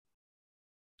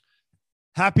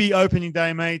Happy opening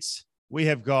day, mates. We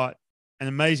have got an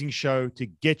amazing show to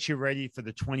get you ready for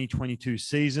the 2022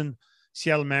 season.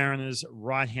 Seattle Mariners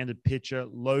right-handed pitcher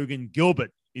Logan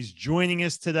Gilbert is joining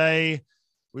us today.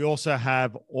 We also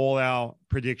have all our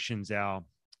predictions, our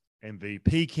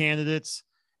MVP candidates,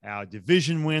 our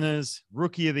division winners,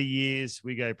 rookie of the years.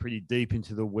 We go pretty deep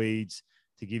into the weeds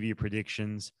to give you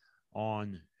predictions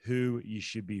on who you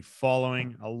should be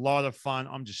following. A lot of fun.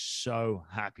 I'm just so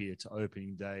happy it's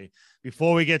opening day.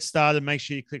 Before we get started, make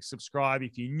sure you click subscribe.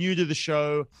 If you're new to the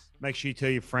show, make sure you tell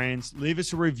your friends. Leave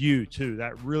us a review too.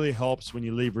 That really helps when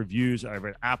you leave reviews over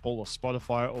at Apple or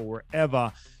Spotify or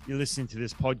wherever you're listening to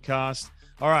this podcast.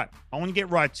 All right, I want to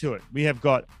get right to it. We have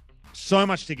got so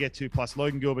much to get to, plus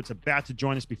Logan Gilbert's about to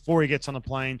join us before he gets on the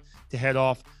plane to head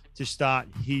off to start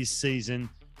his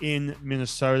season in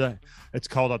Minnesota. It's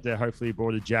cold up there. Hopefully you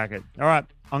brought a jacket. All right,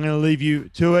 I'm going to leave you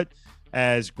to it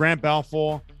as Grant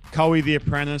Balfour, Cowie the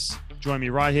Apprentice, join me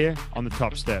right here on the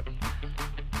top step.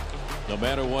 No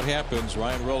matter what happens,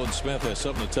 Ryan Roland Smith has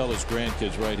something to tell his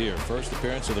grandkids right here. First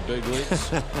appearance of the big leagues.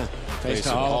 Face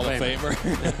a Hall of Famer.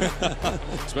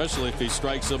 Especially if he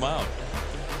strikes them out.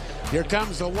 Here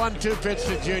comes the 1-2 pitch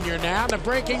to Junior now. The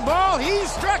breaking ball. He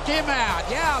struck him out.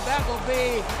 Yeah, that will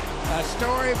be a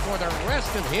story for the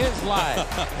rest of his life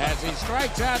as he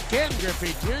strikes out Ken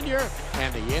Griffey Jr.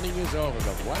 and the inning is over.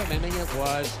 But what an inning it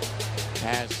was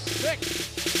as 6.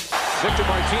 Victor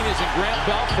Martinez and Grant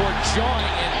Balfour join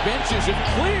and benches have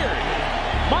cleared.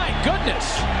 My goodness.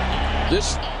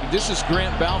 This is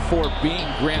Grant Balfour being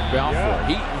Grant Balfour.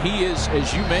 Yeah. He is,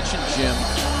 as you mentioned, Jim,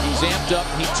 he's amped up.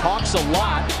 He talks a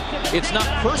lot. It's not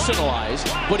personalized,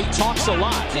 but he talks a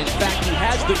lot. In fact, he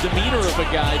has the demeanor of a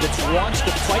guy that wants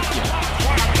to fight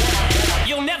you.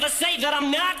 You'll never say that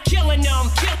I'm not killing them.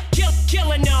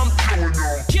 Killing them.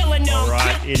 All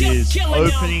right, it is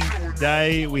opening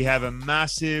day. We have a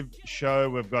massive show.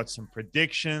 We've got some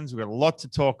predictions. We've got a lot to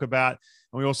talk about.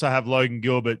 And we also have Logan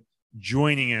Gilbert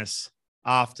joining us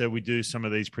after we do some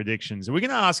of these predictions. Are we going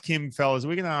to ask him, fellas,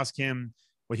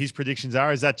 what his predictions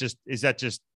are? Is that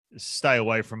just stay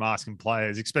away from asking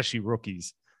players, especially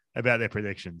rookies, about their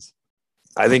predictions?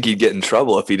 I think he'd get in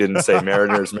trouble if he didn't say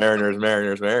Mariners.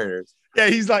 Yeah,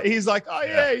 he's like, oh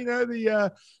yeah,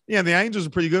 the Angels are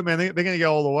pretty good, man. They're going to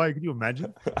go all the way. Could you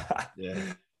imagine? Yeah.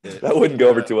 That wouldn't go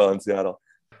over too well in Seattle.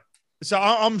 So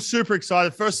I'm super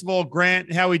excited. First of all,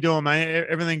 Grant, how we doing, man?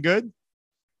 Everything good?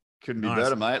 Couldn't be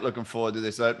better, mate. Looking forward to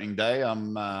this opening day.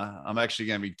 I'm actually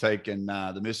going to be taking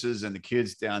the missus and the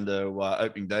kids down to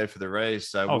opening day for the Rays.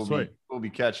 So we'll be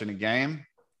catching a game.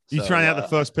 You throwing out the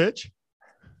first pitch?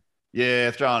 Yeah,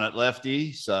 throwing it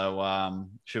lefty. So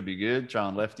should be good.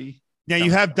 Throwing lefty. Now,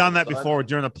 you have done that before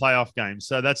during a playoff game,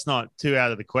 so that's not too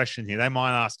out of the question here. They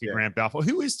might ask you, Grant Balfour,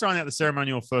 who is throwing out the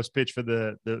ceremonial first pitch for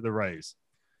the Rays?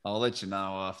 I'll let you know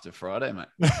after Friday, mate.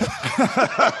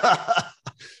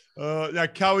 Now,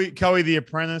 Cowie the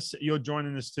Apprentice, you're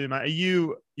joining us too, mate.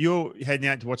 You're heading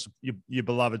out to watch your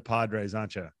beloved Padres,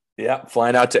 aren't you? Yeah,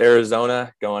 flying out to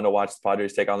Arizona, going to watch the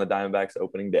Padres take on the Diamondbacks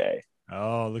opening day.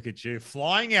 Oh, look at you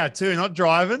flying out too, not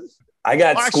driving. I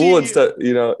got school and stuff.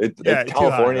 It's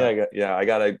California.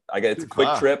 It's a quick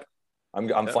trip.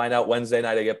 I'm flying out Wednesday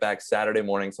night. I get back Saturday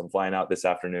morning, so I'm flying out this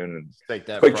afternoon and take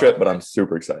that quick trip. But I'm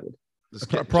super excited.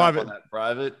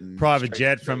 Private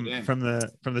jet from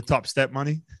the top step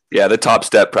money. Yeah, the top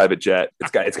step private jet.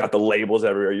 It's got the labels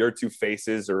everywhere. Your two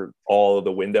faces are all of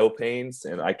the window panes,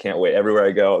 and I can't wait. Everywhere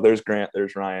I go, there's Grant,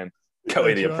 there's Ryan,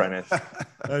 Cowie the Apprentice.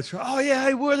 That's right. Oh yeah,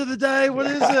 hey, word of the day. What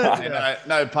is it? Yeah.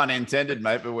 No pun intended,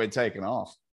 mate. But we're taking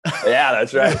off. Yeah,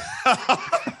 that's right.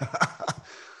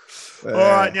 All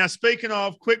right, now speaking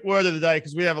of, quick word of the day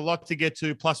because we have a lot to get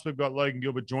to. Plus, we've got Logan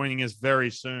Gilbert joining us very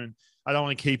soon. I don't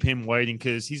want to keep him waiting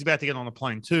because he's about to get on a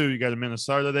plane too. You go to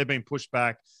Minnesota. They've been pushed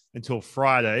back until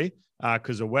Friday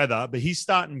because of weather. But he's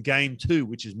starting game 2,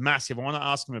 which is massive. I want to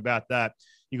ask him about that.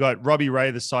 You got Robbie Ray,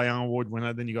 the Cy Young Award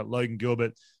winner. Then you got Logan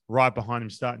Gilbert right behind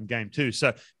him starting game 2.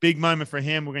 So big moment for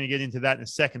him. We're going to get into that in a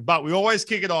second. But we always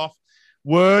kick it off.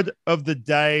 Word of the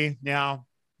day. Now,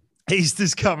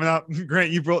 Easter's coming up. Grant,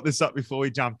 you brought this up before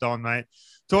we jumped on, mate.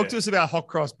 Talk to us about hot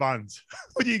cross buns.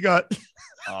 What do you got?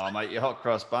 Oh, mate, your hot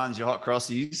cross buns, your hot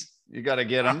crossies. You got to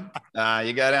get them.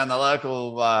 You go down the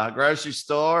local grocery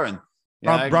store and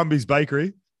Brumby's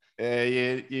Bakery. Yeah,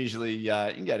 usually you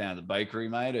can go down to the bakery,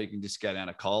 mate, or you can just go down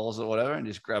to Coles or whatever and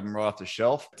just grab them right off the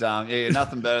shelf.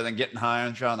 Nothing better than getting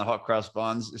home, throwing the hot crust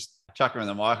buns, just chuck them in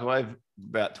the microwave,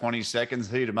 about 20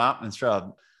 seconds, heat them up and throw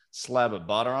a slab of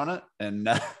butter on it and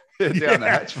down the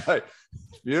hatch, mate.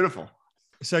 It's beautiful.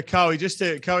 So, Cowie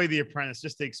the Apprentice,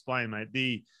 just to explain,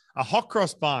 mate, a hot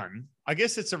cross bun, I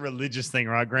guess it's a religious thing,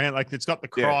 right, Grant? Like it's got the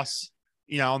cross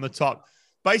on the top.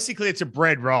 Basically, it's a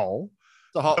bread roll.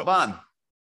 It's a hot bun.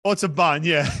 Oh, it's a bun,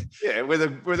 yeah. Yeah, with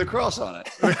a cross on it.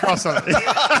 With a cross on it.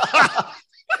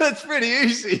 That's pretty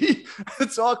easy.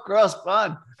 It's all cross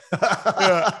bun.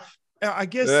 Yeah. I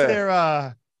guess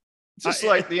they're just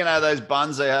like those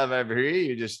buns they have over here.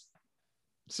 You just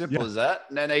simple as that,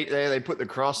 and then they put the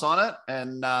cross on it,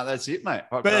 and that's it, mate.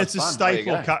 But it's a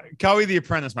staple. Cowie the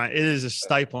Apprentice, mate. It is a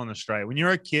staple in Australia. When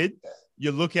you're a kid,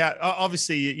 you look at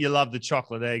obviously you love the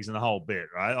chocolate eggs and the whole bit,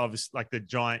 right? Obviously, like the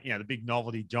giant, the big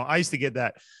novelty giant. I used to get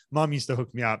that. Mum used to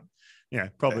hook me up.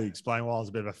 Probably explain why I was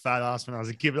a bit of a fat ass when I was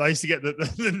a kid. But I used to get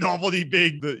the novelty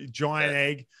the giant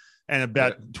egg, and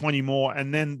about 20 more.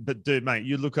 And then, but dude, mate,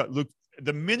 you look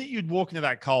the minute you'd walk into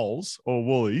that Coles or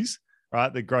Woolies,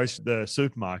 right, the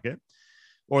supermarket,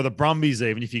 or the Brumbies,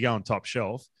 even if you go on top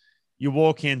shelf, you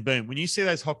walk in, boom. When you see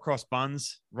those hot cross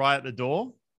buns right at the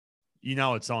door, you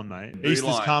know it's on, mate.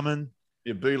 Easter's coming.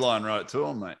 Your beeline right to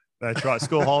them, mate. That's right.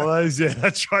 School holidays, yeah,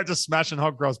 that's right. Just smashing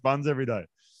hot cross buns every day.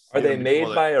 Are they made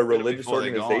by a religious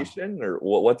organization,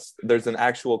 or there's an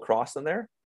actual cross in there?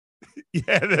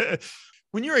 Yeah.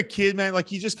 When you're a kid, man,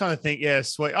 like you just kind of think, yeah,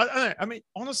 sweet. I don't know. I mean,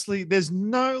 honestly, there's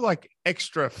no like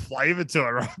extra flavor to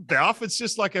it, right, Balf? It's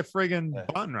just like a friggin'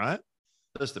 bun, right?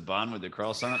 Just a bun with the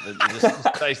cross on it.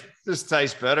 It just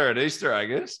tastes better at Easter, I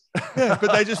guess. Yeah,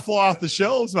 but they just fly off the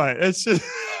shelves, mate. It's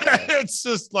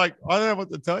just like, I don't know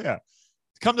what to tell you.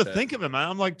 Come to think of it,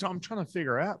 man, I'm trying to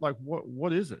figure out like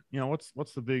what is it?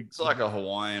 What's the big? It's like a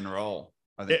Hawaiian roll.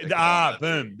 I think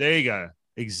boom, there you go.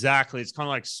 Exactly. It's kind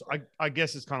of like, I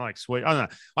guess it's kind of like sweet. I don't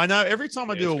know. I know every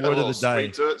time I do a word of the day.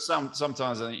 To it.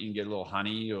 Sometimes I think you can get a little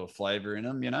honey or flavor in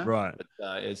them, Right.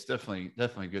 But it's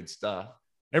definitely good stuff.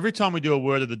 Every time we do a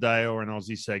word of the day or an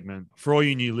Aussie segment, for all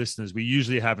you new listeners, we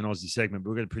usually have an Aussie segment, but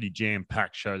we've got a pretty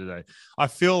jam-packed show today. I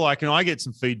feel like, and I get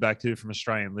some feedback too from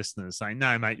Australian listeners saying,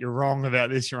 no, mate, you're wrong about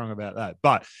this, you're wrong about that.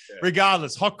 But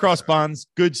regardless, hot cross buns,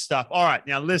 good stuff. All right,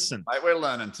 now listen. Mate, we're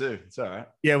learning too. It's all right.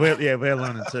 Yeah, we're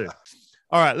learning too.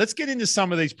 All right, let's get into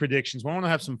some of these predictions. We want to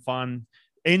have some fun.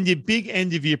 Big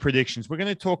end-of-year predictions. We're going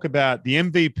to talk about the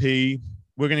MVP.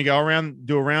 We're going to go around,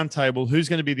 do a round table. Who's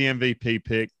going to be the MVP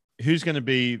pick? Who's going to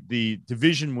be the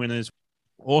division winners?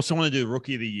 Also want to do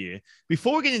Rookie of the Year.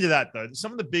 Before we get into that, though,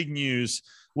 some of the big news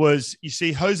was you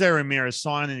see Jose Ramirez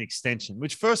sign an extension,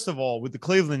 which, first of all, with the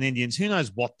Cleveland Indians, who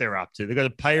knows what they're up to? They've got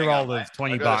a payroll of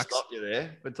 $20. Stop you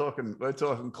there. We're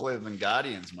talking Cleveland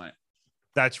Guardians, mate.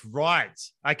 That's right.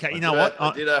 Okay, you know what?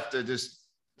 I did have to just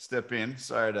step in.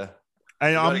 Sorry to.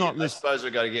 And I'm not. I suppose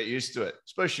we've got to get used to it,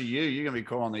 especially you. You're going to be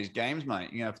calling these games,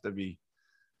 mate. You have to be.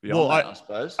 I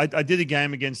suppose. I did a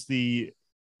game against the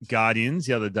Guardians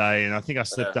the other day, and I think I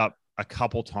slipped up a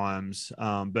couple times.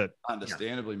 But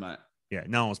understandably, mate. Yeah,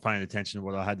 no one was paying attention to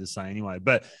what I had to say anyway.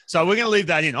 But so we're going to leave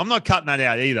that in. I'm not cutting that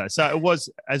out either. So it was,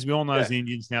 as we all know, the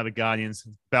Indians, now the Guardians.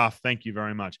 Balf, thank you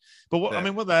very much. But what I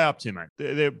mean, what are they up to, mate?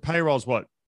 Their payroll's what,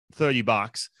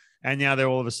 $30, and now they're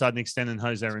all of a sudden extending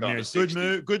Jose Ramirez.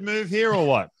 Good move here, or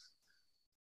what?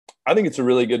 I think it's a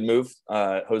really good move.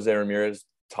 Jose Ramirez,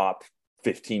 top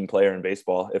 15 player in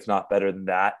baseball, if not better than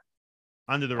that.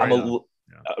 Under the radar.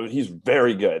 He's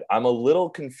very good. I'm a little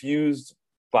confused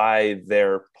by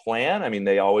their plan. I mean,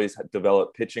 they always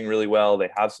develop pitching really well. They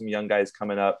have some young guys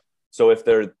coming up. So if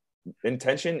their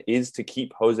intention is to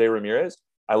keep Jose Ramirez,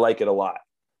 I like it a lot.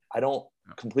 I don't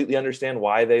completely understand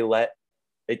why they let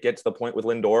it get to the point with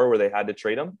Lindor where they had to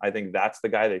trade him. I think that's the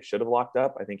guy they should have locked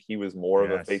up. I think he was more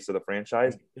of a face of the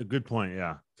franchise. A good point,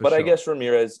 yeah. But sure. I guess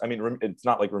Ramirez, I mean, it's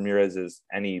not like Ramirez is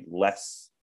any less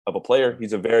of a player.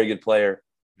 He's a very good player.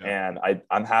 Yeah. And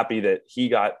I'm happy that he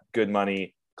got good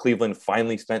money. Cleveland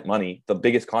finally spent money. The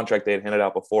biggest contract they had handed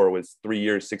out before was 3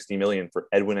 years, $60 million for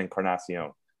Edwin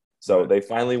Encarnacion. So they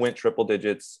finally went triple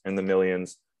digits in the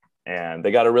millions, and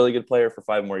they got a really good player for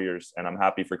 5 more years. And I'm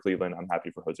happy for Cleveland. I'm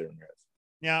happy for Jose Ramirez.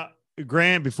 Now,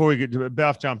 Grant, before we get to it,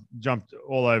 Balf jumped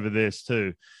all over this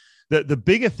too. The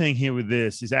bigger thing here with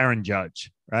this is Aaron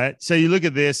Judge, right? So you look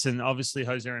at this, and obviously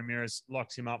Jose Ramirez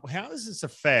locks him up. How does this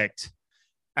affect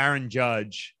Aaron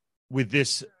Judge with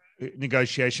this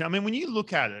negotiation? I mean, when you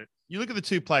look at it, you look at the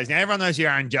two players. Now, everyone knows who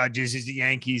Aaron Judge is. He's the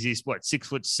Yankees. He's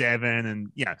 6'7", and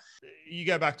you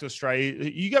go back to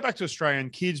Australia,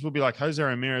 and kids will be like, Jose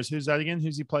Ramirez, who's that again?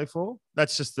 Who's he play for?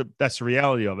 That's the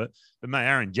reality of it. But mate,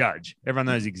 Aaron Judge, everyone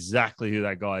knows exactly who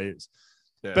that guy is.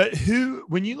 Yeah. But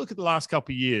when you look at the last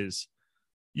couple of years,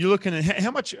 you're looking at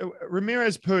how much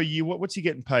Ramirez per year. What's he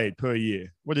getting paid per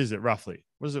year? What is it roughly?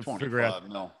 What does it figure out?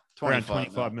 Around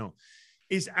 25 mil.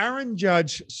 Is Aaron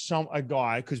Judge a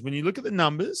guy? Because when you look at the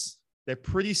numbers, they're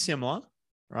pretty similar,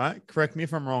 right? Correct me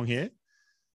if I'm wrong here.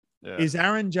 Yeah. Is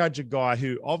Aaron Judge a guy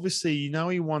who obviously,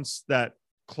 he wants that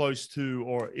close to,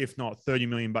 or if not $30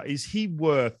 million, but is he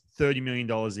worth $30 million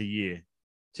a year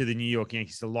to the New York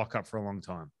Yankees to lock up for a long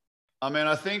time? I mean,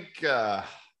 I think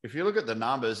if you look at the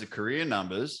numbers, the career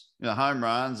numbers, home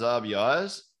runs,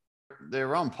 RBIs,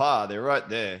 they're on par. They're right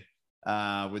there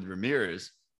with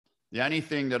Ramirez. The only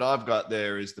thing that I've got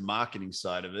there is the marketing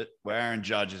side of it, where Aaron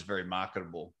Judge is very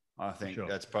marketable. I think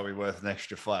that's probably worth an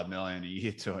extra $5 million a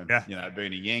year to him,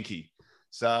 being a Yankee.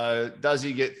 So does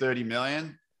he get $30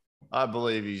 million? I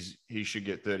believe he should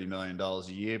get $30 million a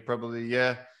year, probably.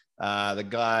 Yeah. The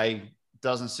guy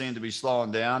doesn't seem to be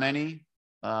slowing down any.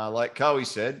 Like Cowie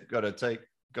said, got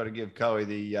to give Cowie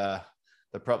the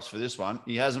props for this one.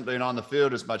 He hasn't been on the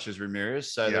field as much as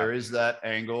Ramirez, so there is that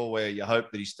angle where you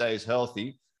hope that he stays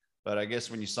healthy. But I guess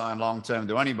when you sign long term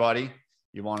to anybody,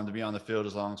 you want him to be on the field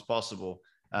as long as possible.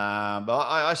 But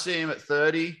I see him at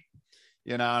 30,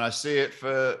 and I see it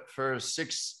for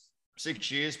 6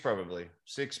 years, probably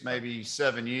 6, maybe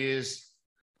 7 years.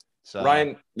 So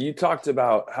Ryan, you talked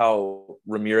about how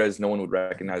Ramirez, no one would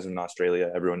recognize him in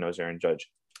Australia. Everyone knows Aaron Judge.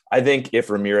 I think if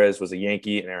Ramirez was a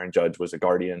Yankee and Aaron Judge was a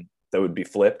Guardian, that would be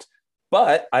flipped.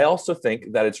 But I also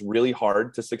think that it's really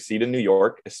hard to succeed in New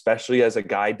York, especially as a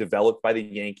guy developed by the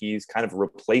Yankees, kind of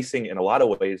replacing in a lot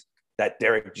of ways that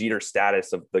Derek Jeter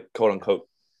status of the quote unquote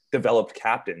developed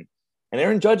captain. And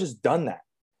Aaron Judge has done that.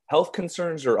 Health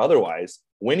concerns or otherwise,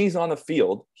 when he's on the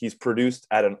field, he's produced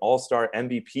at an all-star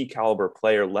MVP caliber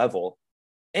player level,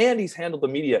 and he's handled the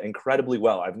media incredibly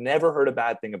well. I've never heard a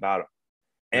bad thing about him.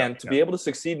 And to be able to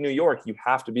succeed in New York, you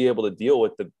have to be able to deal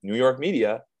with the New York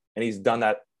media, and he's done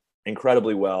that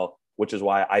incredibly well, which is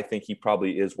why I think he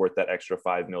probably is worth that extra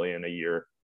 $5 million a year.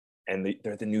 And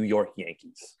they're the New York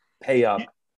Yankees. Pay up,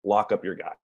 lock up your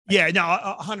guy. Yeah, no,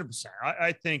 100%.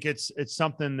 I think it's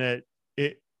something that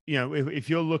if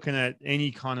you're looking at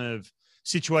any kind of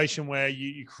situation where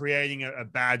you're creating a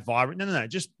bad vibrant, no,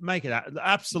 just make it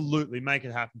absolutely make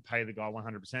it happen. Pay the guy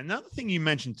 100%. Another thing you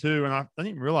mentioned too, and I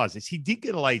didn't realize this, he did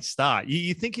get a late start.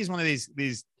 You think he's one of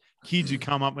these kids who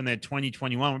come up when they're 20,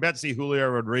 21. We're about to see Julio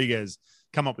Rodriguez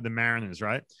come up with the Mariners,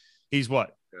 right? He's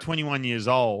 21 years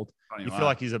old. 21. You feel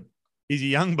like he's a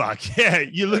young buck. Yeah,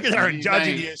 you look at Aaron Judge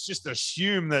and you just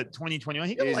assume that 2021,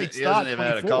 he got a late start. He hasn't even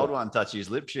had a cold one touch his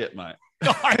lips yet, mate.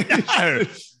 I know.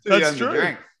 That's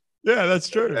true. Yeah, that's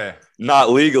true. Yeah.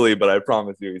 Not legally, but I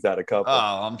promise you he's had a couple.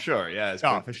 Oh, I'm sure. Yeah.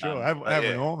 For sure. Have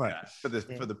all, mate. Yeah.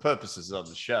 For the purposes of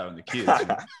the show and the kids.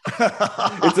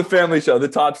 It's a family show. The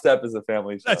Top Step is a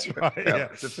family show. That's right. Yeah.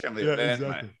 It's a family event,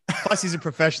 exactly. mate. Plus, he's a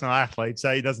professional athlete,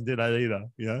 so he doesn't do that either.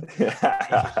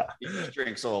 He just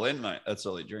drinks all in, mate. That's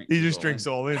all he drinks. He just drinks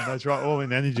all in. That's right. All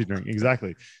in energy drink.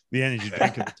 Exactly. The energy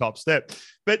drink at the Top Step.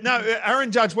 But no,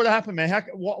 Aaron Judge, what happened, man?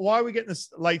 Why are we getting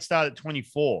this late start at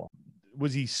 24?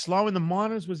 Was he slow in the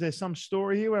minors? Was there some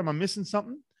story here? Am I missing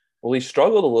something? Well, he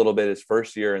struggled a little bit his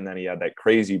first year, and then he had that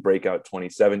crazy breakout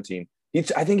 2017.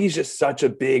 I think he's just such a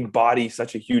big body,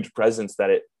 such a huge presence that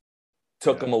it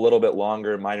took him a little bit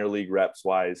longer, minor league reps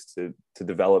wise, to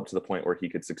develop to the point where he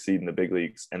could succeed in the big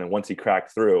leagues. And then once he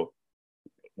cracked through,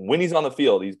 when he's on the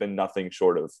field, he's been nothing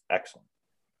short of excellent.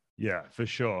 Yeah, for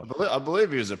sure. I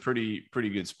believe he was a pretty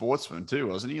good sportsman too,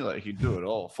 wasn't he? Like he'd do it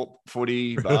all: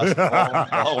 footy, basketball,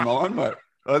 the whole nine. But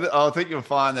I think you'll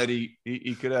find that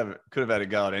he could have had a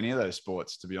go at any of those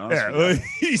sports. To be honest,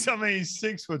 he's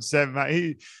 6'7",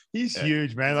 mate. He's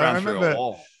huge, man. I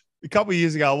remember a couple of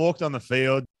years ago, I walked on the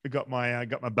field. I got my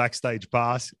backstage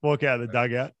pass. Walk out of the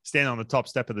dugout, stand on the top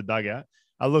step of the dugout.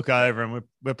 I look over and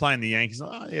we're playing the Yankees.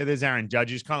 Oh, yeah, there's Aaron Judge.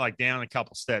 He's kind of like down a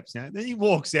couple steps. Then he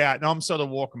walks out, and I'm sort of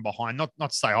walking behind, not to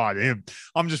say hi to him.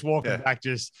 I'm just walking back,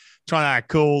 just trying to act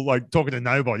cool, like talking to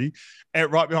nobody.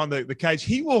 And right behind the cage,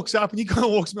 he walks up and he kind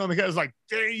of walks behind the cage. It's like,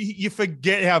 you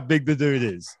forget how big the dude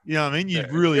is. You know what I mean? You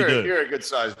really do. You're a good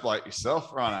sized bloke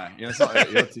yourself, Rhino. It's not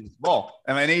like you're too small.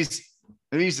 I mean,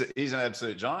 he's an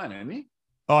absolute giant, isn't he?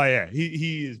 Oh yeah,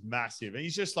 he is massive, and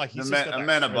he's just like a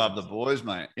man above the boys,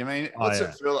 mate. I mean, what's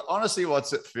it feel? Honestly,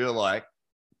 what's it feel like?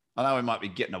 I know we might be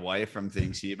getting away from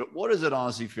things here, but what does it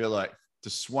honestly feel like to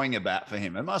swing a bat for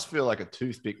him? It must feel like a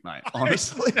toothpick, mate.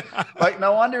 Honestly, like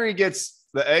no wonder he gets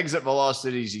the exit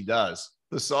velocities he does.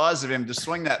 The size of him to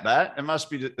swing that bat, it must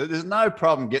be. There's no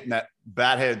problem getting that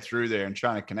bat head through there and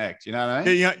trying to connect. You know what I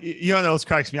mean? Yeah, you know what else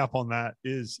cracks me up on that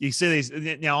is you see these.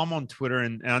 Now I'm on Twitter,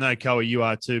 and I know Cowie, you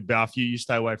are too. Balf, you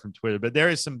stay away from Twitter, but there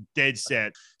is some dead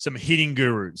set, some hitting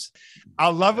gurus. I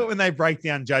love it when they break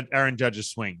down Aaron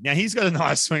Judge's swing. Now he's got a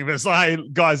nice swing, but it's like, hey,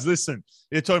 guys, listen,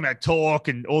 they're talking about talk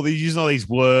and all these using all these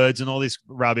words and all this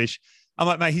rubbish. I'm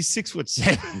like, mate, he's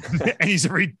 6'7" and he's a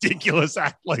ridiculous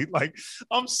athlete. Like,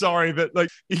 I'm sorry, but like,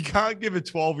 you can't give a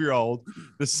 12-year-old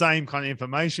the same kind of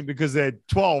information because they're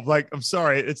 12. Like, I'm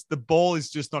sorry, the ball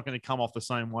is just not going to come off the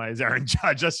same way as Aaron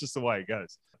Judge. That's just the way it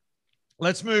goes.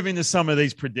 Let's move into some of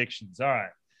these predictions. All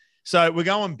right. So we're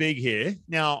going big here.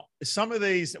 Now, some of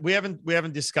these, we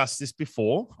haven't discussed this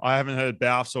before. I haven't heard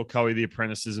Balfs or Coey the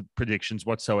Apprentice's predictions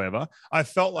whatsoever. I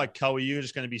felt like, Coey, you were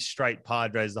just going to be straight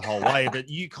Padres the whole way, but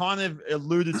you kind of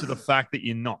alluded to the fact that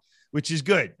you're not, which is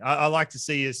good. I like to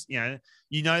see us,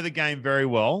 you know the game very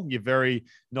well. You're very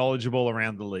knowledgeable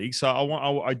around the league. So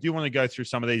I do want to go through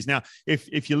some of these. Now,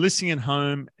 if you're listening at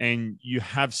home and you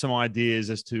have some ideas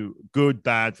as to good,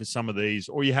 bad for some of these,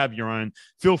 or you have your own,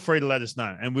 feel free to let us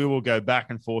know. And we will go back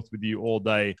and forth with you all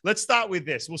day. Let's start with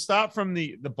this. We'll start from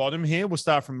the bottom here. We'll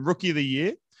start from Rookie of the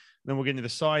Year. Then we'll get into the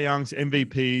Cy Youngs,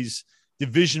 MVPs,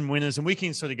 division winners, and we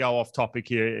can sort of go off topic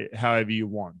here however you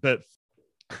want. But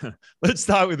let's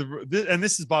start with and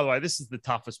this is, by the way, this is the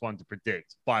toughest one to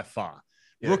predict by far.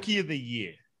 Yeah. Rookie of the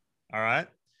Year. All right.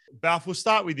 Balf, we'll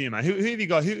start with you, mate. Who have you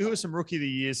got? Who are some Rookie of the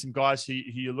Year, some guys who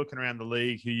you're looking around the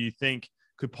league who you think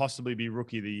could possibly be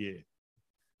Rookie of the Year?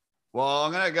 Well,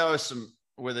 I'm going to go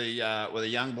with a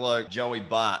young bloke, Joey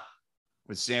Bart,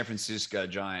 with San Francisco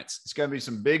Giants. It's going to be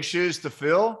some big shoes to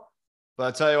fill.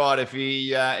 But I tell you what, if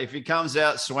he comes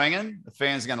out swinging, the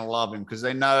fans are going to love him because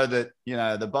they know that,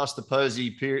 the Buster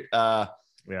Posey period,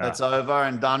 that's over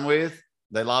and done with.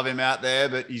 They love him out there,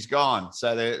 but he's gone.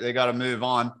 So they got to move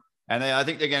on. And I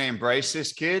think they're going to embrace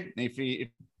this kid. If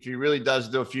he really does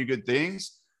do a few good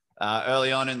things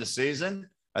early on in the season,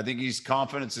 I think his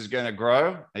confidence is going to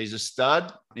grow. He's a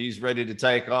stud. He's ready to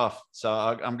take off. So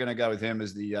I'm going to go with him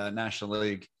as the National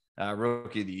League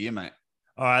Rookie of the Year, mate.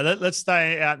 All right, let's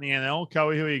stay out in the NL.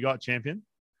 Coey, who you got, champion?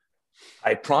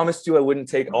 I promised you I wouldn't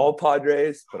take all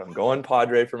Padres, but I'm going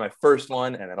Padre for my first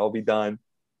one, and then I'll be done.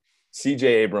 CJ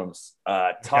Abrams,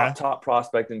 top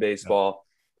prospect in baseball.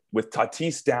 With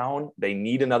Tatis down, they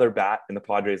need another bat in the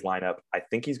Padres lineup. I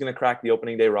think he's going to crack the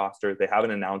opening day roster. They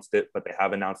haven't announced it, but they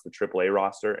have announced the AAA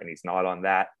roster, and he's not on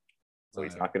that, so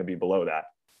he's not going to be below that.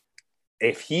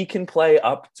 If he can play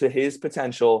up to his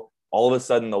potential, all of a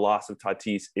sudden the loss of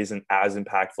Tatis isn't as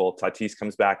impactful. Tatis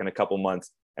comes back in a couple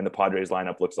months, and the Padres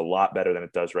lineup looks a lot better than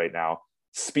it does right now.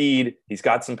 Speed, he's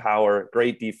got some power,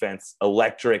 great defense,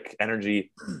 electric energy.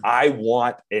 I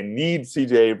want and need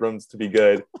CJ Abrams to be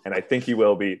good, and I think he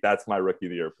will be. That's my Rookie of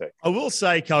the Year pick. I will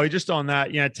say, Coey, just on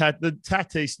that, the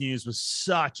Tatis news was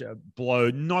such a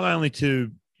blow, not only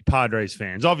to Padres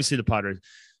fans, obviously the Padres,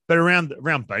 but around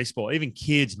baseball, even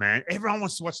kids, man. Everyone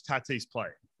wants to watch Tatis play.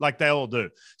 Like they all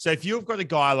do. So if you've got a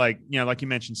guy like you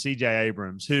mentioned, CJ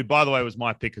Abrams, who, by the way, was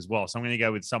my pick as well. So I'm going to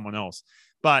go with someone else.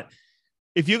 But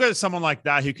if you've got someone like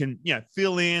that who can,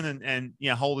 fill in and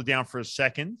hold it down for a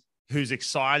second, who's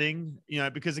exciting,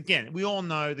 because again, we all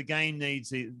know the game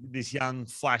needs this young,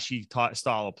 flashy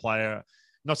style of player.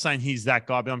 Not saying he's that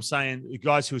guy, but I'm saying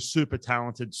guys who are super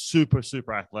talented, super,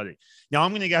 super athletic. Now, I'm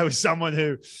going to go with someone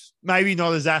who maybe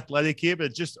not as athletic here,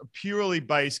 but just purely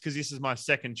based, because this is my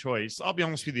second choice. I'll be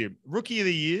honest with you. Rookie of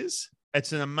the Years,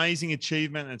 it's an amazing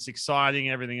achievement. It's exciting,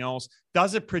 everything else.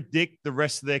 Does it predict the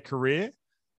rest of their career?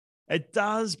 It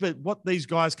does, but what these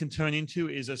guys can turn into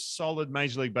is a solid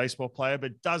Major League Baseball player,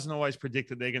 but doesn't always predict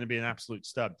that they're going to be an absolute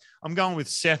stud. I'm going with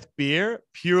Seth Beer,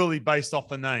 purely based off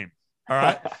the name. All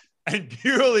right. And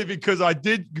purely because I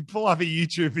did pull up a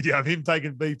YouTube video of him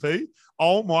taking BP.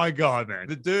 Oh, my God, man.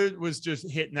 The dude was just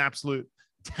hitting absolute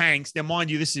tanks. Now, mind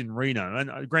you, this is in Reno.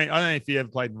 And Grant, I don't know if you ever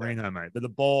played in Reno, mate, but the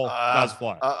ball does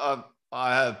fly.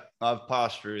 I've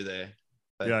passed through there.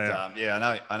 But, I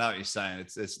know what you're saying.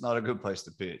 It's not a good place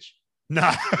to pitch. No,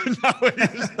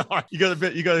 it is not.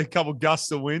 You got a couple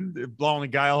gusts of wind blowing a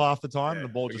gale half the time, and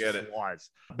the ball just flies.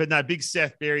 But no, big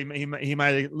Seth Berry, he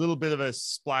made a little bit of a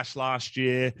splash last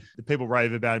year. The people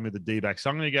rave about him with the D-backs. So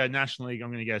I'm going to go National League. I'm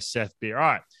going to go Seth Beer. All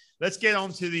right, let's get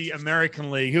on to the American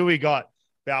League. Who we got?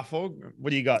 Balfour,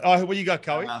 what do you got? Oh, what do you got,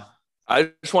 Coey?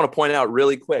 I just want to point out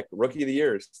really quick, Rookie of the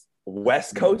Years,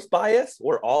 West Coast bias.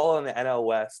 We're all in the NL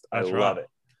West. I love it.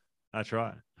 That's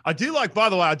right. I do like, by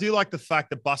the way, the fact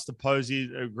that Buster Posey,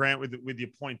 Grant, with your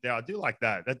point there, I do like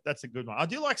that. That's a good one. I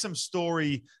do like some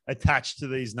story attached to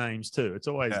these names too. It's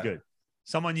always good.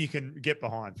 Someone you can get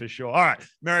behind for sure. All right,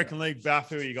 American League,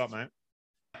 Bath, who you got, mate?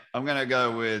 I'm going to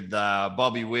go with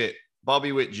Bobby Witt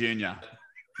Jr.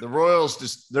 The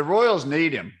Royals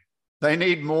need him. They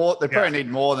need more. They probably need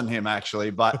more than him,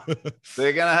 actually, but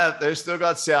they've still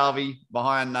got Salvi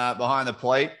behind the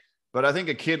plate. But I think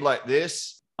a kid like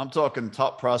this, I'm talking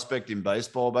top prospect in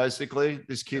baseball, basically.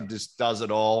 This kid just does it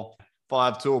all.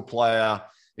 5-tool player.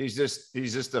 he's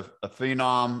just a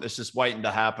phenom. It's just waiting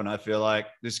to happen. I feel like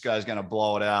this guy's going to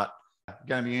blow it out.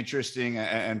 Going to be interesting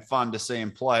and fun to see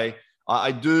him play.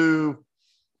 I do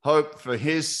hope for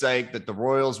his sake that the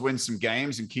Royals win some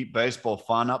games and keep baseball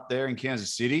fun up there in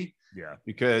Kansas City. Yeah.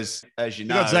 Because as you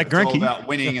know, it's all about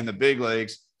winning in the big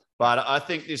leagues. But I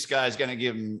think this guy's going to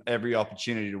give him every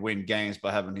opportunity to win games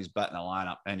by having his bat in the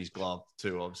lineup and his glove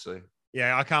too, obviously.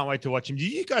 Yeah, I can't wait to watch him.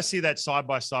 Did you guys see that side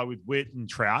by side with Witt and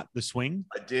Trout, the swing?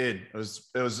 I did. It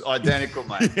was identical,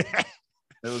 mate. Yeah.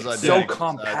 It was identical. So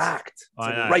compact.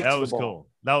 I know. Right that was cool.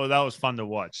 That was fun to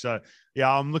watch. So yeah,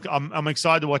 I'm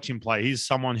excited to watch him play. He's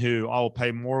someone who I'll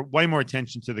pay way more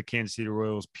attention to the Kansas City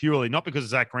Royals purely not because of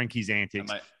Zach Greinke's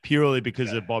antics, purely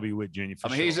because of Bobby Witt Jr.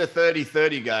 He's a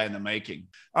 30-30 guy in the making.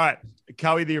 All right,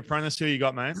 Cowie, the Apprentice, who you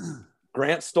got, man?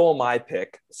 Grant stole my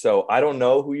pick, so I don't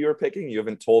know who you're picking. You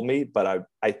haven't told me, but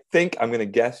I think I'm going to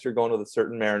guess you're going with a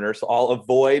certain Mariner, so I'll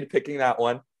avoid picking that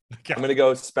one. Okay. I'm going to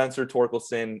go Spencer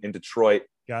Torkelson in Detroit.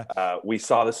 Okay. We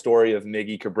saw the story of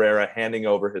Miggy Cabrera handing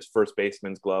over his first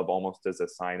baseman's glove almost as a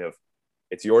sign of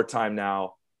it's your time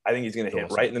now. I think he's going to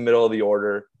hit right in the middle of the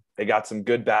order. They got some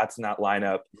good bats in that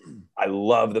lineup. I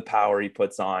love the power he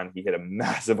puts on. He hit a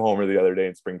massive homer the other day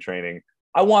in spring training.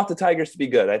 I want the Tigers to be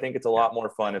good. I think it's a lot more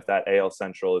fun if that AL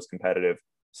Central is competitive.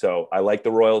 So I like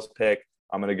the Royals pick.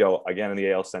 I'm going to go again in the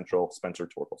AL Central, Spencer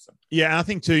Torkelson. Yeah, and I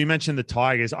think too, you mentioned the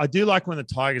Tigers. I do like when the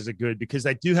Tigers are good because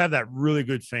they do have that really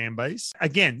good fan base.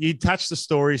 Again, you touch the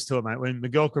stories to it, mate. When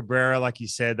Miguel Cabrera, like you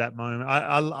said, that moment,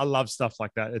 I love stuff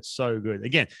like that. It's so good.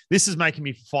 Again, this is making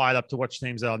me fired up to watch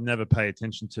teams that I'll never pay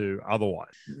attention to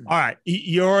otherwise. All right,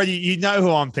 you know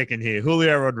who I'm picking here,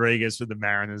 Julio Rodriguez with the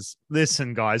Mariners.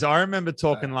 Listen, guys, I remember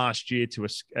talking last year to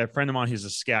a friend of mine who's a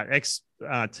scout,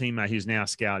 teammate who's now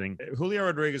scouting. Julio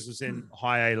Rodriguez was in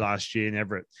high A last year in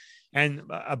Everett, and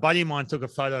a buddy of mine took a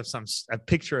photo of a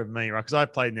picture of me, right? Because I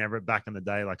played in Everett back in the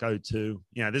day, like 02.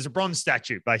 You know, there's a bronze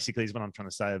statue, basically, is what I'm trying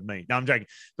to say of me. No, I'm joking,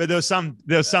 but there was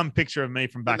some picture of me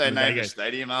from back in the day. They named the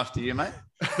stadium after you, mate.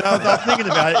 No, I'm thinking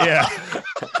about it.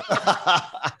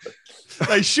 Yeah,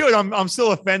 they should. I'm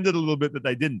still offended a little bit that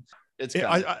they didn't.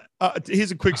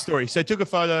 Here's a quick story. So I took a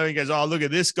photo. He goes, "Oh, look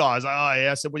at this guy." I was like, "Oh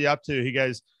yeah." I said, "What are you up to?" He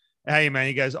goes, "Hey man,"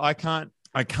 he goes, I can't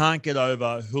get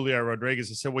over Julio Rodriguez.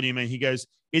 I said, "What do you mean?" He goes,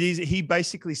 he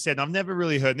basically said, I've never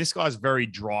really heard, and this guy's very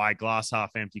dry, glass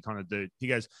half empty kind of dude. He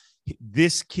goes,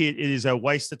 "This kid, it is a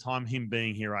waste of time him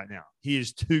being here right now. He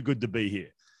is too good to be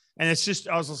here." And it's just,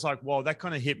 I was just like, whoa, that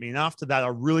kind of hit me. And after that, I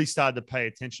really started to pay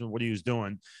attention to what he was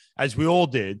doing, as we all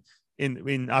did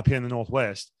in up here in the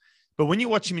Northwest. But when you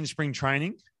watch him in spring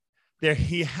training,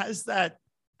 he has that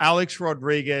Alex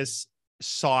Rodriguez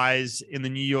size in the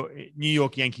New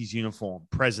York Yankees uniform,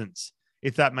 presence,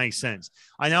 if that makes sense.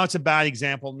 I know it's a bad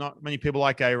example. Not many people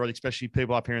like A-Rod, especially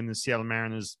people up here in the Seattle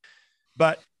Mariners.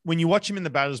 But when you watch him in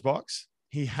the batter's box,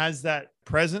 he has that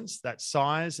presence, that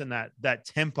size, and that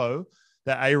tempo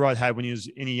that A-Rod had when he was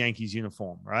in a Yankees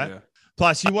uniform, right? Yeah.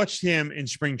 Plus, you watched him in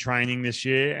spring training this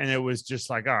year, and it was just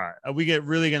like, all right, are we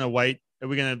really going to wait? Are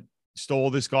we going to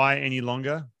stall this guy any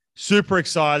longer? Super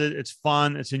excited. It's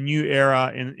fun. It's a new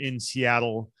era in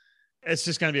Seattle. It's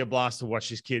just going to be a blast to watch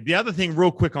this kid. The other thing,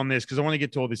 real quick on this, because I want to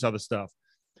get to all this other stuff,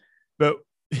 but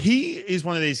he is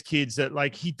one of these kids that,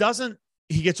 like, he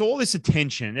gets all this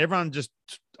attention. Everyone just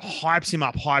hypes him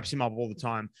up all the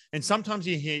time. And sometimes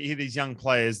you hear these young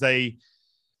players, they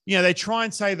try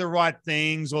and say the right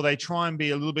things, or they try and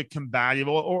be a little bit combative,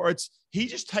 or he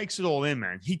just takes it all in,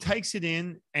 man. He takes it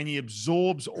in and he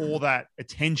absorbs all that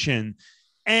attention.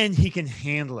 And he can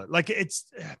handle it. Like,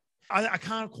 I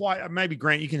can't quite, maybe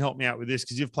Grant, you can help me out with this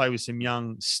because you've played with some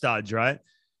young studs, right?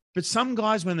 But some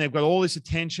guys, when they've got all this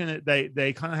attention,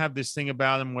 they kind of have this thing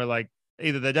about them where, like,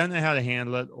 either they don't know how to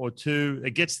handle it, or two,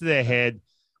 it gets to their head.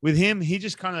 With him,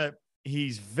 he's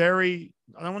very,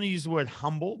 I don't want to use the word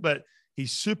humble, but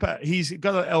he's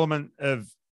got an element of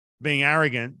being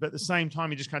arrogant, but at the same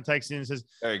time, he just kind of takes it in and says,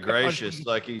 very gracious.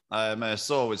 Like I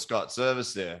saw with Scott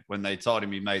Service there when they told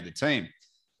him he made the team.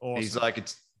 Awesome. He's like,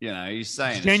 he's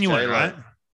saying it's genuine, right?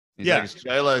 He's like, it's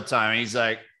J-Lo time. He's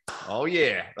like, oh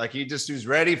yeah. Like, he just was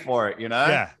ready for it, you know?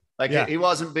 Yeah. Like, he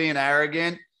wasn't being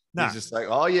arrogant. No. He's just like,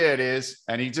 oh yeah, it is.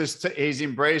 And he's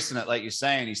embracing it. Like you're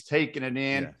saying, he's taking it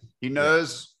in. Yeah. He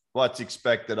knows what's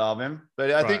expected of him, but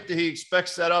I think that he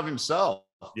expects that of himself.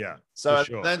 Yeah. So I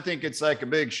don't think it's like a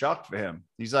big shock for him.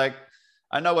 He's like,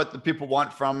 I know what the people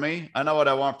want from me. I know what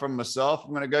I want from myself.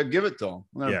 I'm going to go give it to them.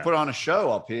 I'm going to put on a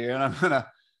show up here, and I'm going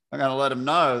to let them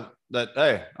know that,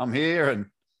 hey, I'm here, and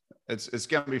it's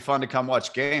going to be fun to come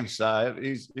watch games. So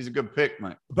he's a good pick,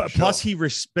 mate. But plus he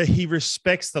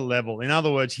respects the level. In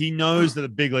other words, he knows that the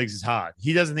big leagues is hard.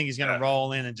 He doesn't think he's going to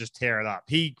roll in and just tear it up.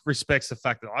 He respects the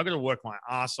fact that I got to work my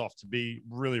ass off to be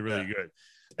really, really good.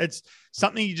 It's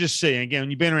something you just see. Again, when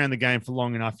you've been around the game for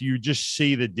long enough, you just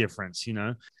see the difference, you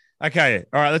know? Okay.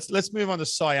 All right. Let's move on to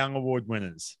Cy Young Award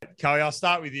winners. Kelly, I'll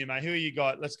start with you, mate. Who you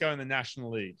got? Let's go in the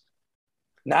National League.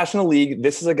 National League,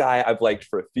 this is a guy I've liked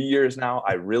for a few years now.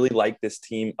 I really like this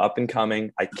team, up and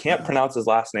coming. I can't pronounce his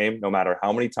last name, no matter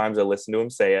how many times I listen to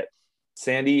him say it.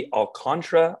 Sandy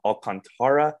Alcantara.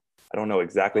 I don't know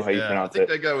exactly how you pronounce it. I think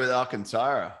they go with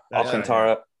Alcantara.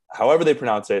 Alcantara. However they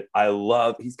pronounce it,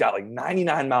 he's got like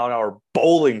 99-mile-an-hour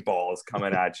bowling balls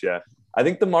coming at you. I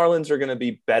think the Marlins are going to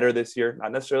be better this year.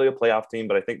 Not necessarily a playoff team,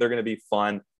 but I think they're going to be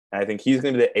fun. And I think he's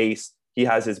going to be the ace. He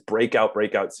has his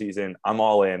breakout season. I'm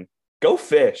all in. Go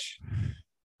Fish.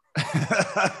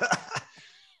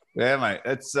 Yeah, mate.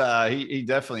 It's he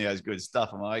definitely has good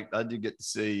stuff. I did get to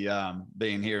see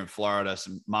being here in Florida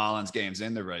some Marlins games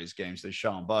and the Rays games. They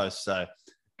show them both, so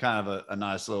kind of a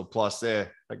nice little plus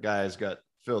there. That guy has got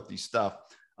filthy stuff.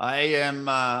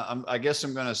 I guess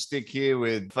I'm going to stick here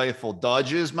with faithful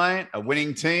Dodgers, mate. A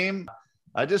winning team.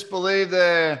 I just believe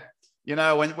they're. You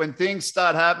know, when things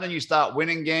start happening, you start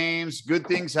winning games. Good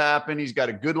things happen. He's got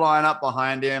a good lineup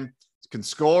behind him. Can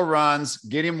score runs,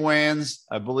 get him wins.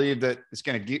 I believe that it's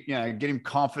going to get him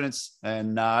confidence.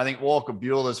 And I think Walker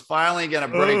Buehler is finally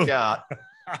going to break out.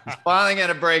 He's finally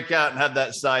going to break out and have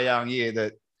that Cy Young year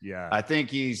that I think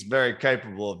he's very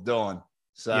capable of doing.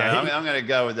 So I'm going to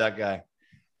go with that guy.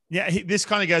 Yeah, this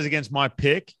kind of goes against my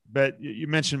pick, but you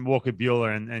mentioned Walker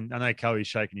Buehler, and I know Kelly's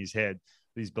shaking his head.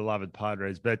 These beloved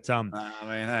Padres, but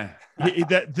the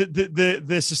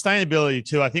sustainability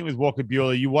too. I think with Walker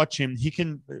Buehler, you watch him; he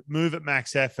can move at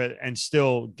max effort and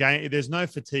still gain. There's no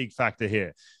fatigue factor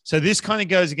here, so this kind of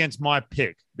goes against my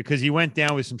pick because he went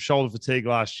down with some shoulder fatigue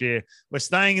last year. We're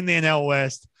staying in the NL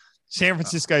West. San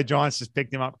Francisco Giants just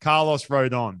picked him up. Carlos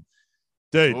Rodon,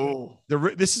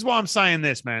 dude. This is why I'm saying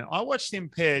this, man. I watched him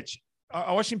pitch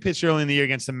early in the year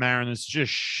against the Mariners,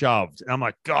 just shoved. And I'm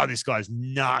like, God, this guy's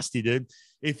nasty, dude.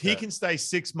 If he can stay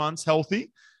 6 months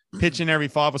healthy, pitching every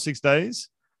 5 or 6 days,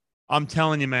 I'm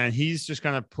telling you, man, he's just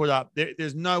going to put up.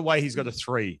 There's no way he's got a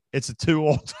 3. It's a 2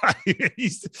 all day.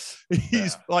 he's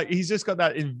just got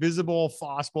that invisible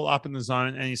fastball up in the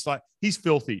zone, and he's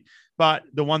filthy. But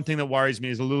the one thing that worries me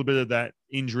is a little bit of that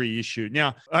injury issue.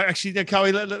 Now, actually,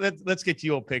 Kelly, let's get to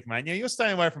your pick, man. Now, you're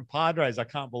staying away from Padres. I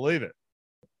can't believe it.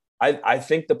 I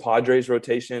think the Padres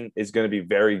rotation is going to be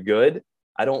very good.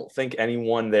 I don't think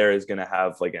anyone there is going to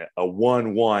have like a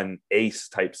 1-1 ace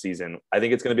type season. I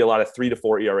think it's going to be a lot of 3 to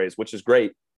 4 ERAs, which is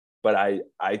great. But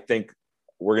I think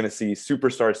we're going to see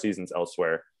superstar seasons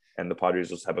elsewhere, and the Padres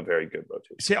just have a very good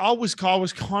rotation. See, I was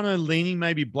kind of leaning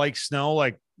maybe Blake Snell,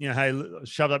 like, you know, hey,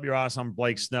 shove up your ass on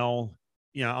Blake Snell.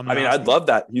 You know, I'd love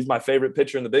that. He's my favorite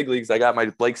pitcher in the big leagues. I got my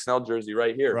Blake Snell jersey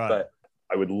right here, but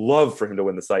I would love for him to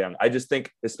win the Cy Young. I just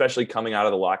think, especially coming out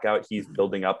of the lockout, he's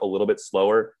building up a little bit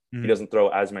slower. He doesn't throw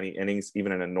as many innings,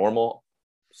 even in a normal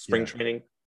spring training.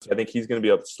 So I think he's going to be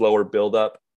a slower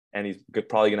buildup, and he's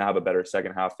probably going to have a better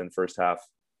second half than first half.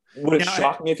 Would it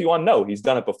shock me if you want? No, he's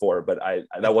done it before, but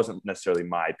that wasn't necessarily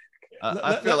my pick.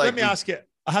 Let me ask you.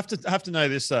 I have to know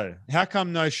this though. How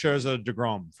come no Scherzer or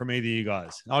DeGrom from either of you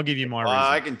guys? I'll give you my reason.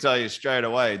 I can tell you straight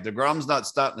away. DeGrom's not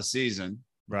starting the season.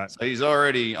 Right. So he's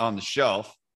already on the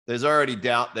shelf. There's already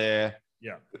doubt there.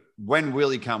 Yeah. When will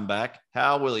he come back?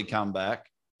 How will he come back?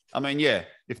 I mean,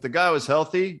 if the guy was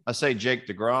healthy, I say Jake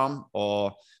DeGrom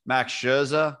or Max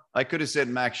Scherzer. I could have said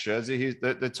Max Scherzer. He's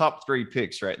the top 3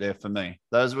 picks right there for me.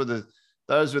 Those were the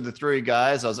 3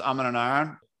 guys. I was umming and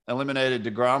ahhing. Eliminated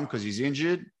DeGrom because he's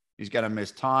injured. He's going to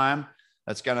miss time.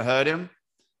 That's going to hurt him.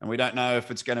 And we don't know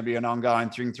if it's going to be an ongoing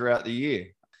thing throughout the year.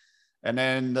 And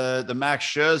then the Max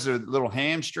Scherzer little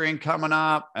hamstring coming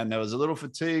up, and there was a little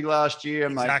fatigue last year.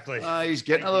 Exactly. He's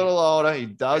getting a little older. He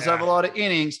does have a lot of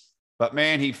innings, but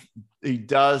man, he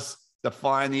does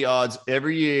define the odds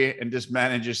every year and just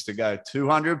manages to go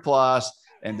 200 plus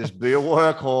and just be a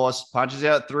workhorse. Punches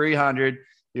out 300.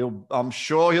 I'm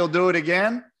sure he'll do it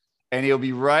again, and he'll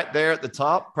be right there at the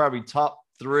top, probably top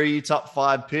 3, top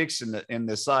 5 picks in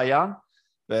the Cy Young.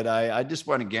 But I just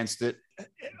went against it.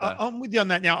 I'm with you on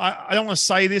that. Now, I don't want to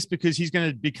say this because he's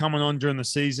going to be coming on during the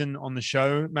season on the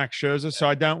show, Max Scherzer. So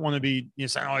I don't want to be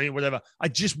saying, oh, yeah, whatever. I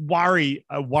just worry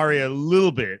a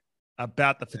little bit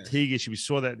about the fatigue issue. We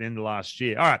saw that at the end of last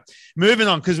year. All right, moving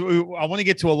on, because I want to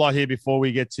get to a lot here before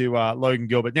we get to Logan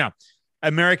Gilbert. Now,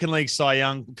 American League Cy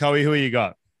Young. Coey, who you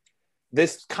got?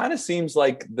 This kind of seems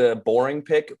like the boring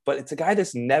pick, but it's a guy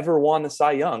that's never won the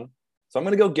Cy Young. So I'm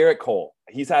going to go Garrett Cole.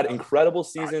 He's had incredible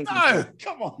seasons.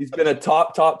 Come on. He's been a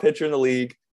top pitcher in the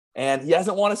league, and he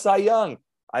hasn't won a Cy Young.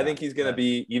 I think he's going to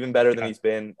be even better than he's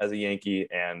been as a Yankee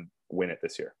and win it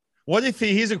this year. What if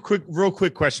here's a real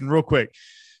quick question.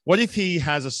 What if he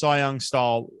has a Cy Young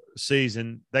style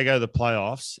season? They go to the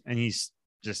playoffs and he's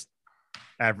just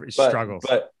average struggles.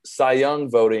 But Cy Young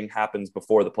voting happens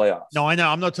before the playoffs. No, I know.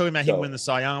 I'm not talking about him winning the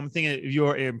Cy Young. I'm thinking of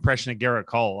your impression of Garrett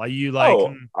Cole. Are you like?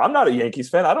 Oh, I'm not a Yankees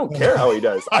fan. I don't care how he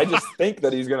does. I just think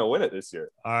that he's going to win it this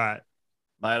year. All right,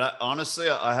 mate. Honestly,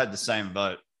 I had the same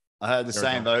vote. Okay.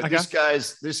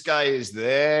 This guy is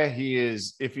there. He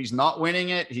is. If he's not winning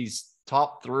it, he's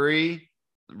top 3,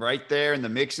 right there in the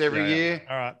mix every year.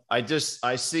 All right.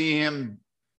 I see him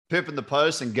pipping the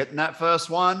post and getting that first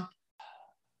one.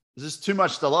 There's just too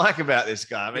much to like about this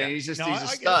guy. I mean, he's a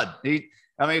stud.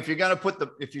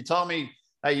 If you told me,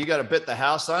 hey, you got to bet the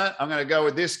house on it, I'm going to go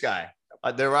with this guy.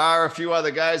 There are a few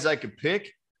other guys I could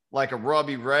pick, like a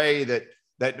Robbie Ray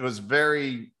that was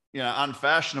very,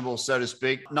 unfashionable, so to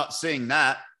speak. Not seeing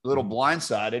that, a little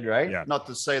blindsided, right? Yeah. Not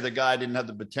to say the guy didn't have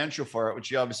the potential for it, which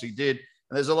he obviously did.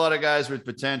 And there's a lot of guys with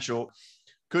potential.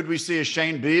 Could we see a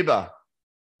Shane Bieber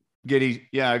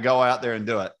go out there and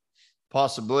do it?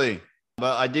 Possibly.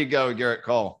 But I did go with Garrett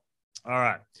Cole. All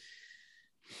right.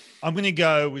 I'm going to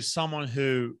go with someone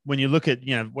who, when you look at,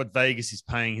 what Vegas is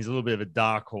paying, he's a little bit of a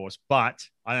dark horse, but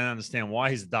I don't understand why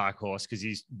he's a dark horse because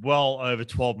he's well over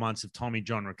 12 months of Tommy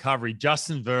John recovery.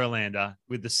 Justin Verlander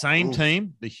with the same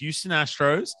team, the Houston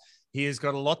Astros. He has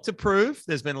got a lot to prove.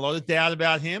 There's been a lot of doubt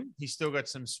about him. He's still got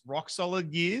some rock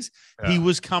solid years. Yeah. He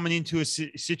was coming into a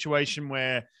situation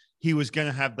where he was going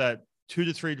to have that 2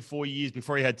 to 3 to 4 years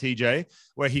before he had TJ,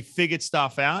 where he figured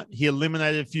stuff out. He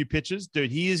eliminated a few pitches.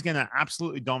 Dude, he is going to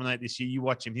absolutely dominate this year. You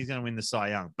watch him. He's going to win the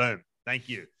Cy Young. Boom. Thank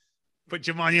you. Put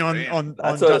your money on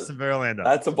Justin Verlander.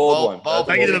 That's a bold one.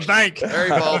 Take it to the bank.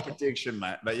 Very bold prediction,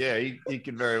 mate. But yeah, he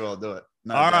can very well do it.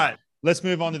 All right. Let's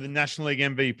move on to the National League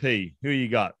MVP. Who you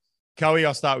got? Cowie,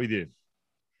 I'll start with you.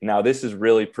 Now, this is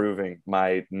really proving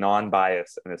my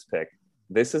non-bias in this pick.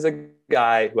 This is a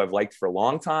guy who I've liked for a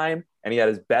long time, and he had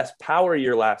his best power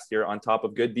year last year on top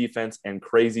of good defense and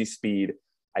crazy speed.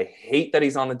 I hate that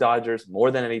he's on the Dodgers more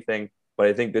than anything, but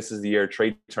I think this is the year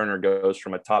Trey Turner goes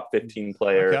from a top 15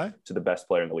 player to the best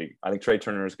player in the league. I think Trey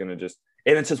Turner is going to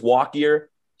and it's his walk year.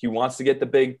 He wants to get the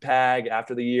big tag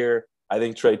after the year. I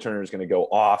think Trey Turner is going to go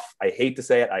off. I hate to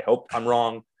say it. I hope I'm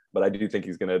wrong, but I do think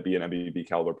he's going to be an MVP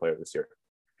caliber player this year.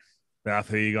 Beth,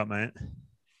 who you got, mate?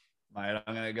 Mate,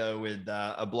 I'm going to go with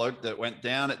a bloke that went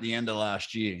down at the end of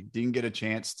last year. Didn't get a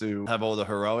chance to have all the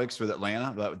heroics with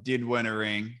Atlanta, but did win a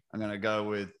ring. I'm going to go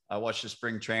with, I watched the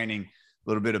spring training, a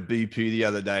little bit of BP the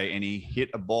other day, and he hit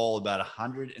a ball about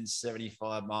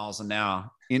 175 miles an hour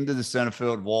into the center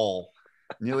field wall,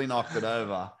 nearly knocked it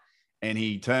over. And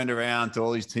he turned around to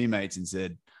all his teammates and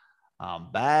said,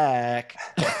 "I'm back."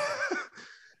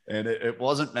 And it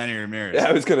wasn't Manny Ramirez. Yeah,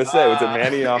 I was going to say, was it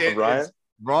Manny off of Ryan?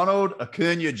 Ronald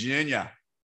Acuna Jr.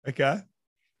 Okay.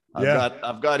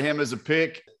 I've got him as a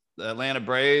pick. The Atlanta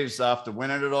Braves, after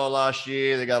winning it all last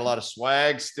year, they got a lot of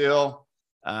swag still.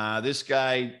 This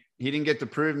guy, he didn't get to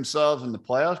prove himself in the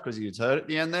playoffs because he was hurt at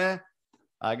the end there.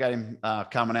 I got him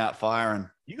coming out firing.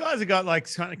 You guys have got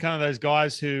like kind of those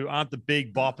guys who aren't the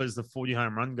big boppers, the 40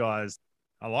 home run guys.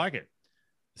 I like it.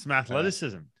 Some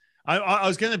athleticism. I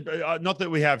was going to, not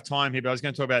that we have time here, but I was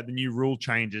going to talk about the new rule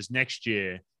changes next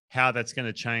year, how that's going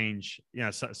to change,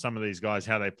 some of these guys,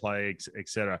 how they play, et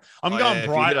cetera. I'm going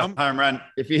bright. Home run.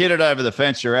 If you hit it over the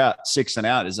fence, you're out. 6 and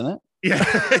out, isn't it? Yeah,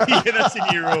 that's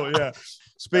a new rule. Yeah,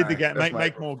 speed the game,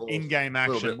 make more in-game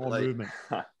action, more movement.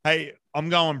 Hey, I'm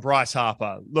going Bryce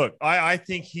Harper. Look, I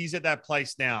think he's at that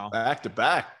place now. Back to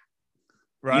back.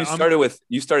 Right.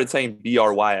 You started saying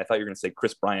BRY. I thought you were going to say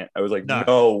Chris Bryant. I was like,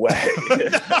 no way.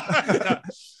 No.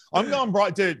 I'm going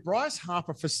Bryce. Dude, Bryce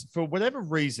Harper, for whatever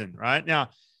reason, right? Now,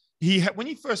 when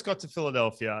he first got to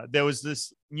Philadelphia, there was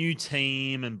this new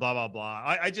team and blah, blah,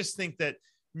 blah. I just think that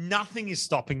nothing is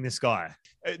stopping this guy.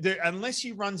 Unless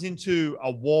he runs into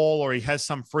a wall or he has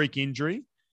some freak injury,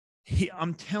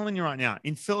 I'm telling you right now,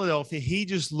 in Philadelphia, he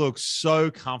just looks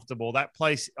so comfortable. That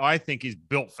place, I think, is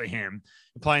built for him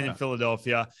playing in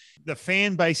Philadelphia. The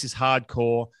fan base is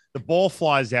hardcore. The ball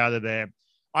flies out of there.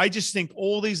 I just think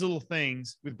all these little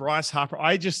things with Bryce Harper,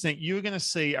 I just think you're going to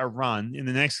see a run in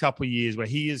the next couple of years where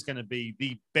he is going to be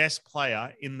the best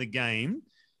player in the game,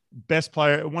 best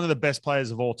player, one of the best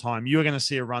players of all time. You're going to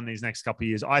see a run these next couple of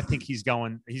years. I think he's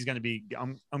going to be,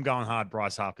 I'm going hard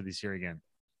Bryce Harper this year again.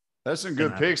 That's some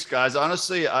good picks, guys.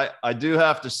 Honestly, I do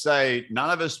have to say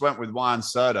none of us went with Juan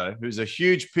Soto, who's a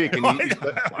huge pick. And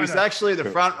he's actually the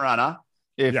front runner.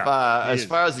 As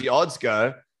far as the odds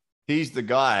go, he's the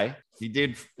guy. He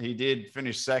did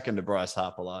finish second to Bryce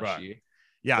Harper last year.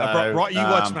 Yeah, So, you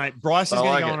watch, mate. Bryce is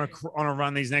going to go on a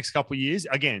run these next couple of years.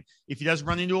 Again, if he does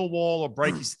run into a wall or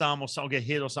break his thumb or get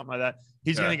hit or something like that,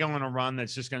 he's going to go on a run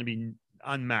that's just going to be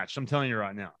unmatched. I'm telling you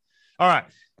right now. All right,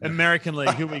 American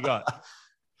League, who we got?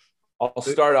 I'll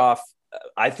start off.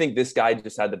 I think this guy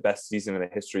just had the best season in the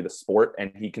history of the sport,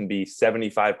 and he can be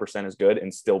 75% as good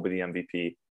and still be the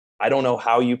MVP. I don't know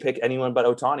how you pick anyone but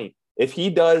Ohtani. If he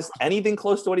does anything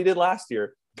close to what he did last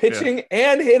year, pitching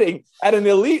and hitting at an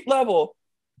elite level,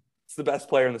 it's the best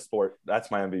player in the sport. That's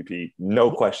my MVP.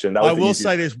 No question. I will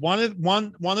say this. One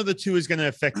of the two is going to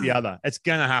affect the other. It's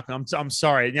going to happen. I'm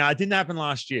sorry. Now, it didn't happen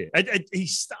last year. He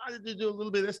started to do a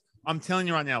little bit of this. I'm telling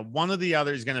you right now, one of the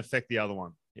other is going to affect the other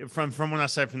one. From when I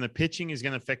say from the pitching is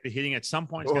going to affect the hitting. At some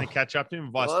point, it's going to catch up to him.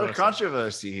 Vice versa. A lot of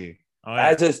controversy here. Oh,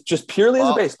 yeah. Just purely as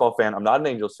a baseball fan, I'm not an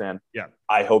Angels fan. Yeah,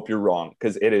 I hope you're wrong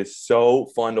because it is so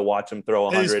fun to watch him throw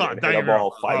 100 and hit a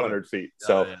ball 500 feet.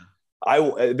 So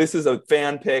this is a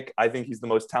fan pick. I think he's the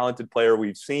most talented player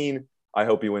we've seen. I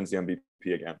hope he wins the MVP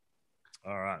again.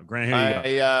 All right, Grant,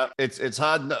 here you go. It's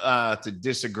hard to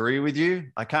disagree with you.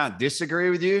 I can't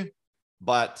disagree with you,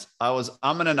 but I was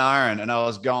umming and ahhing, and I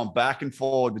was going back and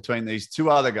forward between these two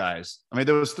other guys. I mean,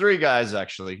 there was three guys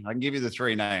actually. I can give you the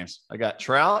three names. I got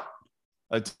Trout,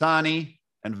 Ohtani,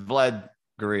 and Vlad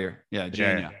Guerrero. Yeah, Jr.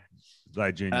 Yeah.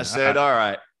 Vlad Jr. And I said, all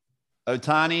right,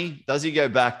 Ohtani, does he go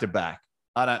back to back?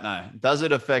 I don't know. Does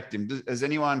it affect him? Has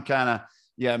anyone kind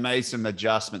of, made some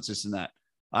adjustments, this and that?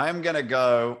 I am going to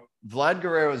go. Vlad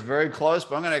Guerrero was very close,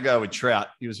 but I'm going to go with Trout.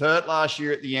 He was hurt last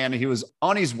year at the end. He was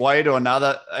on his way to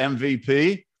another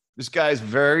MVP. This guy's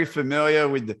very familiar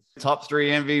with the top three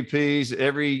MVPs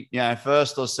every,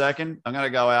 first or second. I'm going to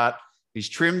go out. He's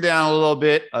trimmed down a little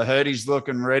bit. I heard he's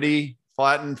looking ready,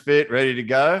 fighting fit, ready to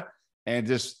go. And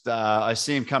just I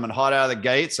see him coming hot out of the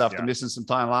gates after missing some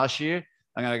time last year.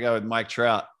 I'm going to go with Mike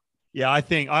Trout. Yeah, I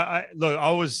think I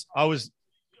was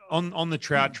on the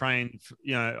Trout train.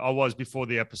 I was before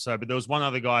the episode, but there was one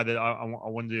other guy that I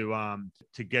wanted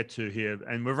to get to here,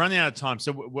 and we're running out of time.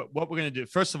 So what we're going to do?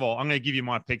 First of all, I'm going to give you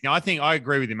my pick. Now, I think I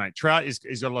agree with you, mate. Trout he's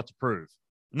got a lot to prove.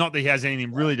 Not that he has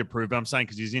anything really to prove, but I'm saying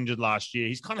because he's injured last year,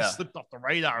 he's kind of slipped off the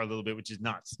radar a little bit, which is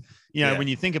nuts. When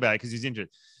you think about it, because he's injured.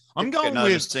 I'm going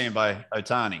with seen by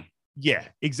Ohtani. Yeah,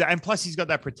 exactly. And plus, he's got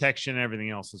that protection and everything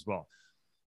else as well.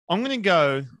 I'm going to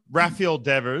go Rafael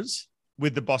Devers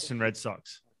with the Boston Red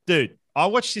Sox. Dude, I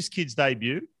watched this kid's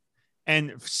debut,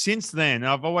 and since then,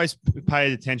 I've always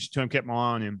paid attention to him, kept my eye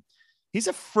on him. He's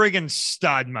a friggin'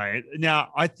 stud, mate.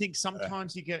 Now, I think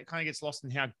sometimes he kind of gets lost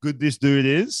in how good this dude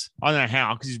is. I don't know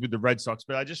how, because he's with the Red Sox,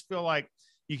 but I just feel like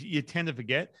you tend to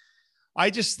forget.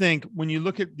 I just think when you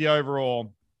look at the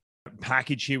overall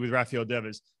package here with Rafael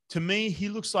Devers, to me, he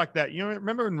looks like that.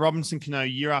 Remember when Robinson Cano,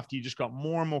 year after you just got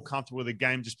more and more comfortable, the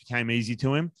game just became easy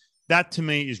to him? That, to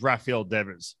me, is Rafael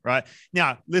Devers, right?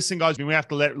 Now, listen, guys, we have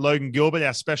to let Logan Gilbert,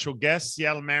 our special guest,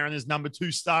 Seattle Mariners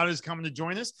 #2 starters, coming to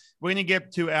join us. We're going to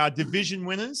get to our division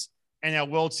winners and our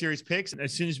World Series picks. And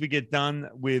as soon as we get done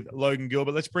with Logan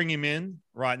Gilbert, let's bring him in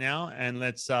right now and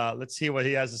let's hear what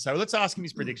he has to say. Well, let's ask him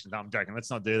his predictions. No, I'm joking.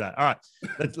 Let's not do that. All right,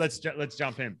 let's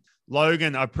jump in.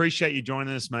 Logan, I appreciate you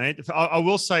joining us, mate. I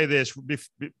will say this.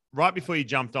 Right before you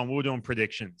jumped on, we were doing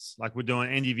predictions. Like we're doing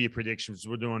end of year predictions.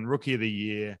 We're doing Rookie of the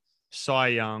Year, Cy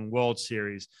Young, World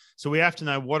Series. So we have to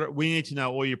know we need to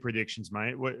know all your predictions,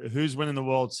 mate. Who's winning the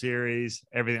World Series?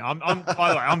 Everything. By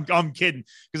the way, I'm kidding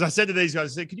because I said to these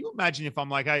guys, I said, "Can you imagine if I'm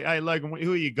like, hey, Logan,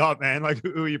 who you got, man? Like,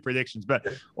 who are your predictions?" But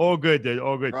all good, dude.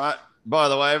 All good. Right. By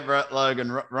the way,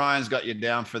 Logan, Ryan's got you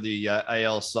down for the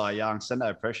AL Cy Young. So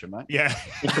no pressure, mate. Yeah.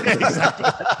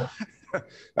 Exactly.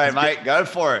 Hey, mate, go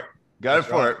for it. Go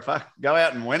for it. Fuck, go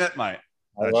out and win it, mate.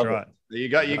 That's right. You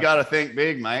got to think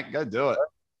big, mate. Go do it.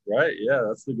 Right. Yeah,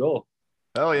 that's the goal.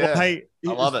 Oh, yeah. Well, hey,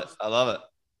 I love it.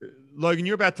 Logan,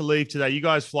 you're about to leave today. You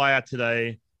guys fly out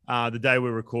today, the day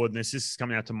we're recording this. This is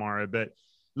coming out tomorrow, but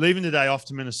leaving today off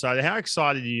to Minnesota. How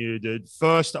excited are you, dude?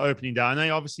 First opening day. I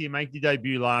know obviously you made your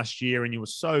debut last year and you were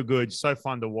so good, so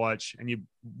fun to watch, and you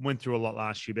went through a lot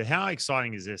last year. But how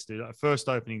exciting is this, dude? First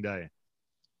opening day.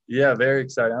 Yeah, very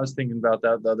exciting. I was thinking about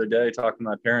that the other day, talking to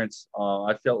my parents.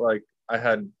 I felt like I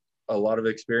had a lot of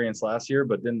experience last year,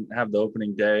 but didn't have the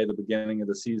opening day, the beginning of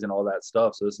the season, all that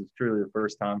stuff. So this is truly the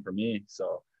first time for me.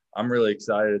 So I'm really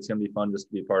excited. It's going to be fun just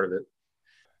to be a part of it.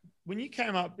 When you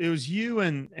came up, it was you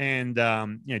and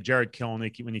Jared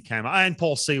Kelenic when you came up, and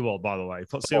Paul Sewald, by the way.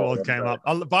 Paul Sewald came up.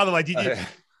 By the way,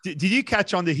 did you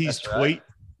catch on to his tweet? Right.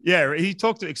 Yeah, he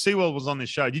talked to Sewald was on the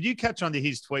show. Did you catch on to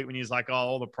his tweet when he was like, "Oh,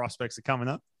 all the prospects are coming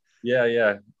up"?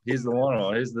 Yeah. He's the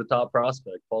one. He's the top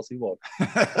prospect, Paul Sewald.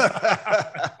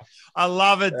 I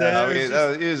love it,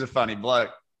 dude. He is a funny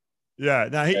bloke. Yeah.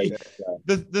 No,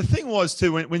 the thing was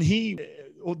too when he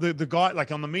the guy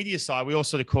like on the media side, we all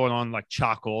sort of caught on like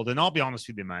chuckled. And I'll be honest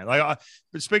with you, mate.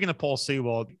 But speaking of Paul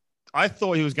Sewald, I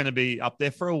thought he was going to be up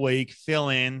there for a week, fill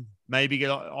in, maybe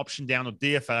get option down or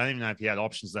DFA. I don't even know if he had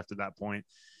options left at that point.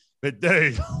 But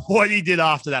dude, what he did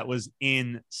after that was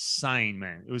insane,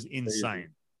 man. It was insane.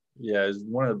 Yeah, he's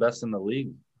one of the best in the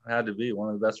league. Had to be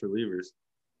one of the best relievers.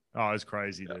 Oh, it's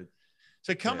crazy, dude.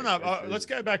 So coming up, let's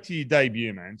go back to your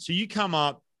debut, man. So you come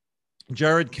up,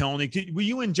 Jared Kelnick. Were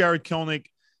you and Jared Kelnick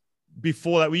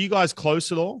before that? Were you guys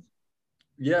close at all?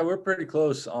 Yeah, we're pretty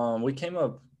close. We came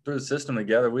up through the system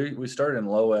together. We started in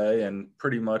low A and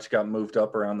pretty much got moved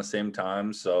up around the same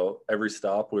time. So every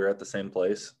stop we were at the same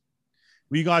place.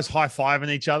 Were you guys high-fiving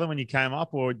each other when you came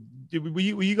up, or were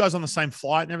you guys on the same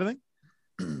flight and everything?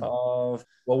 Well,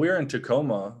 we were in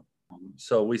Tacoma,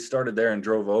 so we started there and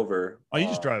drove over. Oh, you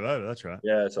just drove over. That's right.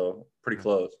 Yeah, so pretty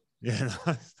close. Yeah.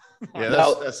 Yeah,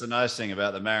 that's the nice thing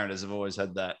about the Mariners. Have always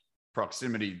had that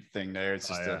proximity thing there. It's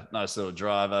just a nice little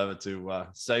drive over to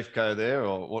Safeco there,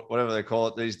 or whatever they call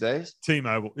it these days.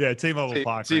 T-Mobile. Yeah, T-Mobile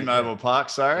Park. T-Mobile Park,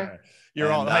 sorry. Yeah. You're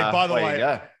right. Hey, by the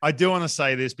way, I do want to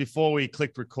say this before we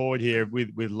click record here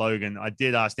with Logan. I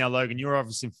did ask. Now, Logan, you're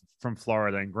obviously from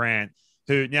Florida, and Grant,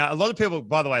 who now a lot of people,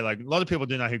 by the way, Logan, a lot of people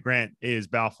do know who Grant is,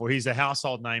 Balfour. He's a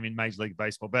household name in Major League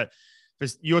Baseball. But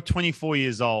you're 24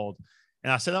 years old.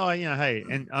 And I said, hey,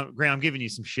 and Grant, I'm giving you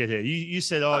some shit here. You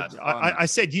said, I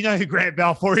said, do you know who Grant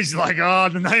Balfour is? He's like,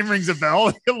 the name rings a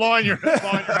bell. You're lying your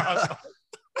ass.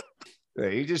 Yeah,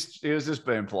 he was just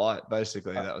being polite,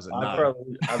 basically. That was a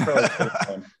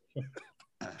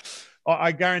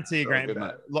I guarantee you, Grant,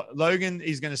 Logan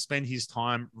is going to spend his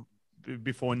time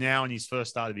before now and his first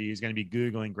start of the year. He's going to be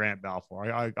Googling Grant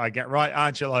Balfour. I get right,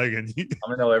 aren't you, Logan? I'm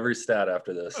going to know every stat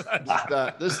after this.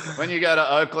 When you go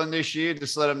to Oakland this year,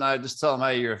 just let them know, just tell them,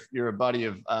 hey, you're a buddy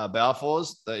of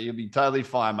Balfour's, that you'll be totally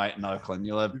fine, mate, in Oakland.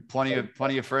 You'll have plenty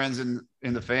of friends in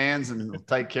the fans, and we'll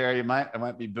take care of you, mate. I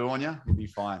won't be booing you. You'll be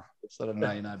fine. Just let them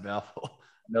know you know Balfour.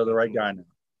 Know the right guy now.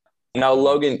 Now,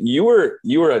 Logan, you were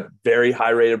a very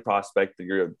high-rated prospect.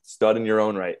 You're a stud in your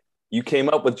own right. You came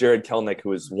up with Jared Kelnick,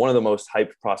 who is one of the most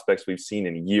hyped prospects we've seen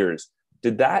in years.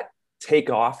 Did that take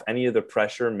off any of the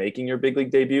pressure making your big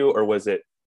league debut, or was it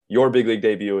your big league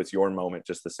debut? It's your moment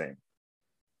just the same?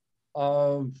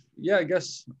 Yeah, I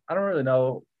guess I don't really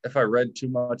know if I read too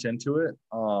much into it.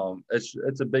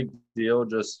 It's a big deal,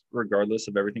 just regardless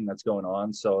of everything that's going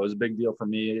on. So it was a big deal for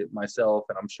me, myself,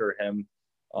 and I'm sure him,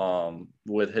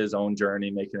 with his own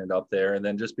journey, making it up there, and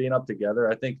then just being up together.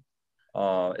 I think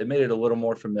it made it a little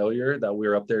more familiar that we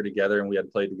were up there together and we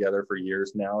had played together for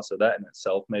years now. So that in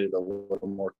itself made it a little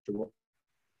more comfortable.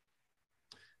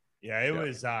 Yeah,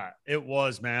 it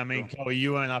was, man. I mean, Chloe,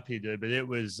 you weren't up here, dude, but it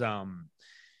was, I'm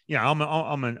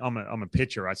a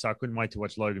pitcher, right? So I couldn't wait to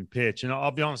watch Logan pitch. And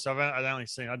I'll be honest,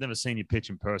 I've never seen you pitch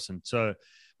in person. So,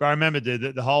 but I remember,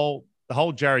 dude, the whole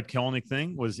Jared Kelnick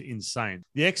thing was insane.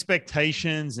 The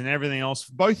expectations and everything else,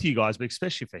 for both of you guys, but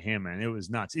especially for him, man, it was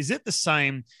nuts. Is it the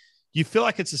same? You feel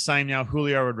like it's the same now,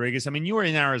 Julio Rodriguez? I mean, you were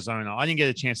in Arizona. I didn't get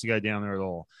a chance to go down there at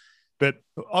all. But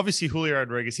obviously, Julio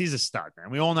Rodriguez, he's a stud, man.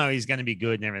 We all know he's going to be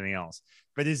good and everything else.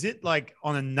 But is it like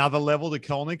on another level to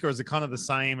Kelnick, or is it kind of the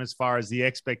same as far as the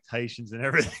expectations and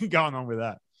everything going on with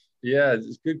that? Yeah,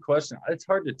 it's a good question. It's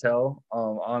hard to tell,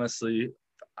 honestly.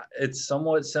 It's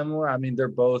somewhat similar. I mean, they're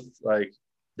both like,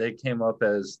 they came up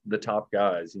as the top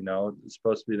guys, it's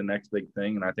supposed to be the next big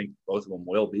thing. And I think both of them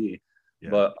will be. Yeah.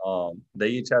 But they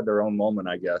each had their own moment,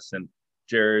 I guess. And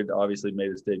Jared obviously made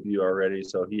his debut already,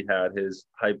 so he had his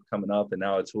hype coming up, and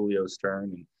now it's Julio's turn.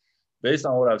 And based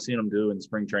on what I've seen him do in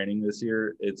spring training this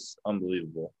year, it's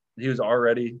unbelievable. He was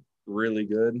already really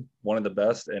good, one of the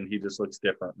best, and he just looks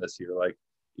different this year, like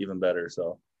even better.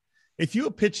 So if you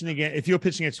were pitching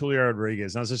against Julio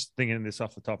Rodriguez, I was just thinking this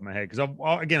off the top of my head, because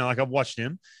I've watched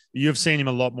him. You've seen him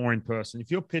a lot more in person. If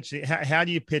you're pitching, how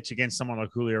do you pitch against someone like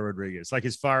Julio Rodriguez? Like,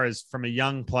 as far as from a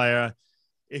young player,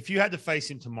 if you had to face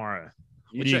him tomorrow,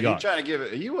 what do you got? Trying to give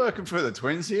it? Are you working for the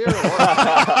Twins here? Or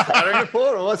what? Scouting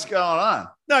report, or what's going on?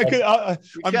 No, I'm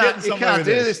getting somewhere. You can't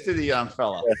do this to the young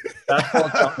fella.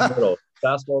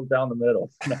 Fastball down the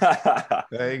middle.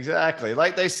 Exactly.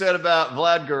 Like they said about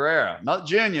Vlad Guerrero, not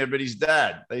Junior, but his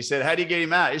dad. They said, how do you get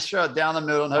him out? He's shot down the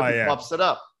middle and hope he pops it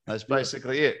up. That's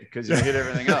basically it, because you hit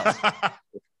everything else.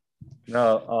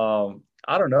 No,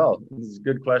 I don't know. This is a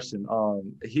good question.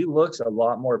 He looks a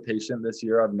lot more patient this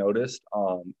year, I've noticed.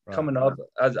 Coming up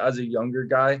as a younger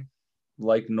guy,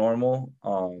 like normal.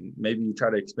 Maybe you try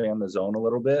to expand the zone a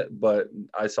little bit, but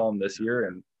I saw him this year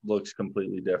and looks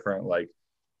completely different. Like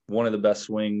one of the best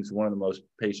swings, one of the most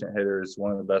patient hitters,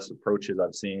 one of the best approaches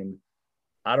I've seen.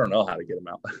 I don't know how to get him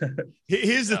out.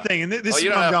 Here's the thing, and this is you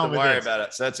where don't I'm have going to with worry this. about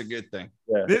it, so that's a good thing.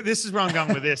 Yeah. This is where I'm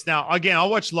going with this. Now, again, I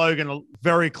watched Logan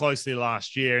very closely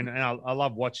last year, and I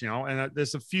love watching him. And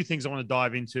there's a few things I want to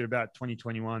dive into about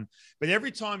 2021. But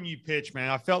every time you pitch, man,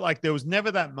 I felt like there was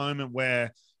never that moment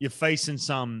where you're facing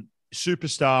some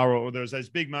superstar or there was those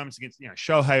big moments against,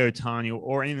 Shohei Ohtani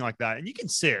or anything like that. And you can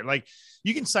see it. Like,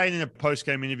 you can say it in a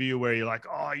post-game interview where you're like,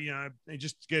 oh, they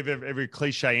just give every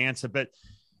cliche answer. But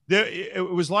it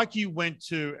was like you went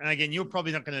to, and again, you're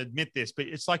probably not going to admit this, but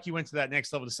it's like you went to that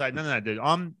next level to say, no, dude,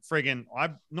 not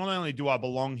only do I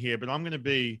belong here, but I'm going to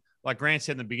be, like Grant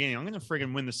said in the beginning, I'm going to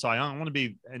friggin' win the Cy Young. I want to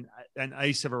be an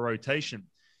ace of a rotation,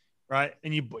 right?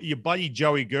 And your buddy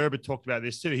Joey Gerber talked about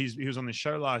this too. He was on the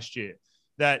show last year,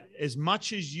 that as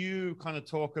much as you kind of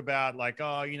talk about like,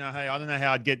 oh, hey, I don't know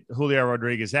how I'd get Julio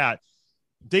Rodriguez out,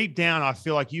 deep down, I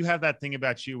feel like you have that thing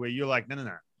about you where you're like, no.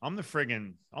 I'm the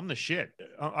shit.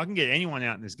 I can get anyone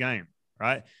out in this game,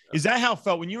 right? Is that how it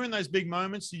felt when you were in those big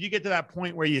moments? Did you get to that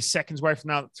point where you're seconds away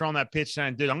from throwing that pitch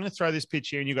saying, dude, I'm going to throw this pitch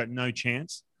here and you got no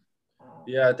chance?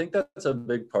 Yeah, I think that's a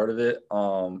big part of it.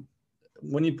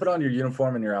 When you put on your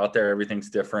uniform and you're out there,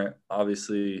 everything's different.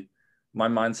 Obviously, my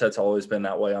mindset's always been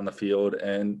that way on the field.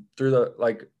 And through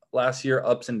the last year,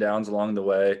 ups and downs along the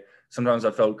way, sometimes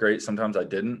I felt great, sometimes I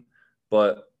didn't.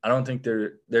 But I don't think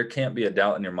there can't be a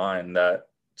doubt in your mind that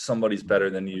somebody's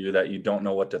better than you, that you don't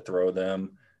know what to throw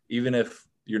them. Even if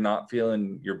you're not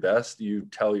feeling your best, you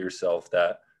tell yourself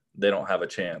that they don't have a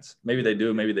chance. Maybe they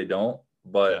do, maybe they don't.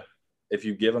 But if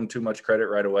you give them too much credit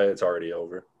right away, it's already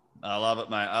over. I love it,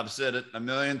 mate. I've said it a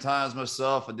million times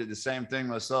myself. I did the same thing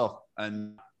myself,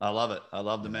 and I love it. I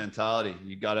love the mentality.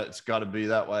 It's got to be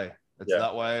that way. It's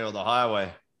that way or the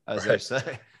highway, as they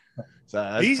say. So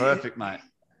that's perfect, mate.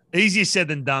 Easier said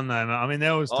than done, though, man. I mean,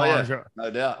 there was times where no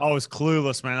doubt. I was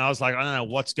clueless, man. I was like, I don't know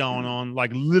what's going on.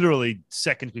 Like, literally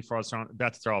seconds before I was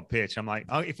about to throw a pitch, I'm like,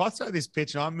 if I throw this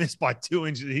pitch and I miss by 2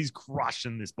 inches, he's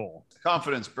crushing this ball.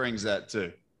 Confidence brings that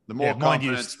too. The more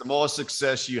confidence, the more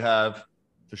success you have,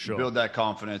 for sure, build that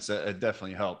confidence. It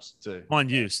definitely helps too.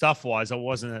 Mind you, stuff-wise, I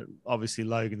wasn't at obviously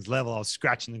Logan's level. I was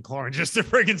scratching and clawing just to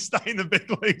friggin' stay in the big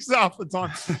leagues half the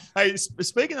time. Hey,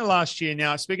 speaking of last year,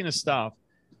 now speaking of stuff.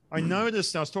 I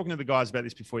noticed, I was talking to the guys about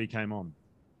this before you came on.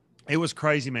 It was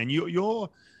crazy, man. You're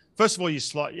first of all, you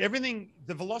slide everything,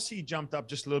 the velocity jumped up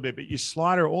just a little bit, but your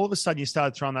slider, all of a sudden you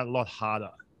started throwing that a lot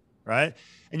harder, right?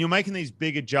 And you're making these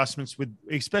big adjustments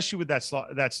especially with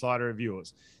that slider of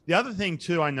yours. The other thing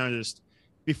too, I noticed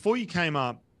before you came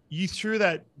up, you threw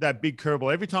that big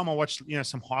curveball. Every time I watched,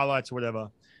 some highlights or whatever,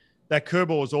 that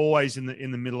curveball was always in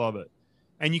the middle of it.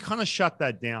 And you kind of shut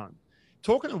that down.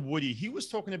 Talking to Woody, he was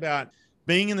talking about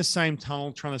being in the same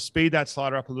tunnel, trying to speed that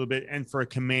slider up a little bit and for a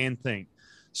command thing.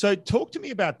 So talk to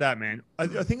me about that, man. I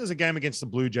think it was a game against the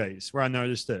Blue Jays where I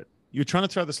noticed it. You were trying to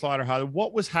throw the slider harder.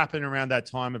 What was happening around that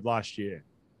time of last year?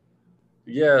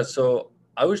 Yeah, so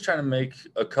I was trying to make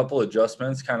a couple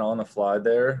adjustments kind of on the fly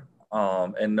there,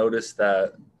 and noticed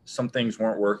that some things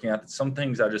weren't working. Some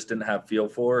things I just didn't have feel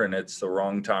for, and it's the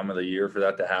wrong time of the year for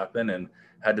that to happen, and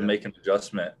had to make an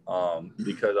adjustment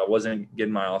because I wasn't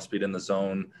getting my off speed in the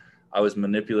zone. I was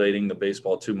manipulating the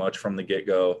baseball too much from the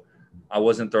get-go. I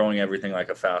wasn't throwing everything like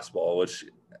a fastball, which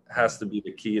has to be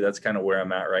the key. That's kind of where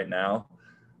I'm at right now.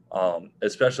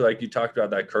 Especially like you talked about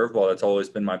that curveball. That's always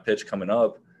been my pitch coming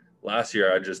up. Last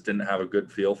year, I just didn't have a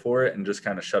good feel for it and just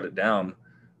kind of shut it down.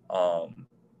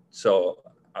 So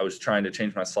I was trying to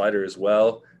change my slider as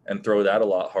well and throw that a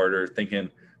lot harder, thinking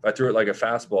if I threw it like a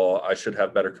fastball, I should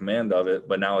have better command of it,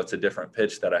 but now it's a different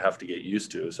pitch that I have to get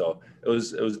used to. So it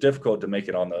was difficult to make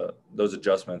it on those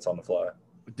adjustments on the fly.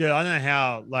 Dude, I don't know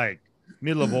how,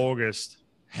 middle of August,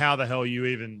 how the hell you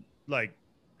even, and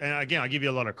again, I give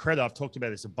you a lot of credit. I've talked about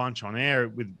this a bunch on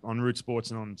air on Root Sports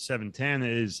and on 710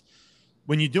 is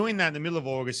when you're doing that in the middle of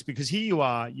August, because here you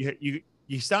are,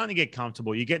 you're starting to get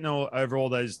comfortable. You're getting over all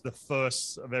the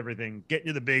firsts of everything, getting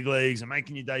to the big leagues and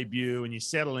making your debut, and you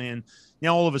settle in.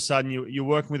 Now, all of a sudden, you're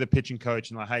working with a pitching coach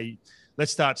and hey,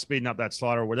 let's start speeding up that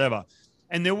slider or whatever.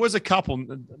 And there was a couple,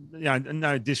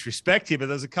 no disrespect here, but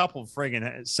there's a couple of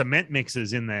friggin' cement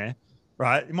mixers in there,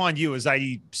 right? Mind you, it was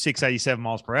 86, 87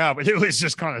 miles per hour, but it was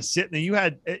just kind of sitting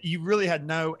there. You really had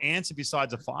no answer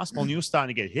besides a fastball, and you were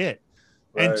starting to get hit.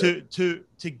 Right. And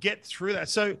to get through that.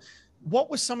 So what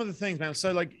were some of the things, man?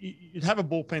 So you'd have a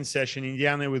bullpen session and you're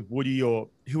down there with Woody or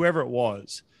whoever it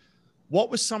was. What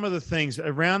were some of the things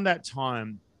around that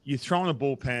time? You're throwing a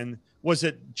bullpen. Was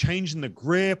it changing the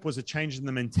grip? Was it changing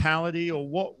the mentality, or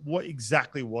what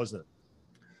exactly was it?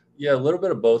 Yeah, a little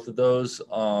bit of both of those.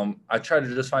 I try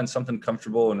to just find something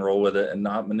comfortable and roll with it and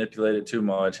not manipulate it too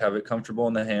much. Have it comfortable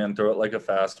in the hand, throw it like a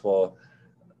fastball.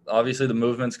 Obviously, the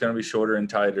movement's going to be shorter and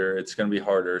tighter. It's going to be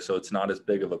harder, so it's not as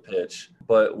big of a pitch.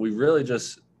 But we really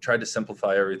just tried to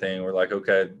simplify everything. We're like,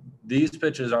 okay, these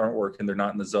pitches aren't working. They're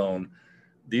not in the zone.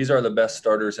 These are the best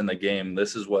starters in the game.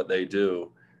 This is what they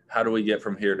do. How do we get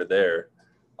from here to there?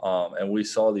 And we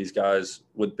saw these guys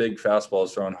with big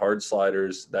fastballs throwing hard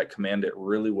sliders that command it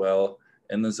really well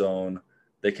in the zone.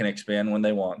 They can expand when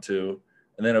they want to.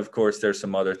 And then, of course, there's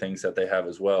some other things that they have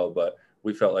as well. But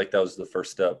we felt like that was the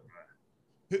first step.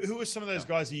 Who are some of those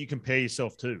guys that you compare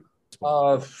yourself to?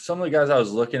 Some of the guys I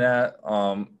was looking at,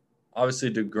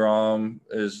 obviously DeGrom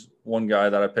is one guy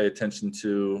that I pay attention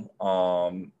to.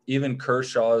 Even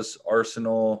Kershaw's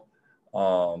arsenal,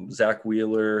 Zach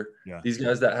Wheeler, these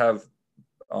guys that have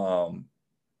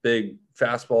big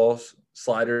fastballs,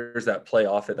 sliders that play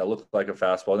off it that look like a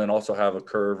fastball, and then also have a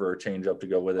curve or a changeup to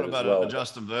go with it as well.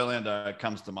 Justin Verlander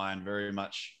comes to mind very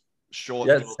much. Short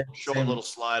Same little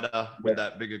slider with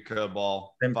that bigger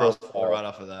curveball. Same fastball right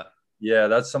off of that. Yeah,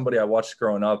 that's somebody I watched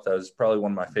growing up. That was probably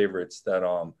one of my favorites. That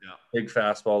big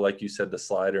fastball, like you said, the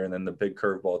slider, and then the big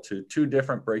curveball too. Two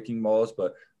different breaking balls,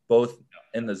 but both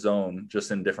in the zone, just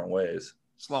in different ways.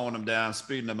 Slowing them down,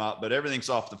 speeding them up, but everything's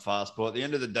off the fastball. At the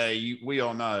end of the day, we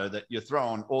all know that you're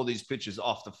throwing all these pitches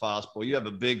off the fastball. You have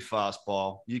a big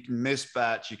fastball. You can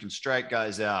misbatch. You can strike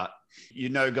guys out. You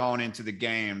know going into the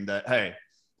game that, hey,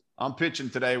 I'm pitching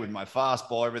today with my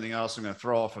fastball. Everything else I'm going to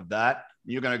throw off of that.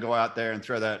 You're going to go out there and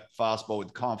throw that fastball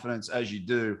with confidence as you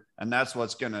do. And that's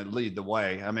what's going to lead the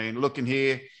way. I mean, looking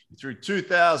here, you threw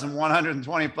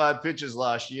 2,125 pitches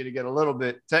last year to get a little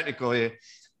bit technical here,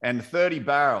 and 30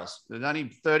 barrels. There's only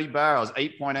 30 barrels,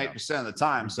 8.8% of the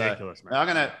time. Ridiculous, so I'm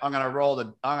going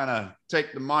to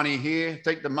take the money here,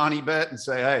 take the money bet and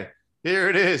say, hey, here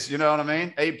it is. You know what I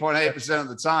mean? 8.8% of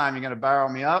the time, you're going to barrel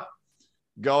me up.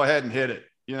 Go ahead and hit it.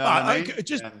 You know what I mean?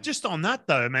 Just on that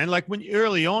though, man, like when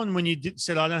early on, when you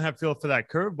said, I don't have feel for that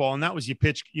curveball, and that was your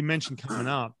pitch you mentioned coming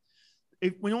up,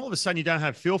 when all of a sudden you don't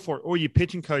have feel for it, or your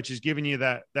pitching coach is giving you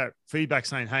that feedback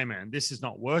saying, hey man, this is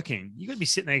not working, you got to be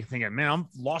sitting there thinking, man, I've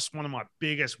lost one of my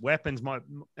biggest weapons, my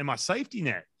safety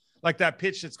net. Like that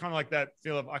pitch, it's kind of like that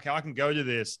feel of, okay, I can go to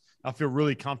this. I feel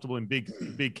really comfortable in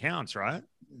big counts, right?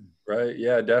 Right.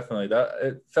 Yeah, definitely. That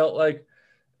it felt like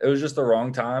it was just the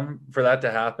wrong time for that to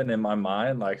happen in my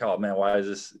mind. Like, oh man, why is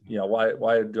this,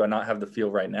 why do I not have the feel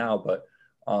right now? But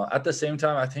at the same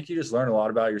time, I think you just learn a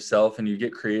lot about yourself and you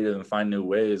get creative and find new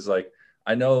ways. Like,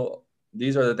 I know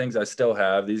these are the things I still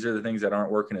have. These are the things that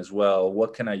aren't working as well.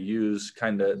 What can I use,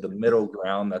 kind of the middle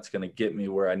ground that's going to get me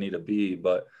where I need to be?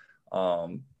 But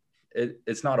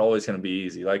it's not always going to be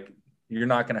easy. Like, you're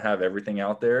not going to have everything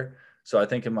out there. So I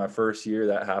think in my first year,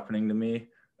 that happening to me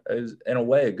is in a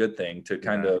way a good thing to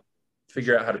kind of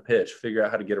figure out how to pitch, figure out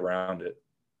how to get around it.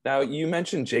 Now, you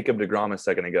mentioned Jacob deGrom a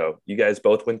second ago. You guys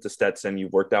both went to Stetson.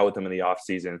 You've worked out with him in the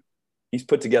offseason. He's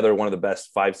put together one of the best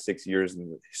 5-6 years in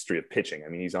the history of pitching. I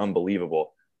mean, he's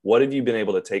unbelievable. What have you been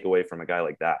able to take away from a guy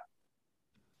like that?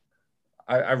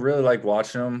 I really like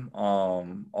watching him.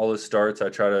 All his starts, I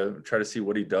try to see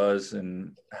what he does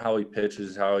and how he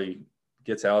pitches, how he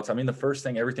gets outs. I mean, the first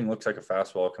thing, everything looks like a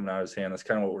fastball coming out of his hand. That's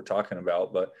kind of what we're talking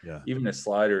about. But even his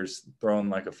sliders thrown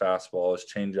like a fastball, his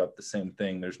changeup, the same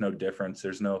thing. There's no difference.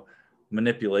 There's no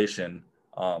manipulation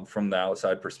from the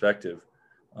outside perspective.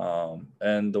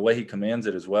 And the way he commands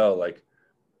it as well, like,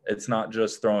 it's not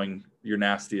just throwing your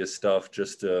nastiest stuff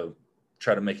just to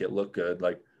try to make it look good.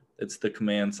 Like, it's the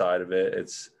command side of it.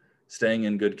 It's staying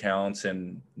in good counts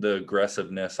and the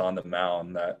aggressiveness on the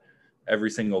mound, that every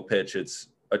single pitch, it's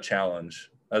a challenge.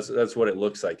 That's what it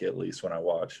looks like, at least when I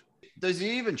watch. Does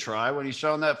he even try when he's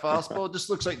showing that fastball? It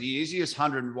just looks like the easiest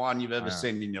 101 you've ever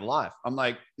seen in your life. I'm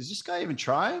like, is this guy even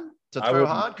trying to throw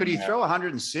hard? Could he throw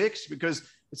 106? Because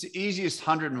it's the easiest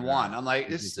 101. I'm like,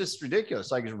 it's just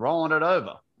ridiculous. Like, he's rolling it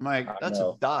over. I'm like, that's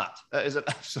a dot. That is an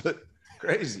absolute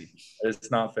crazy.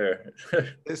 It's not fair.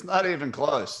 It's not even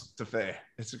close to fair.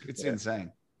 It's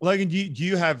insane. Logan,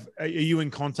 are you in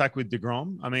contact with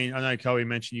DeGrom? I mean, I know Kobe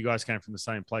mentioned you guys came from the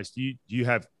same place. Is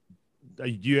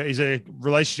there a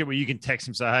relationship where you can text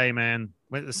him, say, hey man,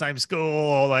 went to the same school,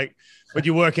 or like, would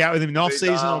you work out with him in off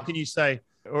season, or can you say,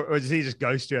 or does he just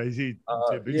ghost you? Is he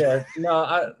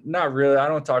not really. I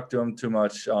don't talk to him too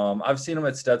much. I've seen him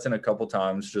at Stetson a couple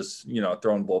times, just,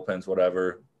 throwing bullpens,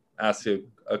 whatever, ask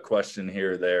a question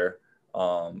here or there.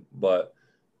 But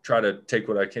try to take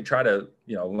what I can, try to,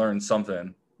 learn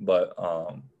something. But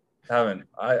Haven't.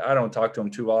 I don't talk to him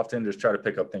too often. Just try to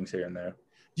pick up things here and there.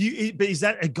 But is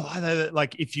that a guy that,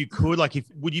 like, if you could, like,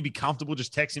 would you be comfortable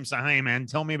just text him, say, hey, man,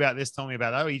 tell me about this, tell me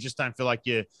about that? Or you just don't feel like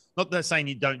you're not that saying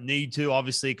you don't need to,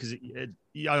 obviously, because I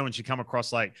don't want you to come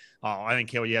across like, oh, I don't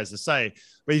care what he has to say.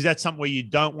 But is that something where you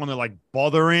don't want to like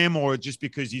bother him, or just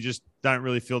because you just don't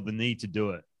really feel the need to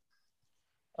do it?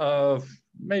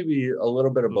 Maybe a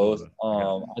little bit of both.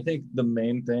 I think the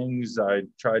main things I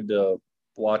tried to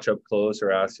watch up close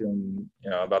or ask him,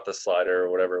 about the slider or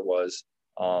whatever it was.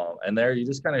 And there you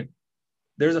just kind of,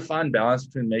 there's a fine balance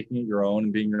between making it your own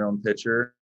and being your own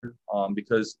pitcher,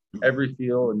 because every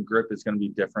feel and grip is going to be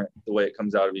different the way it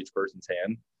comes out of each person's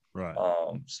hand. Right.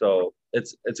 So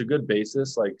it's a good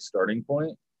basis, like starting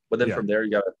point, but then from there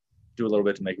you got to do a little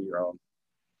bit to make it your own.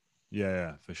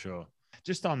 Yeah, for sure.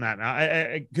 Just on that,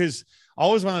 because I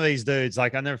was one of these dudes,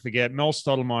 like, I never forget, Mel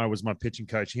Stottlemyre was my pitching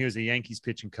coach. He was a Yankees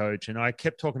pitching coach, and I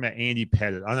kept talking about Andy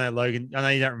Pettit. I know, Logan, I know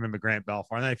you don't remember Grant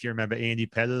Balfour. I don't know if you remember Andy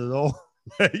Pettit at all.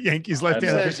 Yankees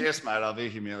left-handed. Yes, mate, I'll be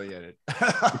humiliated. But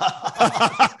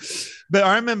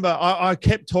I remember I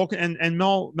kept talking, and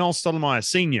Mel Stottlemyre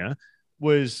Sr.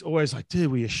 was always like, dude,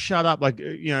 will you shut up? Like,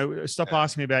 stop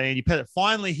asking me about Andy Pettit.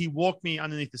 Finally, he walked me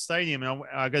underneath the stadium, and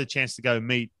I got a chance to go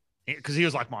meet, because he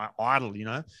was like my idol,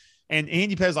 And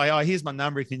Andy Pettit's like, oh, here's my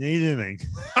number if you need anything.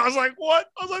 I was like, what?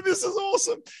 I was like, this is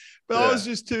awesome. But I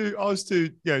was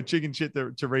too chicken shit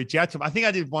to reach out to him. I think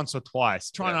I did once or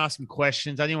twice, trying to ask him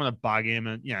questions. I didn't want to bug him.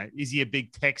 And, is he a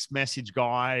big text message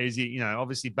guy? Is he,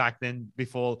 obviously back then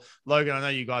before Logan, I know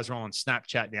you guys are all on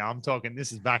Snapchat now. I'm talking,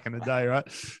 this is back in the day, right?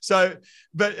 So,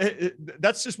 but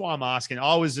that's just why I'm asking.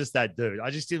 I was just that dude.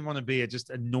 I just didn't want to be a just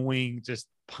annoying, just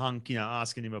punk,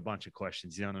 asking him a bunch of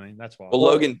questions. You know what I mean? That's why. Well,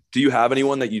 Logan, do you have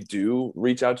anyone that you do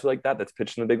reach out to like that's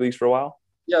pitched in the big leagues for a while?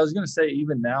 Yeah, I was going to say,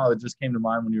 even now, it just came to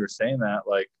mind when you were saying that.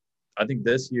 Like, I think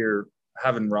this year,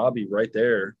 having Robbie right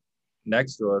there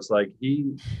next to us, like,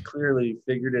 he clearly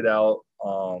figured it out.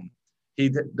 He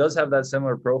does have that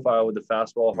similar profile with the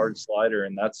fastball, hard slider,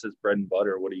 and that's his bread and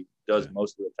butter, what he does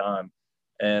most of the time.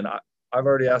 And I've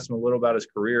already asked him a little about his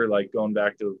career, like going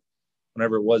back to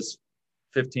whenever it was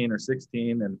 15 or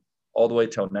 16 and all the way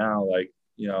till now. Like,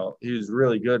 he was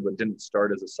really good, but didn't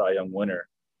start as a Cy Young winner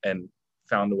and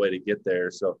found a way to get there.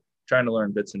 So trying to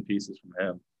learn bits and pieces from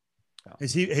him.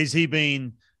 Has he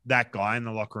been that guy in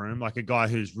the locker room, like a guy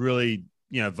who's really,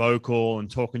 vocal and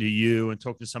talking to you and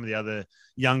talking to some of the other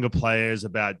younger players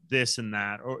about this and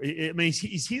that? Or, I mean,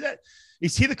 is he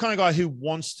the kind of guy who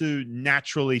wants to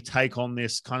naturally take on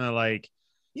this kind of like,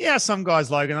 some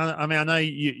guys, Logan, I mean, I know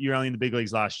you're only in the big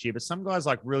leagues last year, but some guys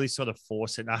like really sort of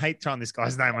force it. And I hate throwing this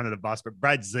guy's name under the bus, but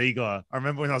Brad Ziegler, I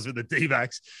remember when I was with the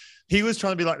D-backs, he was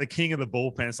trying to be like the king of the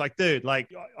bullpen. It's like, dude, like,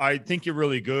 I think you're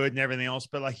really good and everything else,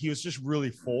 but like, he was just really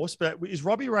forced. But is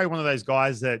Robbie Ray one of those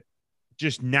guys that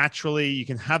just naturally you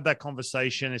can have that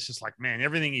conversation? It's just like, man,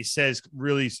 everything he says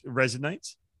really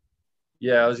resonates.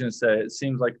 Yeah, I was going to say, it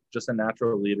seems like just a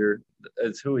natural leader.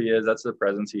 It's who he is. That's the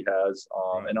presence he has.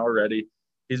 And already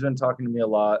he's been talking to me a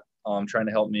lot, trying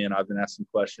to help me, and I've been asking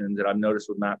questions. And I've noticed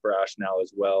with Matt Brash now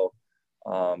as well,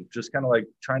 just kind of like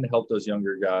trying to help those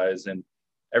younger guys and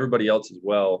everybody else as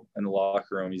well in the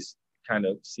locker room. He's kind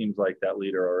of seems like that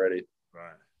leader already.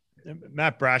 Right.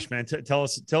 Matt Brash, man, tell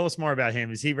us more about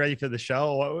him. Is he ready for the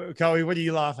show? Cody, what are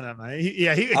you laughing at, mate?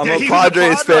 I'm a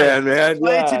Padres fan, man.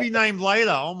 Player to be named later.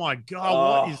 Oh my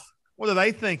God, what are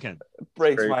they thinking? It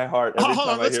breaks my heart. Hold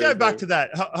on, let's go back to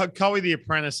that. Cowie the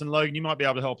Apprentice, and Logan, you might be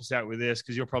able to help us out with this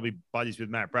because you're probably buddies with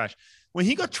Matt Brash. When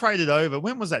he got traded over,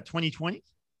 when was that? 2020?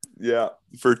 Yeah,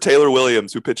 for Taylor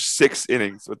Williams, who pitched 6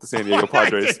 innings with the San Diego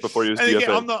Padres before he was DFA.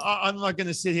 Again, I'm not going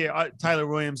to sit here, Taylor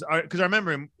Williams, because I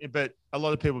remember him, but a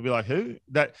lot of people will be like, who?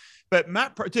 But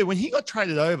Matt, dude, when he got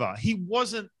traded over, he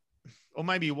wasn't, or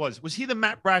maybe he was. Was he the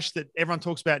Matt Brash that everyone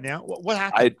talks about now? What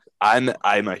happened? I'm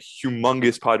a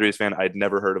humongous Padres fan. I'd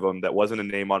never heard of him. That wasn't a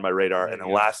name on my radar. And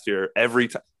then last year, every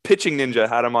time Pitching Ninja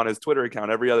had him on his Twitter account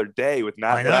every other day with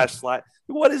Matt Brash slide.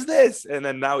 What is this? And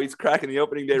then now he's cracking the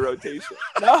opening day rotation.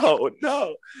 No.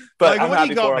 But like, I'm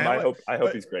happy for him. I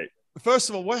hope he's great. First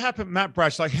of all, what happened, Matt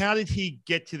Brash? Like, how did he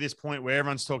get to this point where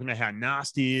everyone's talking about how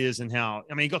nasty he is and how?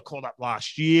 I mean, he got called up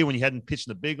last year when he hadn't pitched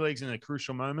in the big leagues in a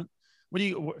crucial moment.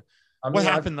 What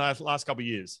happened the last couple of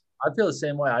years? I feel the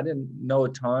same way. I didn't know a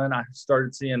ton. I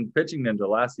started seeing Pitching Ninja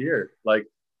last year. Like,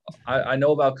 I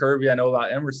know about Kirby. I know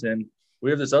about Emerson. We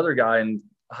have this other guy in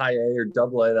high A or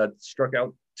double A that struck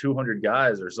out 200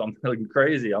 guys or something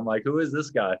crazy. I'm like, who is this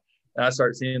guy? And I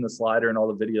start seeing the slider and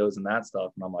all the videos and that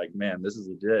stuff. And I'm like, man, this is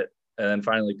legit. And then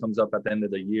finally comes up at the end of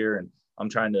the year. And I'm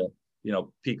trying to,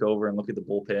 peek over and look at the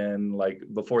bullpen, like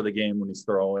before the game when he's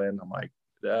throwing. I'm like,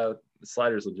 the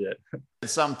slider's legit.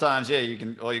 Sometimes, yeah,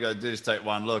 all you got to do is take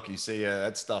one look and you see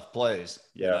that stuff plays.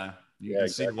 Yeah. You know? You can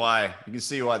exactly.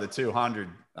 see why the 200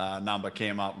 number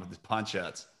came up with the punch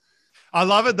outs. I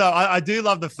love it though. I do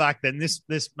love the fact that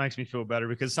this makes me feel better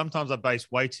because sometimes I base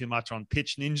way too much on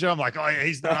Pitch Ninja. I'm like, oh yeah,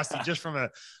 he's nasty just from an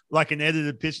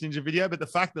edited Pitch Ninja video. But the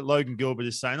fact that Logan Gilbert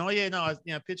is saying, oh yeah, no,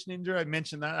 Pitch Ninja, I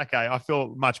mentioned that. Okay, I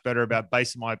feel much better about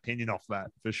basing my opinion off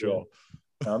that for sure.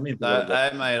 Yeah. Mate,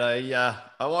 I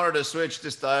wanted to switch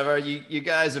just over. You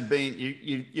guys have been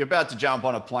you're about to jump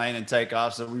on a plane and take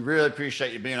off, so we really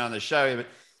appreciate you being on the show. But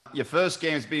your first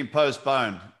game's been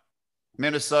postponed.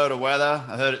 Minnesota weather.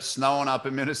 I heard it's snowing up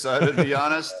in Minnesota, to be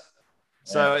honest.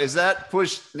 So is that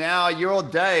pushed now?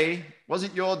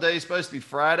 Wasn't your day supposed to be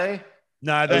Friday?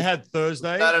 No, they had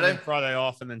Thursday, Saturday, Friday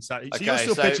off, and then Saturday. So okay, you're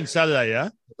still pitching Saturday, yeah?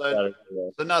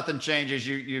 So nothing changes.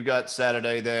 You got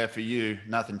Saturday there for you.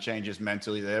 Nothing changes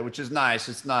mentally there, which is nice.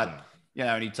 It's not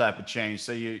any type of change.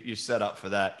 So you set up for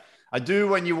that. I do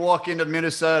when you walk into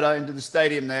Minnesota, into the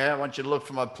stadium there. I want you to look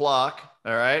for my plaque.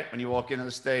 All right, when you walk into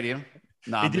the stadium.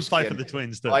 No, he did play for the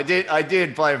Twins, too. I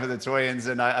did play for the Twins,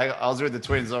 and I was with the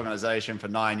Twins organization for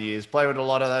 9 years. Played with a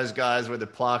lot of those guys where the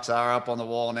plaques are up on the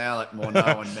wall now, like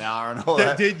Morneau and Mauer and all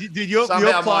that.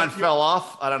 Somehow mine fell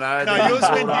off. I don't know. No, yours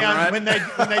went down when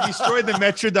they destroyed the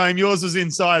Metrodome. Yours was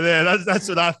inside there. That's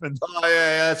what happened. Oh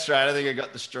yeah, that's right. I think it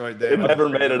got destroyed there. It never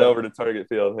made it over to Target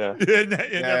Field. Yeah,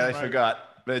 they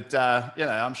forgot. But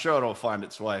I'm sure it'll find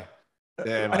its way.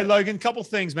 Yeah, hey Logan, couple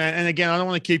things, man. And again, I don't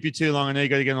want to keep you too long. I know you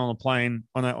got to get on a plane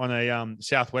on a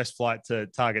Southwest flight to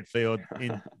Target Field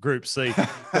in Group C.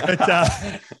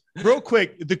 But real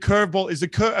quick, the curveball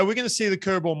are we going to see the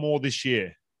curveball more this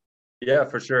year? Yeah,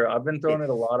 for sure. I've been throwing it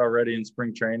a lot already in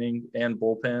spring training and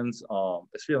bullpens.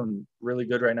 It's feeling really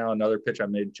good right now. Another pitch I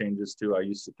made changes to. I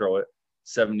used to throw it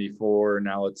 74.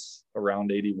 Now it's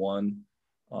around 81.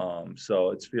 So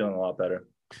it's feeling a lot better.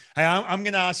 Hey, I'm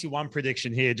going to ask you one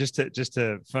prediction here, just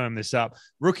to firm this up.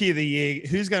 Rookie of the year.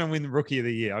 Who's going to win the Rookie of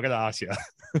the year? I got to ask you.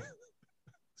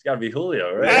 It's got to be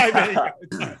Julio, right?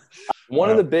 One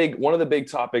of the big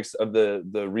topics of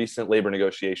the recent labor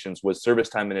negotiations was service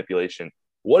time manipulation.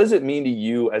 What does it mean to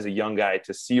you as a young guy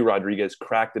to see Rodriguez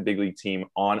crack the big league team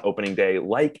on opening day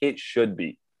like it should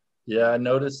be? Yeah, I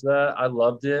noticed that. I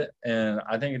loved it, and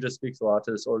I think it just speaks a lot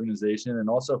to this organization and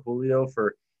also Julio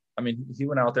he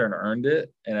went out there and earned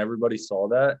it, and everybody saw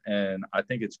that. And I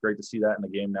think it's great to see that in the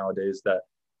game nowadays, that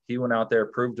he went out there,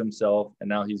 proved himself, and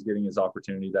now he's getting his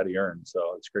opportunity that he earned.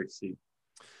 So it's great to see.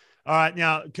 All right.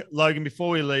 Now, Logan, before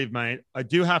we leave, mate, I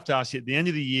do have to ask you, at the end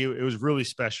of the year, it was really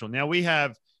special. Now we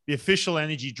have the official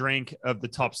energy drink of the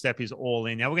Top Step is All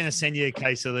In. Now we're going to send you a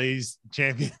case of these,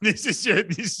 champion. This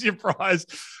is your prize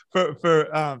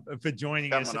for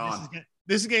joining us.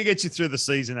 This is going to get you through the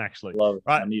season, actually. Love it.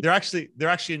 Right? They're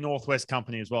actually a Northwest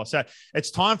company as well. So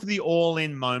it's time for the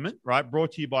all-in moment, right?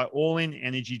 Brought to you by All In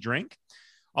Energy Drink.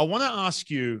 I want to ask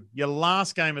you your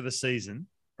last game of the season,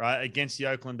 right, against the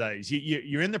Oakland A's.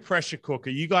 You're in the pressure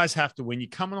cooker. You guys have to win. You're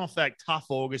coming off that tough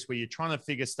August where you're trying to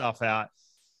figure stuff out.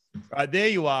 Right there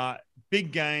you are,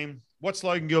 big game. What's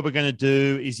Logan Gilbert going to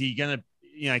do? Is he going to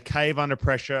cave under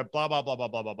pressure, blah, blah, blah, blah,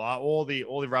 blah, blah, blah, all the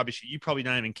rubbish you probably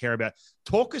don't even care about.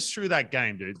 Talk us through that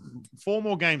game, dude. 4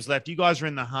 more games left. You guys are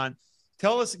in the hunt.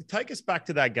 Take us back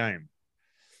to that game.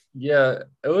 Yeah,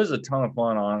 it was a ton of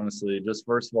fun, honestly. Just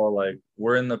first of all,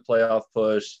 we're in the playoff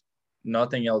push.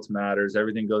 Nothing else matters.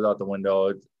 Everything goes out the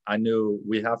window. I knew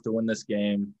we have to win this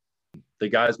game. The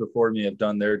guys before me have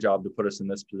done their job to put us in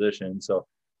this position. So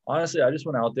honestly, I just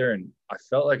went out there and I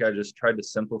felt like I just tried to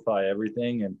simplify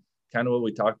everything, and kind of what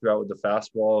we talked about with the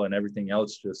fastball and everything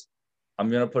else. Just, I'm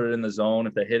going to put it in the zone.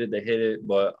 If they hit it, they hit it.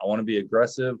 But I want to be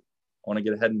aggressive. I want to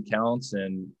get ahead in counts,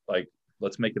 and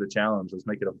let's make it a challenge. Let's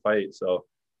make it a fight. So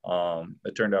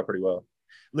it turned out pretty well.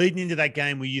 Leading into that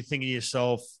game, were you thinking to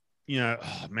yourself, oh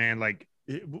man,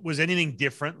 was anything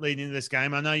different leading into this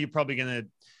game? I know you're probably going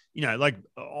to,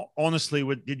 honestly,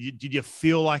 did you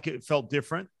feel like it felt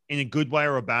different in a good way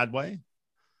or a bad way?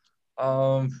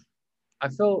 I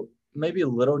felt maybe a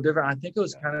little different. I think it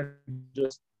was kind of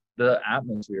just the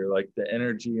atmosphere, the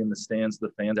energy in the stands, the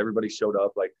fans, everybody showed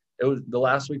up. It was the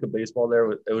last week of baseball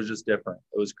there. It was just different.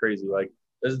 It was crazy.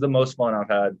 This is the most fun I've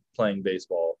had playing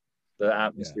baseball, the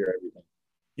atmosphere, everything.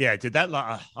 Yeah, dude, I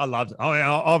loved it. I mean,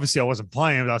 obviously I wasn't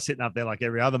playing, but I was sitting up there like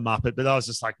every other Muppet, but I was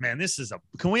just like, man,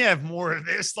 can we have more of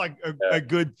this? A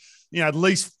good, at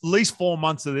least 4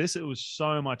 months of this. It was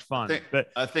so much fun.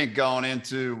 I think going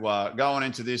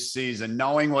into this season,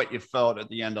 knowing what you felt at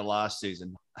the end of last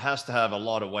season has to have a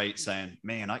lot of weight saying,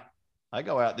 man, I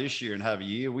go out this year and have a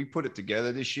year. We put it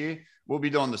together this year. We'll be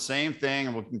doing the same thing,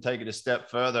 and we can take it a step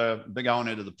further going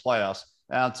into the playoffs.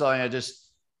 And I'll tell you,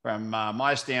 just from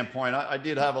my standpoint, I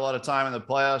did have a lot of time in the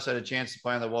playoffs, had a chance to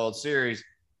play in the World Series.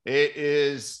 It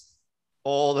is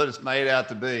all that it's made out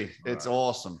to be. It's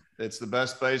awesome. It's the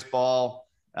best baseball.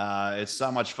 It's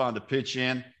so much fun to pitch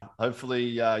in. Hopefully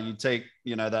you take,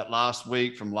 that last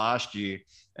week from last year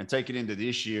and take it into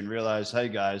this year and realize, hey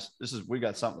guys, we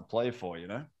got something to play for,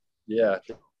 Yeah,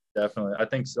 definitely. I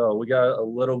think so. We got a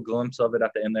little glimpse of it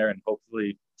at the end there, and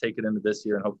hopefully take it into this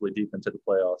year and hopefully deep into the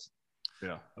playoffs.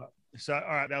 Yeah. So, all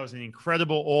right, that was an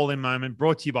incredible all-in moment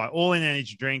brought to you by All In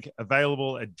Energy Drink,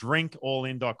 available at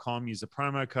drinkallin.com. Use the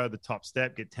promo code The Top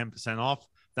Step, get 10% off.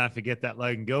 Don't forget that,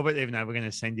 Logan Gilbert, even though we're going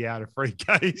to send you out a free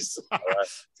case. Right.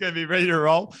 It's going to be ready to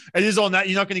roll. It is on that.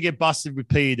 You're not going to get busted with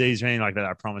PEDs or anything like that.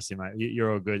 I promise you, mate.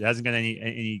 You're all good. It hasn't got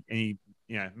any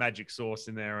magic sauce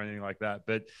in there or anything like that.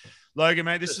 But Logan,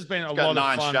 mate, this has been a lot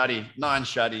of fun. Nine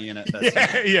shutty in it. That's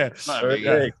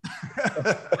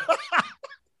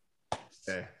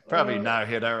yeah. Probably no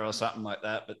hitter or something like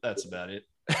that, but that's about it.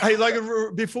 Hey,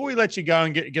 Logan, before we let you go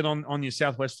and get on your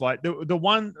Southwest flight, the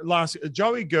one last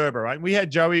Joey Gerber, right? We had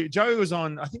Joey. Joey was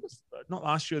on, I think it was not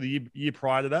last year, the year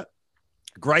prior to that.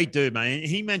 Great dude, man.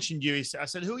 He mentioned you. I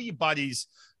said, who are your buddies?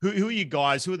 Who are you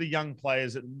guys? Who are the young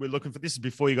players that we're looking for? This is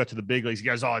before you got to the big leagues. He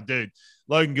goes, oh, dude,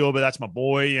 Logan Gilbert, that's my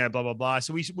boy, blah, blah, blah.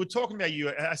 So we're talking about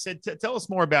you. I said, tell us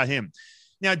more about him.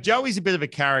 Now, Joey's a bit of a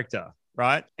character,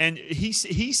 right? And he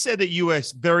said that you were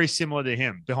very similar to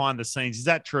him behind the scenes. Is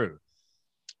that true?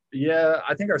 Yeah,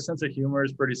 I think our sense of humor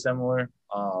is pretty similar.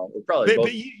 We're probably both.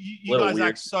 But you guys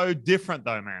act so different,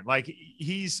 though, man. Like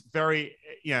he's very,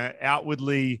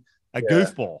 outwardly a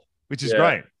goofball, which is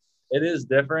great. It is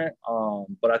different,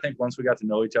 but I think once we got to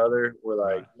know each other, we're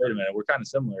like, wait a minute, we're kind of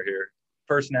similar here.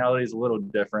 Personality is a little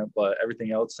different, but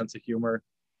everything else, sense of humor,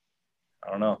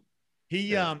 I don't know.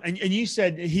 He and you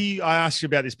said I asked you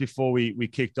about this before we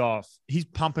kicked off. He's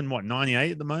pumping what,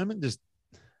 98 at the moment?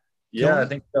 I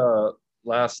think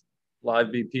last live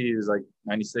BP is like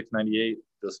 96, 98,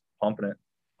 just pumping it.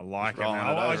 I like it,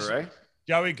 man.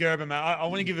 Joey Gerber, man. I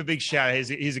want to give a big shout out.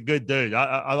 He's a good dude.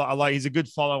 I like. He's a good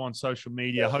follow on social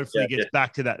media. Hopefully, he gets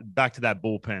back to that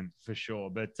bullpen for sure.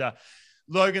 But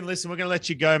Logan, listen, we're going to let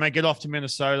you go, man. Get off to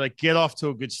Minnesota. Get off to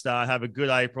a good start. Have a good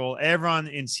April. Everyone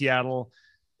in Seattle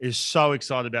is so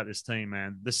excited about this team,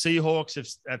 man. The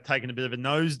Seahawks have taken a bit of a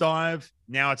nosedive.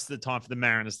 Now it's the time for the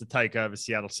Mariners to take over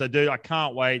Seattle. So, dude, I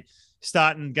can't wait.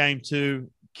 Starting game 2,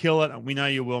 kill it. And we know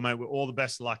you will, mate. We're all the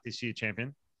best of luck this year,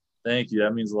 champion. Thank you.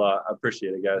 That means a lot. I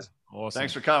appreciate it, guys. Awesome.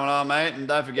 Thanks for coming on, mate. And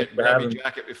don't forget to grab your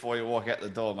jacket before you walk out the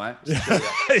door, mate.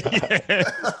 Yes,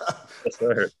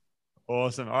 sir.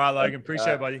 Awesome. All right, Logan.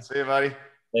 Appreciate it, buddy. See you, buddy.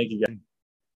 Thank you, guys.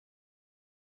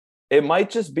 It might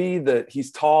just be that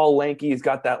he's tall, lanky, he's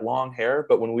got that long hair.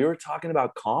 But when we were talking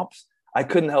about comps, I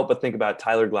couldn't help but think about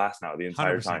Tyler Glasnow the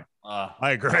entire 100%. time.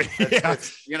 I agree.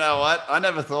 You know what? I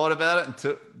never thought about it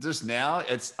until just now.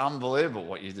 It's unbelievable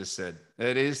what you just said.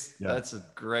 It is. Yeah. That's a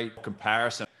great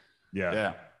comparison.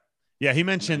 Yeah. He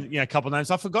mentioned a couple of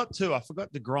names. I forgot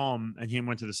DeGrom and him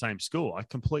went to the same school. I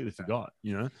completely forgot.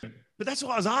 But that's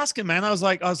what I was asking, man. I was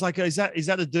like, is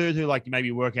that a dude who like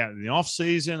maybe work out in the off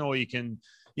season, or you can,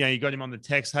 you got him on the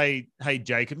text. Hey,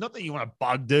 Jacob. Not that you want to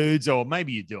bug dudes, or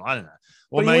maybe you do. I don't know.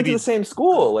 Or but maybe you went to the same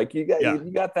school. Like you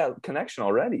got that connection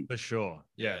already. For sure.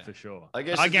 Yeah, for sure. I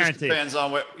guess it just depends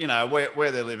on where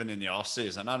they're living in the off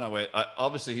season. I don't know where.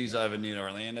 Obviously, he's over near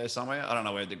Orlando somewhere. I don't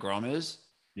know where DeGrom is.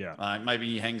 Yeah. Maybe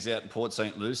he hangs out in Port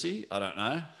St. Lucie. I don't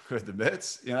know with the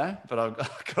Mets. But I've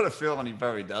got a feeling he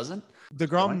probably doesn't.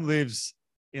 DeGrom lives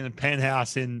in a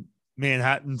penthouse in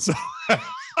Manhattan. So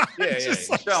he's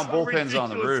throwing bullpens on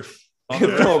the roof.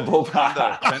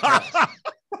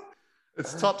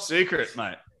 It's top secret,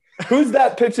 mate. Who's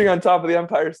that pitching on top of the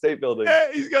Empire State Building?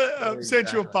 Yeah, he's got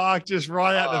Central Park just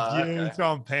right out the view,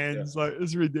 throwing pens. Like,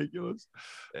 it's ridiculous.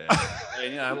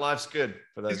 Yeah, life's good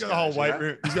for those. He's got a whole weight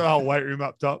room. He's got a whole weight room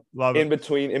up top. Love it.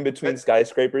 In between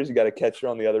skyscrapers, you got a catcher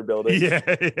on the other building. Yeah.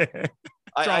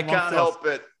 I can't help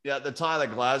it. Yeah, the Tyler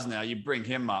Glasnow, you bring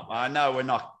him up. I know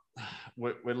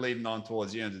we're leading on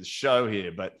towards the end of the show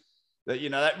here, but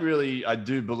that really, I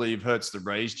do believe, hurts the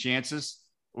Rays' chances.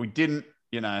 We didn't,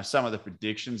 some of the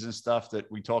predictions and stuff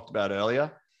that we talked about earlier.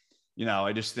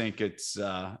 I just think it's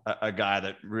a guy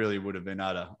that really would have been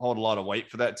able to hold a lot of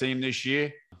weight for that team this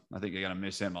year. I think you're going to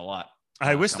miss him a lot.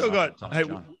 Hey, we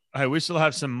still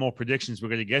have some more predictions we're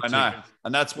going to get to. I know.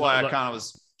 And that's why I kind of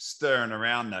was stirring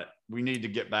around that we need to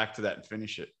get back to that and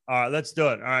finish it. All right, let's do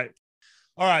it.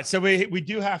 All All right, so we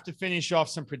do have to finish off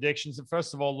some predictions. And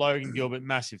first of all, Logan Gilbert,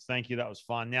 massive thank you. That was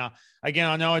fun. Now, again,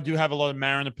 I know I do have a lot of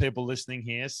Mariner people listening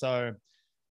here, so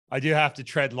I do have to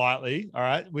tread lightly, all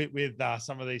right, with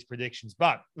some of these predictions.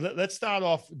 But let's start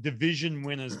off division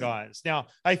winners, guys. Now,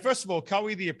 hey, first of all,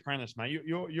 Cowie the Apprentice, mate,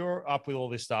 you're up with all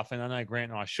this stuff, and I know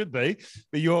Grant and I should be,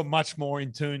 but you're much more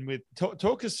in tune with.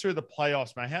 Talk us through the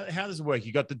playoffs, mate. How does it work?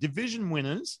 You got the division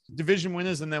winners,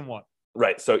 and then what?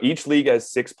 Right. So each league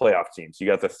has 6 playoff teams. You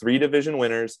got the 3 division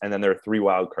winners, and then there are 3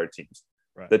 wildcard teams.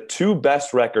 Right. The 2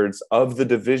 best records of the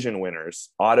division winners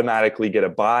automatically get a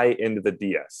bye into the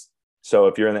DS. So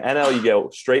if you're in the NL, you go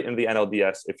straight into the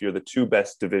NLDS if you're the 2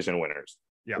 best division winners.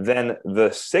 Yeah. Then the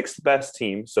 6th best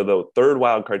team, so the 3rd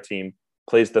wildcard team,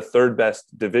 plays the 3rd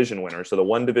best division winner. So the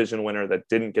 1 division winner that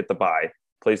didn't get the bye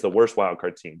plays the worst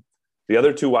wildcard team. The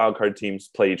other 2 wildcard teams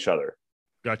play each other.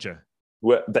 Gotcha.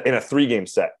 In a 3-game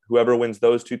set. Whoever wins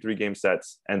those 2 3-game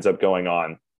sets ends up going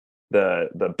on.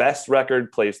 The best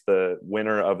record plays the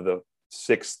winner of the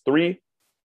 6-3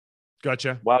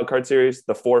 Gotcha. wildcard series.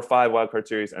 The 4-5 wildcard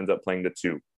series ends up playing the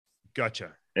 2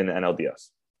 Gotcha. in the NLDS.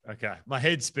 Okay. My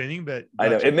head's spinning, but gotcha. I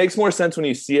know it makes more sense when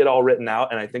you see it all written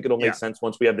out, and I think it'll make sense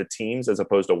once we have the teams as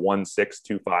opposed to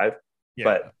 1-6-2-5. Yeah.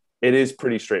 But it is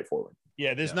pretty straightforward.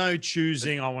 Yeah, there's no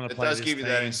choosing. I want to play. It does this give you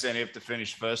team. that incentive to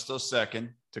finish first or second,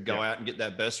 to go out and get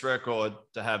that best record,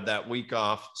 to have that week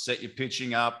off, set your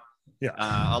pitching up. Yeah,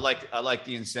 I like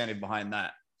the incentive behind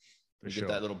that. To get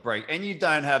that little break, and you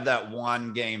don't have that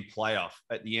 1-game playoff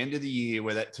at the end of the year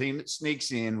where that team that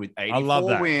sneaks in with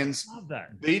 84 wins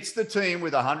beats the team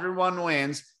with 101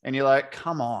 wins, and you're like,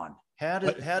 come on. How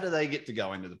do they get to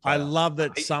go into the playoffs? I love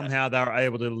that somehow they're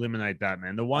able to eliminate that,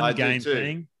 man. The 1-game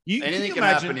thing. Anything can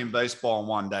happen in baseball in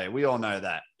one day. We all know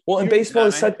that. Well, in baseball,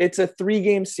 it's a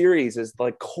 3-game series is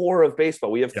the core of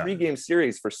baseball. We have 3-game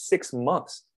series for 6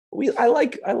 months. I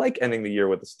like ending the year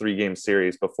with this 3-game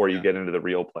series before you get into the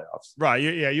real playoffs. Right.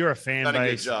 You're a fan base. Done a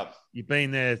good job. You've been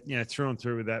there, through and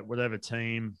through with that whatever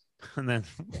team. And then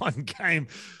 1 game,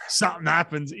 something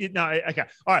happens. Okay.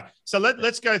 All right. So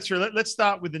let's go through. Let's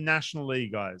start with the National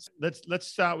League, guys. Let's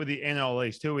start with the NL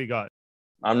East. Who we got?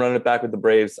 I'm running it back with the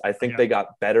Braves. I think they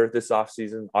got better this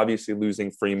offseason. Obviously,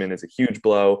 losing Freeman is a huge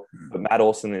blow, but Matt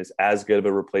Olson is as good of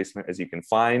a replacement as you can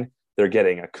find. They're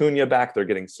getting Acuna back. They're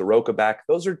getting Soroka back.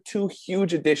 Those are 2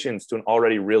 huge additions to an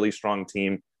already really strong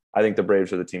team. I think the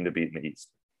Braves are the team to beat in the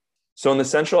East. So in the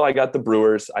Central, I got the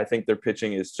Brewers. I think their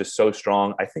pitching is just so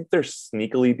strong. I think they're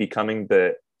sneakily becoming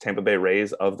the Tampa Bay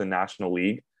Rays of the National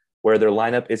League, where their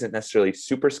lineup isn't necessarily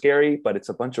super scary, but it's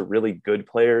a bunch of really good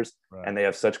players, and they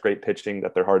have such great pitching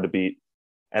that they're hard to beat.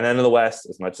 And then in the West,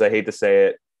 as much as I hate to say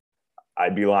it,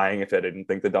 I'd be lying if I didn't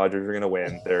think the Dodgers were going to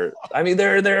win. They're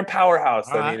a powerhouse.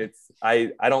 I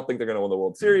don't think they're going to win the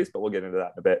World Series, but we'll get into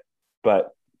that in a bit.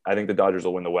 But I think the Dodgers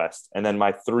will win the West. And then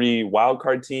my 3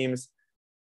 wildcard teams,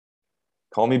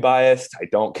 call me biased. I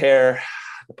don't care.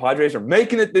 The Padres are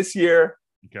making it this year.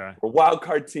 Okay. We're a wild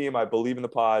card team. I believe in the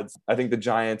Pods. I think the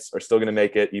Giants are still going to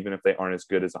make it, even if they aren't as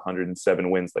good as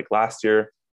 107 wins like last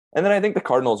year. And then I think the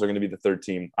Cardinals are going to be the 3rd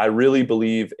team. I really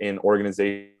believe in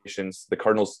organizations. The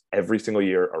Cardinals every single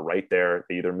year are right there.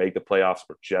 They either make the playoffs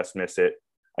or just miss it.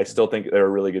 I still think they're a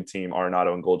really good team.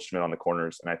 Arenado and Goldschmidt on the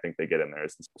corners, and I think they get in there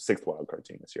as the 6th wild card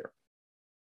team this year.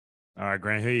 All right,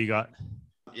 Grant, who you got?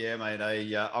 Yeah, mate.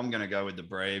 I'm going to go with the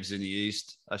Braves in the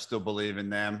East. I still believe in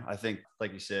them. I think,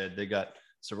 like you said, they got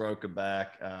Soroka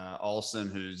back, Olsen,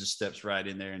 who just steps right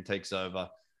in there and takes over.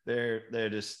 They're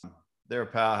a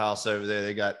powerhouse over there.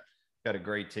 They got a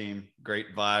great team,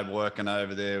 great vibe working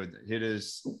over there with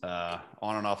hitters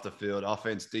on and off the field,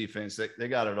 offense, defense. They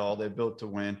got it all. They're built to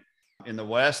win. In the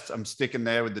West, I'm sticking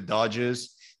there with the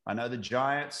Dodgers. I know the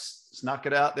Giants snuck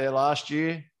it out there last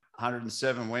year,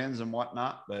 107 wins and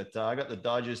whatnot, but I got the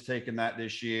Dodgers taking that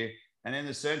this year. And in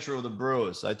the Central, the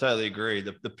Brewers. I totally agree.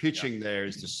 The pitching there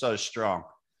is just so strong.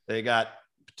 They got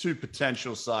 2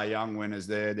 potential Cy Young winners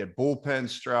there. Their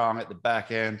bullpen's strong at the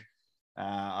back end.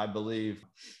 I believe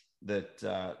that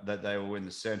they will win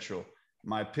the Central.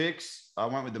 My picks, I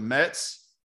went with the Mets.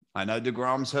 I know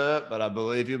DeGrom's hurt, but I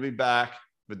believe he'll be back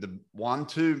with the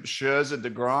 1-2 Scherzer,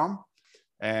 DeGrom,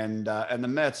 and the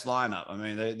Mets lineup. I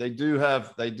mean, they do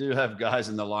have guys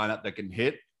in the lineup that can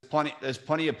hit. There's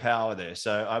plenty of power there.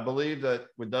 So I believe that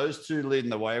with those 2 leading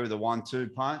the way with a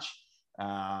 1-2 punch,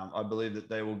 I believe that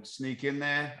they will sneak in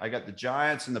there. I got the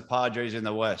Giants and the Padres in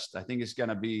the West. I think it's going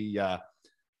to be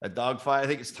a dogfight. I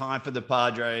think it's time for the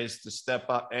Padres to step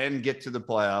up and get to the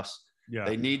playoffs. Yeah.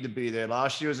 They need to be there.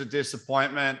 Last year was a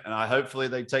disappointment, and hopefully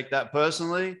they take that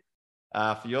personally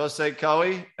for your sake,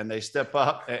 Cowie, and they step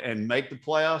up and make the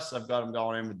playoffs. I've got them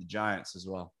going in with the Giants as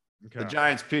well. The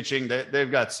Giants pitching,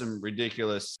 they've got some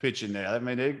ridiculous pitching there. I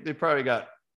mean, they probably got,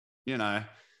 they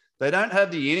don't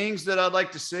have the innings that I'd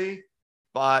like to see,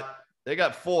 but they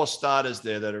got 4 starters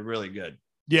there that are really good.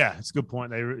 Yeah, it's a good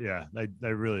point. They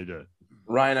really do.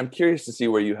 Ryan, I'm curious to see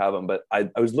where you have them, but I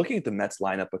was looking at the Mets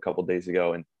lineup a couple of days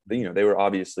ago, and they were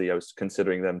obviously, I was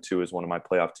considering them too as one of my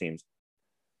playoff teams.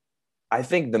 I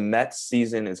think the Mets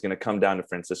season is going to come down to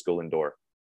Francisco Lindor,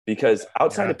 because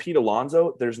outside of Pete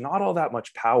Alonso, there's not all that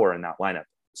much power in that lineup.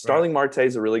 Starling Marte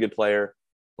is a really good player.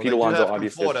 Pete Alonso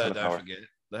obviously has a ton of power.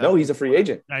 No, he's a free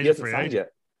agent. He hasn't signed yet.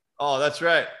 Oh, that's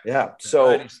right. Yeah.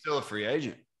 So he's still a free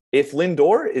agent. If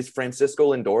Lindor is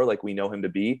Francisco Lindor, like we know him to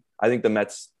be, I think the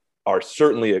Mets are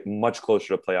certainly much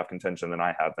closer to playoff contention than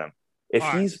I have them. If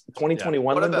he's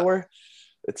 2021 Lindor,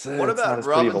 what about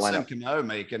Robinson Cano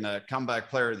making a comeback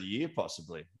player of the year,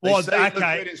 possibly? They say he looked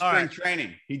good in spring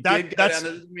training. He did go down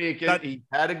to the Dominican. He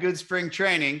had a good spring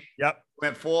training. Yep.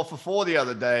 Went 4 for 4 the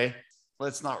other day.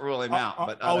 Let's not rule him out.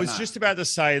 But I was just about to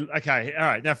say, okay, all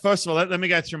right. Now, first of all, let me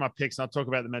go through my picks, and I'll talk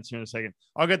about the Mets here in a second.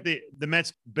 I'll get the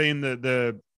Mets being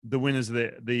the winners of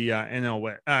the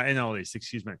NL East,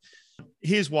 excuse me.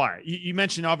 Here's why. You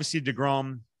mentioned, obviously,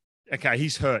 DeGrom. Okay,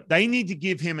 he's hurt. They need to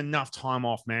give him enough time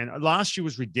off, man. Last year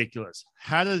was ridiculous.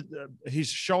 His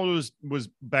shoulder was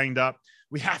banged up.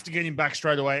 We have to get him back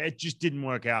straight away. It just didn't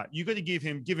work out. You got to give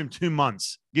him 2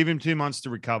 months. Give him 2 months to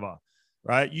recover,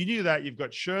 right? You do that. You've got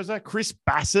Scherzer, Chris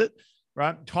Bassett,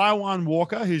 right? Taijuan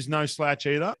Walker, who's no slouch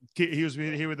either. He was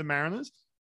here with the Mariners.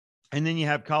 And then you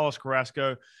have Carlos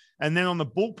Carrasco. And then on the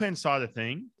bullpen side of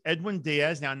thing, Edwin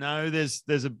Diaz. Now, no, there's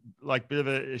a bit of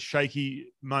a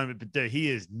shaky moment, but dude, he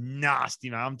is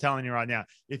nasty, man. I'm telling you right now.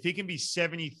 If he can be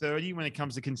 70-30 when it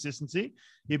comes to consistency,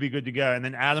 he'll be good to go. And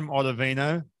then Adam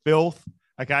Ottavino, filth.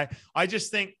 Okay. I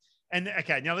just think,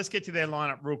 now let's get to their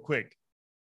lineup real quick.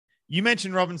 You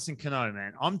mentioned Robinson Cano,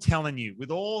 man. I'm telling you,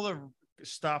 with all the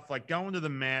stuff like going to the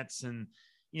Mets and,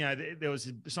 there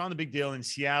was signed a big deal in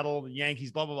Seattle, the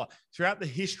Yankees, blah, blah, blah. Throughout the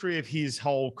history of his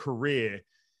whole career,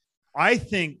 I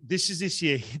think this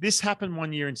year. This happened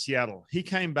one year in Seattle. He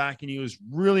came back and he was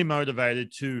really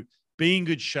motivated to be in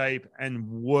good shape and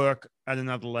work at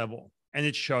another level. And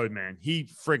it showed, man. He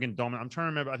friggin' dominated. I'm trying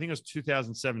to remember. I think it was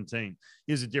 2017.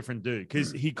 He was a different dude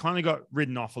because he kind of got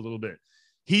ridden off a little bit.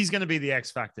 He's going to be the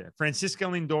X factor.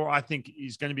 Francisco Lindor, I think,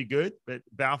 is going to be good. But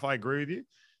Balf, I agree with you.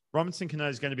 Robinson Cano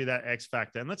is going to be that X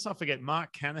factor. And let's not forget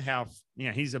Mark Canha.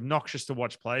 He's obnoxious to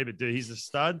watch play, but dude, he's a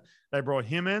stud. They brought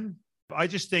him in. I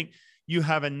just think you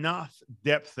have enough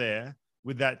depth there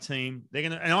with that team. They're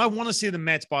going to, and I want to see the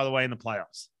Mets, by the way, in the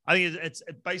playoffs. I think it's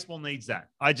baseball needs that.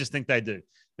 I just think they do.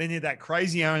 They need that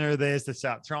crazy owner of theirs to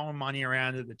start throwing money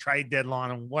around at the trade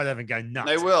deadline and whatever, go nuts.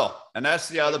 They will. And that's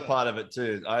the other part of it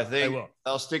too. I think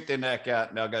they'll stick their neck out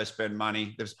and they'll go spend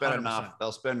money. They've spent 100%. Enough.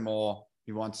 They'll spend more.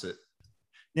 He wants it.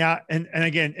 Now, and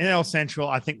again, NL Central,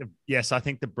 I think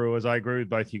the Brewers, I agree with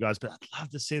both you guys, but I'd love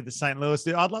to see the St. Louis.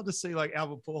 I'd love to see like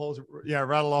Albert Pujols,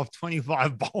 rattle off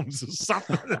 25 bombs or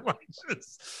something. That might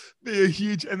just be a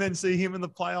huge, and then see him in the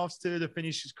playoffs too to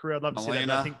finish his career. I'd love to see that.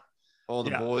 I think all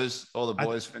the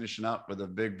boys finishing up with a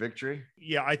big victory.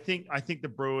 Yeah, I think the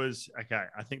Brewers. Okay,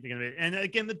 I think they're going to be, and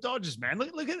again the Dodgers, man.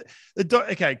 Look at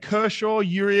the okay, Kershaw,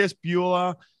 Urias,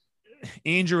 Buehler,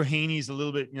 Andrew Heaney's a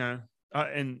little bit,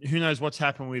 and who knows what's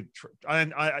happened with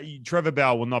Trevor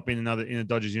Bauer will not be in a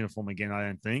Dodgers uniform again, I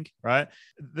don't think, right?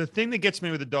 The thing that gets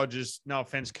me with the Dodgers, no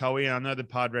offense, Coey, I know the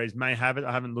Padres may have it.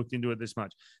 I haven't looked into it this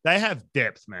much. They have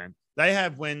depth, man. They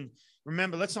have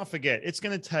remember, let's not forget, it's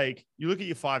going to take, you look at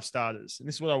your 5 starters, and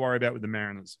this is what I worry about with the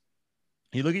Mariners.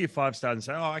 You look at your 5 starters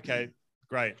and say, oh, okay,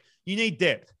 great. You need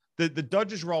depth. The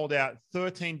Dodgers rolled out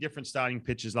 13 different starting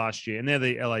pitchers last year, and they're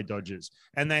the LA Dodgers.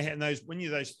 And they had those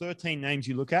 13 names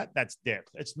you look at, that's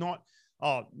depth. It's not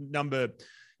number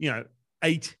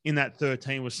 8 in that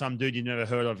 13 was some dude you never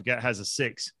heard of has a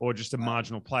 6 or just a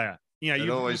marginal player. It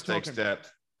always takes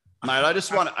depth. Mate, I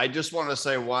just want to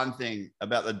say one thing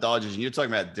about the Dodgers. And you're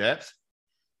talking about depth.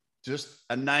 Just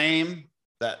a name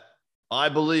that I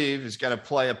believe is going to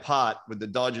play a part with the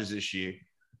Dodgers this year,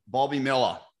 Bobby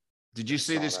Miller. Did you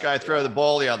see this guy throw the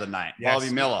ball the other night? Yes.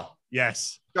 Bobby Miller.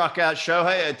 Yes. Struck out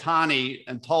Shohei Ohtani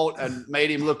and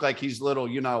made him look like he's little,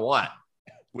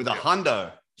 with a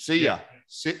hundo. See ya.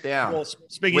 Sit down. Well,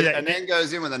 speaking of that, and then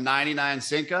goes in with a 99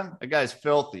 sinker. That guy's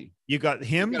filthy. You got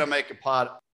him. He's going to make a part.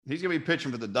 He's going to be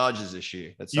pitching for the Dodgers this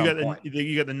year. At some point.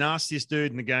 You got the nastiest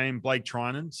dude in the game, Blake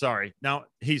Trinan. Sorry. No,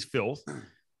 he's filth.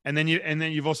 And then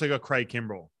you've also got Craig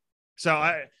Kimbrell.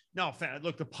 So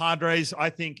look, the Padres, I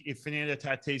think if Fernando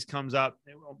Tatis comes up,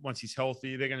 once he's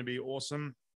healthy, they're going to be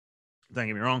awesome. Don't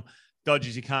get me wrong.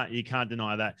 Dodgers, you can't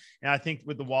deny that. And I think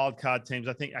with the wild card teams,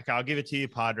 okay, I'll give it to you,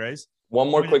 Padres. One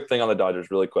more quick thing on the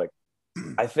Dodgers, really quick.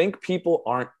 I think people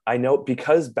I know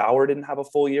because Bauer didn't have a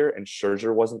full year and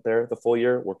Scherzer wasn't there the full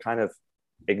year, we're kind of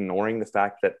ignoring the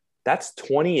fact that that's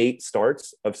 28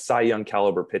 starts of Cy Young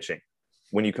caliber pitching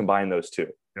when you combine those two.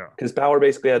 Yeah. Because Bauer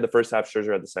basically had the first half,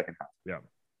 Scherzer had the second half. Yeah.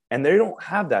 And they don't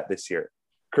have that this year.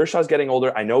 Kershaw's getting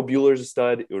older. I know Buehler's a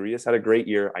stud. Urias had a great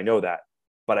year. I know that.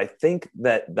 But I think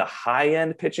that the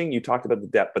high-end pitching, you talked about the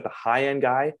depth, but the high-end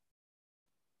guy,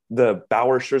 the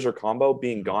Bauer-Scherzer combo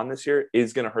being gone this year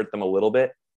is going to hurt them a little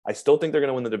bit. I still think they're going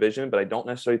to win the division, but I don't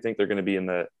necessarily think they're going to be in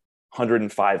the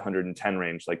 105, 110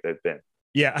 range like they've been.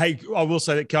 Yeah. Hey, I will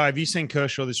say that, Kai, have you seen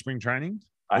Kershaw this spring training?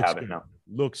 I haven't, no.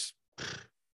 Looks...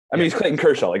 I mean, he's Clayton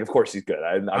Kershaw. Like, of course he's good.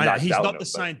 I'm not he's not the him,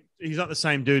 same. But... He's not the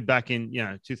same dude back in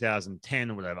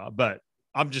 2010 or whatever. But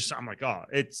I'm like, oh,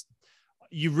 it's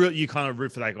you kind of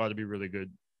root for that guy to be really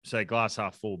good. Say glass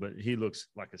half full, but he looks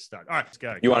like a stud. All right, let's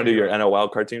go. You want to do your NL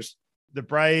wildcard teams? The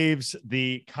Braves,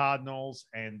 the Cardinals,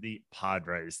 and the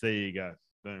Padres. There you go.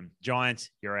 Boom. Giants,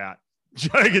 you're out.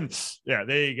 Joking. Yeah,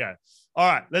 there you go. All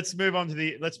right, let's move on to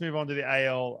the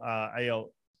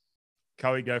AL.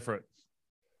 Cowie, go for it.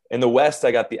 In the West,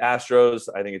 I got the Astros.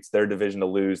 I think it's their division to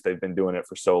lose. They've been doing it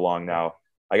for so long now.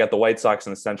 I got the White Sox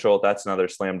in the Central. That's another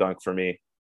slam dunk for me.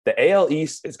 The AL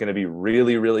East is going to be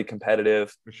really, really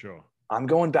competitive. For sure. I'm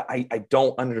going back. I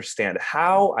don't understand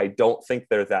how. I don't think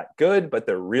they're that good, but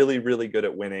they're really, really good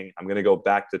at winning. I'm going to go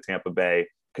back to Tampa Bay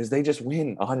because they just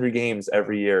win 100 games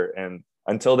every year. And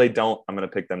until they don't, I'm going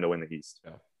to pick them to win the East.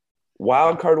 Yeah.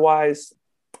 Wild card wise,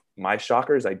 my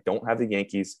shockers, I don't have the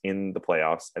Yankees in the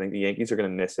playoffs. I think the Yankees are going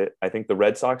to miss it. I think the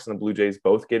Red Sox and the Blue Jays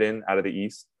both get in out of the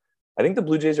East. I think the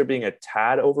Blue Jays are being a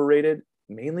tad overrated,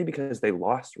 mainly because they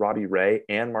lost Robbie Ray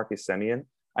and Marcus Semien.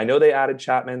 I know they added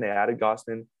Chapman, they added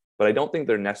Gausman, but I don't think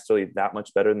they're necessarily that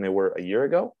much better than they were a year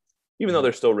ago, even though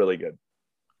they're still really good.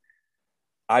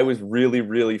 I was really,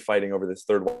 really fighting over this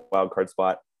third wild card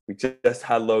spot. We just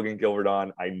had Logan Gilbert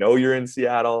on. I know you're in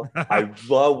Seattle. I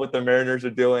love what the Mariners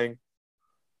are doing.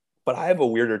 But I have a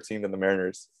weirder team than the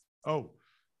Mariners. Oh.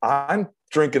 I'm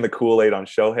drinking the Kool-Aid on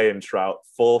Shohei and Trout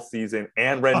full season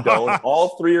and Rendon. All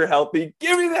three are healthy.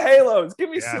 Give me the Halos. Give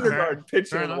me Syndergaard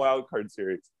pitching in the wild card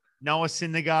series. Noah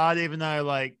Syndergaard, even though,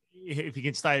 like, if he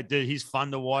can stay, dude, he's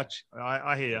fun to watch.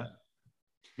 I hear you.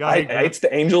 It's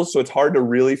the Angels, so it's hard to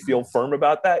really feel firm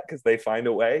about that because they find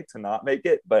a way to not make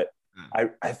it. But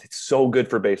it's so good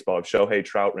for baseball. If Shohei,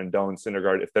 Trout, Rendon,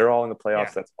 Syndergaard, if they're all in the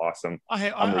playoffs, that's awesome. I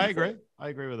agree. I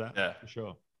agree with that. Yeah, for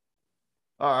sure.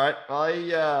 All right.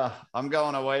 I'm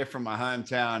going away from my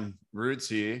hometown roots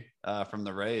here from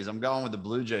the Rays. I'm going with the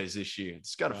Blue Jays this year.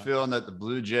 It's got a feeling that the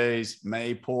Blue Jays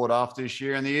may pull it off this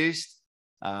year in the East.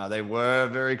 They were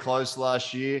very close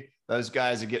last year. Those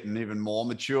guys are getting even more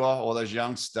mature. All those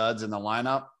young studs in the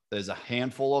lineup. There's a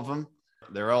handful of them.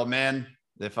 They're old men.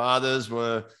 Their fathers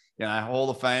were, Hall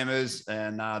of Famers,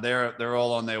 and they're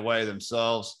all on their way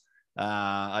themselves.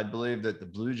 I believe that the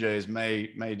Blue Jays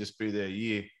may just be their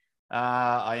year.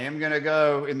 I am going to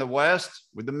go in the West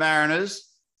with the Mariners.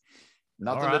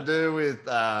 Nothing to do with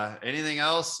anything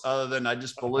else other than I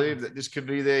just believe that this could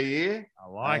be their year.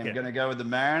 I'm going to go with the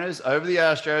Mariners. Over the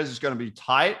Astros, it's going to be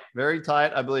tight, very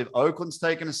tight. I believe Oakland's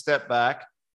taken a step back.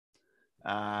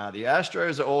 The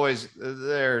Astros are always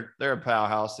they're a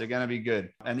powerhouse. They're going to be good.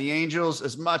 And the Angels,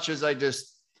 as much as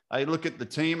I look at the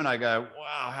team and I go,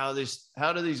 wow,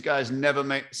 how do these guys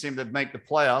never seem to make the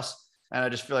playoffs? And I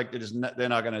just feel like they're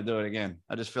not going to do it again.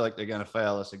 I just feel like they're going to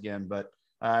fail us again. But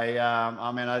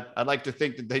I'd like to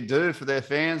think that they do for their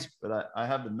fans, but I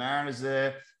have the Mariners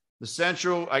there. The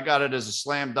Central, I got it as a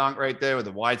slam dunk right there with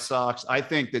the White Sox. I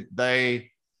think that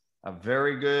they are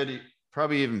very good,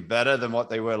 probably even better than what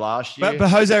they were last year. But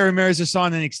Jose Ramirez has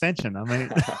signed an extension. I mean,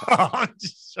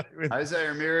 Jose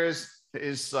Ramirez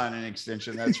is signing an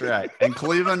extension. That's right. And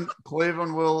Cleveland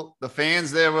the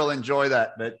fans there will enjoy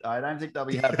that, but I don't think they'll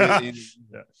be happy.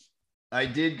 Yeah. I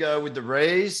did go with the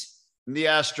Rays and the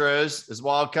Astros as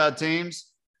wild card teams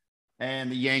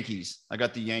and the Yankees. I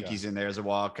got the Yankees in there as a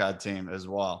wild card team as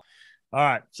well. All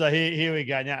right. So here we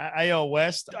go. Now, AL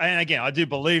West. And again, I do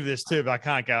believe this too, but I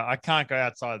can't go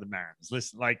outside of the Mariners.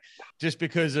 Listen, just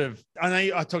because of, I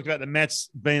know I talked about the Mets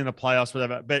being in the playoffs,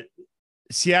 whatever, but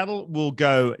Seattle will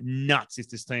go nuts if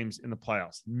this team's in the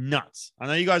playoffs. Nuts. I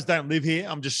know you guys don't live here.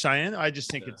 I'm just saying. I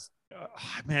just think it's,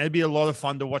 it'd be a lot of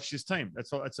fun to watch this team.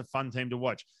 It's a fun team to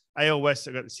watch. AL West,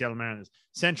 I've got the Seattle Mariners.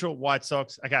 Central, White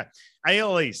Sox. Okay.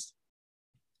 AL East.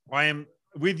 I am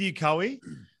with you, Cowie.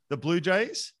 The Blue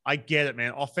Jays, I get it,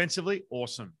 man. Offensively,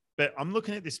 awesome. But I'm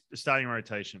looking at this starting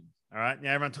rotation. All right.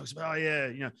 Now everyone talks about,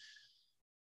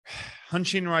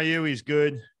 Hanshin Ryu is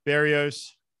good.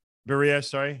 Barrios,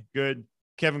 sorry, good.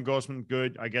 Kevin Gossman,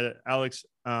 good. I get it. Alex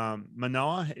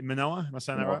Manoa, am I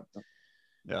saying that right?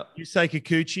 Yeah. Yusei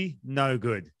Kikuchi, no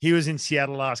good. He was in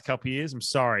Seattle last couple of years. I'm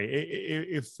sorry.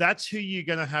 If that's who you're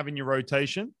going to have in your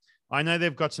rotation, I know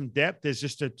they've got some depth. There's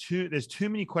just there's too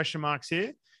many question marks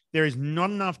here. There is not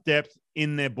enough depth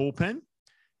in their bullpen.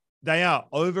 They are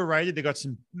overrated. They got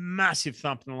some massive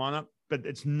thump in the lineup, but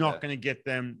it's not going to get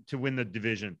them to win the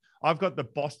division. I've got the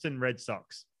Boston Red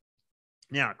Sox.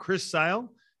 Now, Chris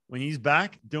Sale, when he's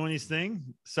back doing his thing,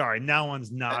 sorry, no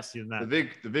one's nastier than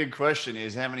that. The big question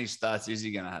is, how many starts is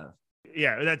he going to have?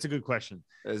 Yeah, that's a good question.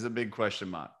 There's a big question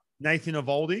mark. Nathan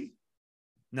Eovaldi,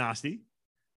 nasty.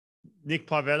 Nick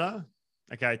Pivetta,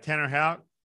 okay. Tanner Houck,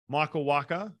 Michael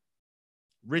Walker,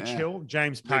 Rich Hill,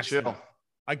 James Paxton.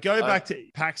 I go back to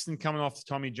Paxton coming off to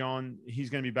Tommy John. He's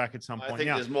going to be back at some point. I think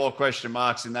there's more question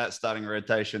marks in that starting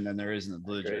rotation than there is in the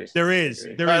Blue Jays. There is.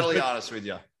 Totally honest with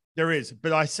you. There is.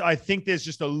 But I think there's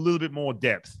just a little bit more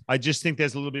depth. I just think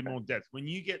there's a little bit more depth. When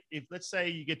you get, if let's say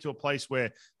you get to a place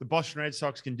where the Boston Red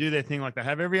Sox can do their thing like they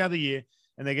have every other year,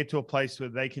 and they get to a place where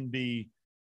they can be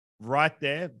right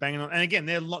there, banging on. And again,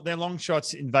 they're long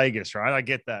shots in Vegas, right? I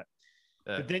get that.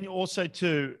 Yeah. But then also,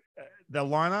 too, the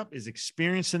lineup is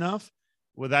experienced enough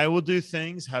where they will do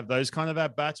things, have those kind of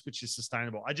at-bats, which is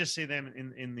sustainable. I just see them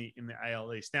in the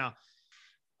AL East. Now,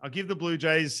 I'll give the Blue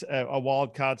Jays a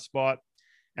wild card spot,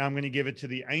 and I'm going to give it to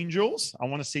the Angels. I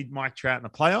want to see Mike Trout in the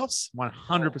playoffs,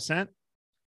 100%.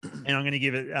 And I'm going to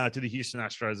give it to the Houston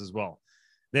Astros as well.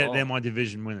 They're my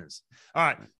division winners. All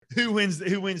right. Who wins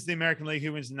the American League?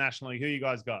 Who wins the National League? Who you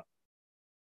guys got?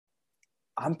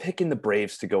 I'm picking the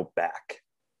Braves to go back.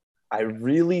 I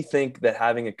really think that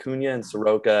having Acuna and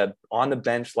Soroka on the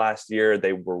bench last year,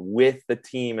 they were with the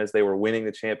team as they were winning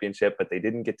the championship, but they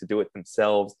didn't get to do it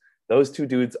themselves. Those two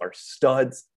dudes are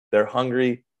studs. They're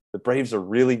hungry. The Braves are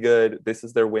really good. This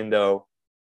is their window.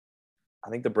 I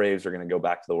think the Braves are going to go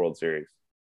back to the World Series.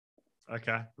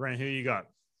 Okay. Brent, who you got?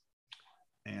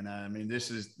 And I mean,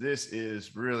 this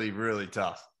is really, really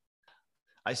tough.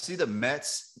 I see the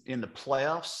Mets in the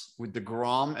playoffs with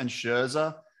DeGrom and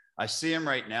Scherzer. I see him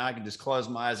right now. I can just close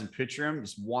my eyes and picture him.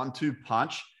 Just 1-2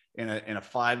 punch in a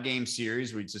 5-game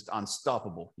series where he's just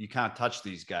unstoppable. You can't touch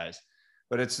these guys.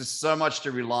 But it's just so much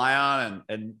to rely on.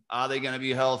 And are they going to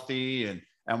be healthy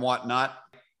and whatnot?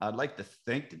 I'd like to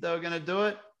think that they're going to do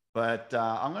it. But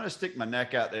I'm going to stick my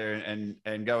neck out there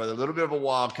and go with a little bit of a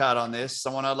wild card on this.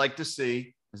 Someone I'd like to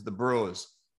see is the Brewers.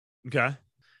 Okay.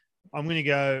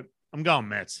 I'm going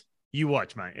Mets. You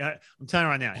watch, mate. I'm telling you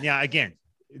right now. Yeah, again,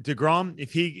 DeGrom,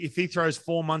 if he throws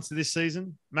 4 months of this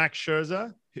season, Max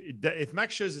Scherzer, if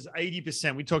Max Scherzer's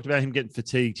 80%, we talked about him getting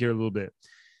fatigued here a little bit,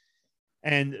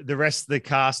 and the rest of the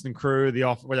cast and crew, the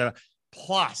off, whatever.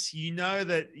 Plus, you know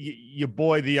that your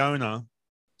boy, the owner,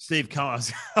 Steve Cohen.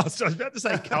 I was about to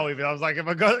say Cohen, but I was like, "Have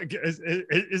I got? Is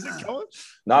it Cohen?"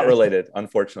 Not related,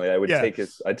 unfortunately.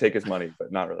 I'd take his money,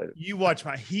 but not related. You watch,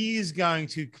 mate. He's going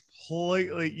to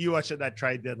completely. You watch at that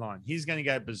trade deadline. He's going to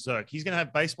go berserk. He's going to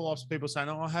have baseball ops people saying,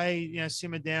 "Oh, hey,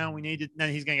 simmer down. We need it." No,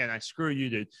 he's going to go, "No, screw you,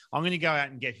 dude. I'm going to go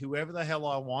out and get whoever the hell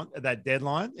I want at that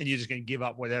deadline, and you're just going to give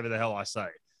up whatever the hell I say."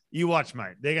 You watch,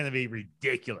 mate. They're going to be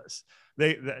ridiculous.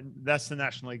 That's the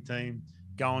National League team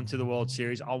going to the World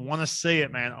Series. I want to see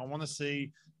it, man. I want to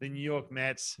see the New York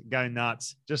Mets go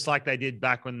nuts, just like they did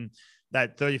back when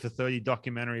that 30 for 30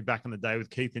 documentary back in the day with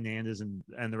Keith Hernandez and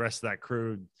the rest of that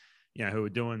crew, who were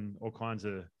doing all kinds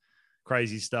of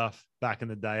crazy stuff back in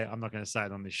the day. I'm not going to say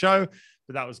it on this show,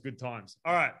 but that was good times.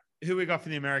 All right. Who we got for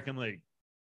the American League?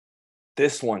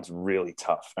 This one's really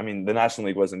tough. I mean, the National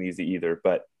League wasn't easy either,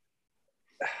 but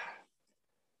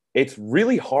it's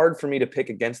really hard for me to pick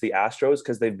against the Astros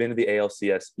because they've been to the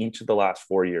ALCS each of the last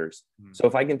 4 years. So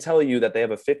if I can tell you that they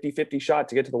have a 50-50 shot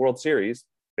to get to the World Series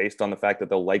based on the fact that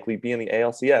they'll likely be in the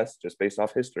ALCS, just based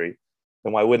off history,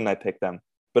 then why wouldn't I pick them?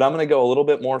 But I'm going to go a little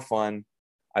bit more fun.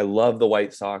 I love the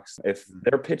White Sox. If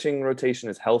their pitching rotation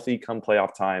is healthy come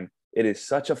playoff time, it is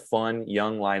such a fun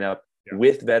young lineup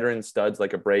with veteran studs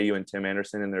like Abreu and Tim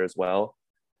Anderson in there as well.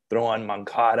 Throw on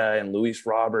Moncada and Luis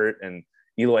Robert and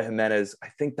Eloy Jimenez. I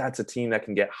think that's a team that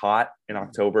can get hot in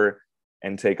October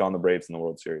and take on the Braves in the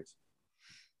World Series.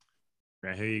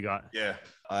 Right, who you got? Yeah,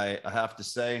 I have to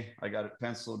say, I got it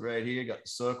penciled right here. Got the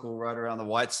circle right around the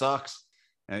White Sox.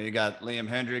 And you got Liam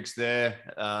Hendricks there,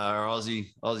 our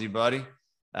Aussie buddy,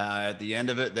 at the end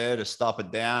of it there to stop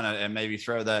it down and maybe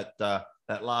throw that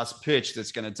last pitch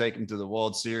that's going to take him to the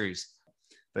World Series.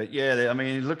 But yeah, I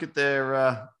mean, look at their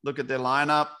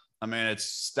lineup. I mean, it's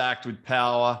stacked with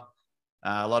power.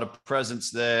 A lot of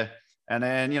presence there. And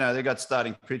then, they got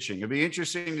starting pitching. It'll be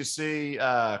interesting to see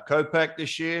Kopech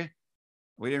this year.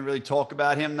 We didn't really talk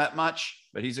about him that much,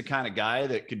 but he's the kind of guy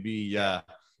that could be,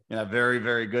 very,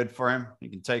 very good for him. He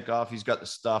can take off. He's got the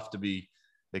stuff to be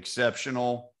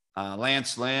exceptional.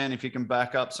 Lance Lynn, if he can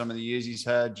back up some of the years he's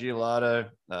had, Giolito,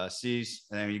 Cease,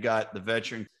 and then you got the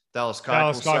veteran Dallas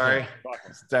Keuchel.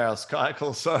 Dallas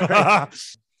Keuchel, sorry.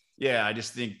 Yeah, I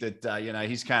just think that,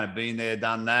 he's kind of been there,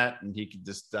 done that, and he could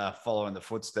just follow in the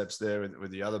footsteps there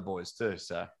with the other boys too.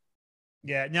 So,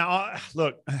 yeah. Now,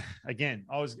 look, again,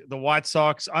 the White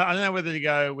Sox. I don't know whether to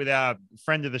go with our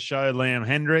friend of the show, Liam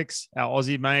Hendricks, our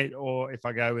Aussie mate, or if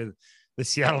I go with the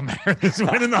Seattle Mariners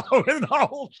winning the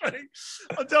whole thing.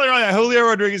 I'll tell you right now, Julio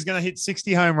Rodriguez is going to hit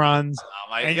 60 home runs.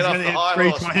 Oh, mate, get off the high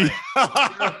horse, mate.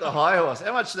 Get off the high horse.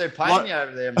 How much are they paying you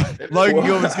over there, mate? Logan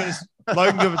Gilbert's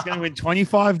going to win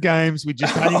 25 games. We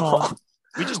just had him on.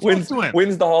 We just talked to him.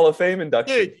 Wins the Hall of Fame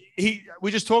induction. Dude,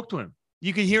 we just talked to him.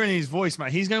 You could hear in his voice,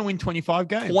 mate. He's going to win 25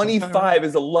 games. 25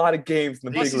 is a lot of games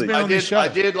in the big league. I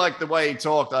did like the way he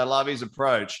talked. I love his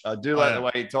approach. I do like the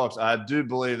way he talks. I do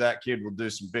believe that kid will do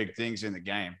some big things in the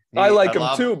game. I like him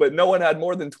too, but no one had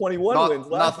more than 21 wins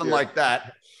last Nothing year. like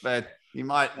that, but he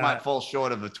might fall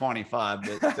short of the 25.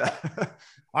 But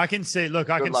I can see. Look,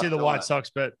 I can see the White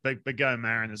Sox, but go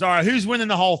Mariners. All right, who's winning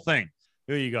the whole thing?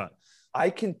 Who you got?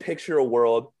 I can picture a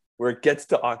world where it gets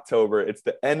to October. It's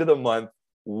the end of the month.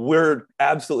 We're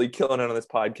absolutely killing it on this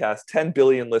podcast. 10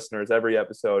 billion listeners every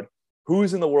episode.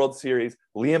 Who's in the World Series?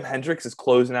 Liam Hendricks is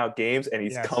closing out games, and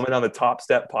he's coming on the Top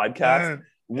Step podcast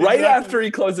after he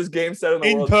closes game set in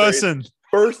the World person. Series.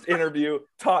 First interview,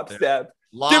 Top Step.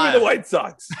 Live. Give me the White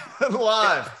Sox.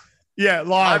 Live. Yeah,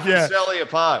 live. From Selly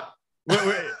Park.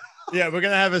 We're going to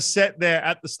have a set there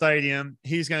at the stadium.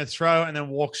 He's going to throw and then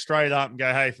walk straight up and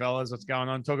go, hey, fellas, what's going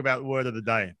on? Talk about the word of the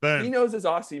day. Boom. He knows his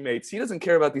Aussie mates. He doesn't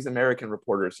care about these American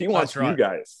reporters. He wants you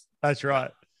guys. That's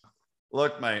right.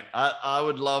 Look, mate, I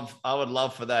would love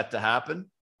for that to happen.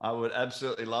 I would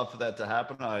absolutely love for that to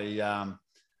happen.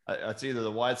 It's either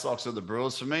the White Sox or the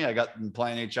Brewers for me. I got them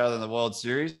playing each other in the World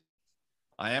Series.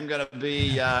 I am going to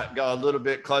be go a little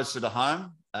bit closer to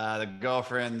home. The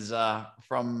girlfriend's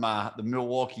from the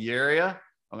Milwaukee area.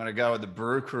 I'm going to go with the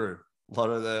Brew Crew. Met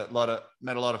a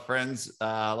lot of friends,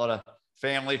 a lot of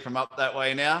family from up that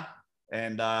way now,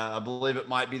 and I believe it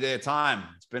might be their time.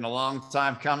 It's been a long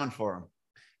time coming for them.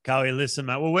 Cowie, listen,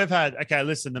 mate. Well,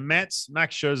 the Mets.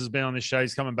 Max Scherzer's been on the show.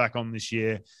 He's coming back on this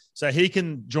year, so he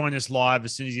can join us live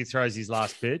as soon as he throws his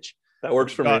last pitch. That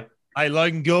works for me. Hey,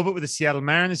 Logan Gilbert with the Seattle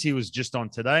Mariners. He was just on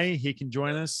today. He can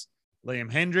join us.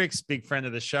 Liam Hendricks, big friend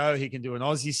of the show. He can do an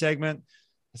Aussie segment.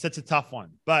 That's a tough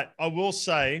one. But I will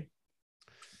say,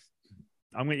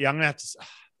 I'm going to have to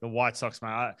 – the White Sox,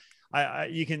 mate.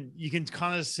 You can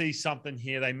kind of see something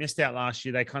here. They missed out last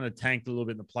year. They kind of tanked a little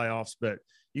bit in the playoffs. But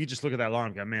you just look at that line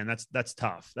and go, man, that's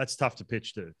tough. That's tough to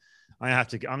pitch to. I'm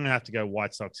going to have to go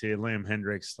White Sox here. Liam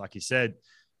Hendricks, like you said,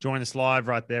 join us live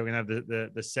right there. We're going to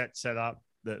have the set up,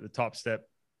 the Top Step,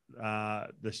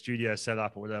 the studio set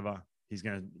up or whatever. He's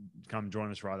going to come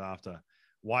join us right after.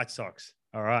 White Sox.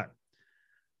 All right.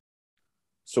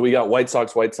 So we got White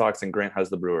Sox, and Grant has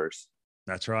the Brewers.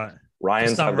 That's right.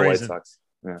 Ryan's have the White Sox.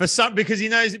 Yeah. Because he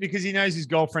knows his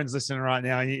girlfriend's listening right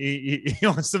now. And he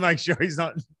wants to make sure he's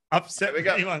not upset with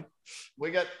anyone.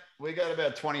 We got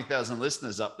about 20,000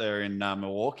 listeners up there in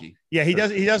Milwaukee. Yeah, he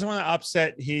doesn't want to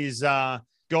upset his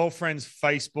girlfriend's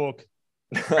Facebook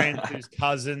friend whose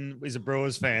cousin is a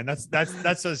Brewers fan. That's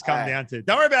what it's come down to.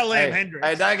 Don't worry about Liam Hendricks.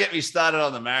 Hey, don't get me started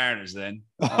on the Mariners then.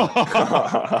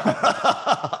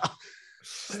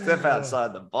 Step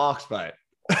outside the box, mate.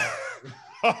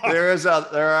 There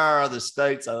are other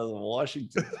states other than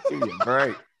Washington. Give me a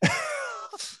break.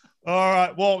 All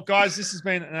right. Well, guys, this has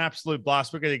been an absolute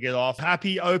blast. We're going to get off.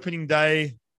 Happy opening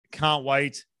day. Can't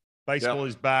wait. Baseball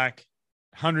is back.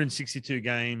 162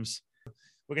 games.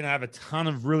 We're going to have a ton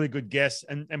of really good guests.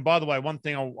 And by the way, one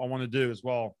thing I want to do as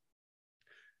well,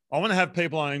 I want to have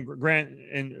people on Grant,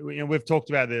 and we've talked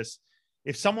about this.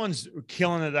 If someone's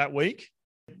killing it that week,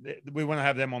 we want to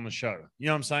have them on the show. You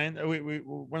know what I'm saying? We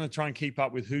want to try and keep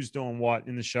up with who's doing what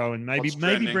in the show, and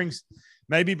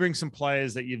maybe bring some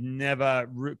players that you've never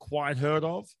quite heard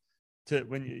of. To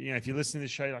when if you listen to the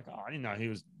show, you're like, oh, I didn't know he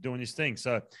was doing his thing.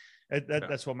 So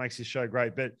that's what makes this show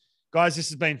great. But guys, this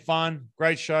has been fun.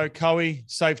 Great show. Cowie,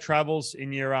 safe travels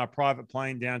in your private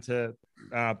plane down to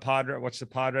Padre. Watch the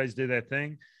Padres do their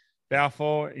thing.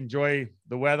 Balfour, enjoy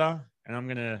the weather, and I'm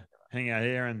going to hang out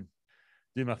here and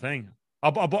do my thing.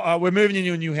 We're moving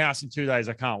into a new house in 2 days.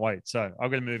 I can't wait. So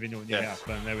I'm going to move into a new house.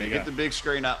 But there we go. Get the big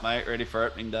screen up, mate, ready for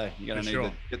opening day. You're going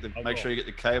to need to make sure you get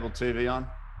the cable TV on.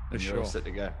 and you're all set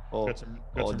to go. Or, got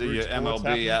some do your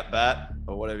MLB at bat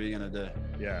or whatever you're going to do.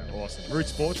 Yeah, awesome. Root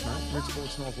Sports, man. Root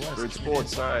Sports Northwest. Root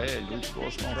Sports, sorry. Yeah, Root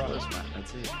Sports Northwest, man.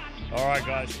 That's it. All right,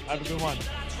 guys. Have a good one.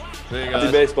 See you guys.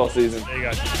 Happy baseball season. There you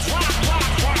go.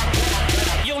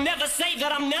 You'll never say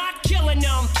that I'm not killing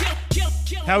them.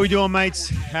 How we doing, mates?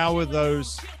 How are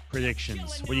those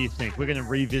predictions? What do you think? We're going to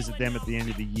revisit them at the end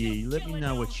of the year. Let me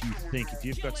know what you think. If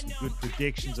you've got some good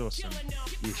predictions or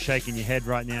you're shaking your head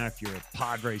right now, if you're a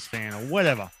Padres fan or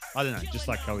whatever. I don't know, just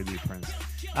like Coey the Apprentice.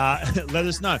 Let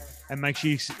us know. And make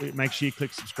sure you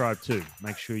click subscribe too.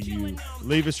 Make sure you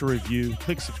leave us a review,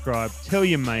 click subscribe, tell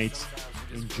your mates.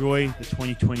 Enjoy the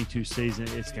 2022 season.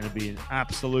 It's going to be an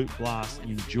absolute blast.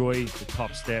 Enjoy the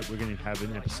Top Step. We're going to have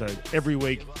an episode every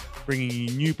week, bringing you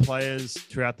new players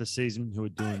throughout the season who are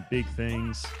doing big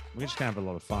things. We're just going to have a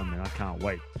lot of fun, man. I can't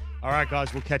wait. All right,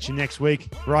 guys, we'll catch you next week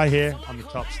right here on the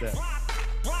Top Step.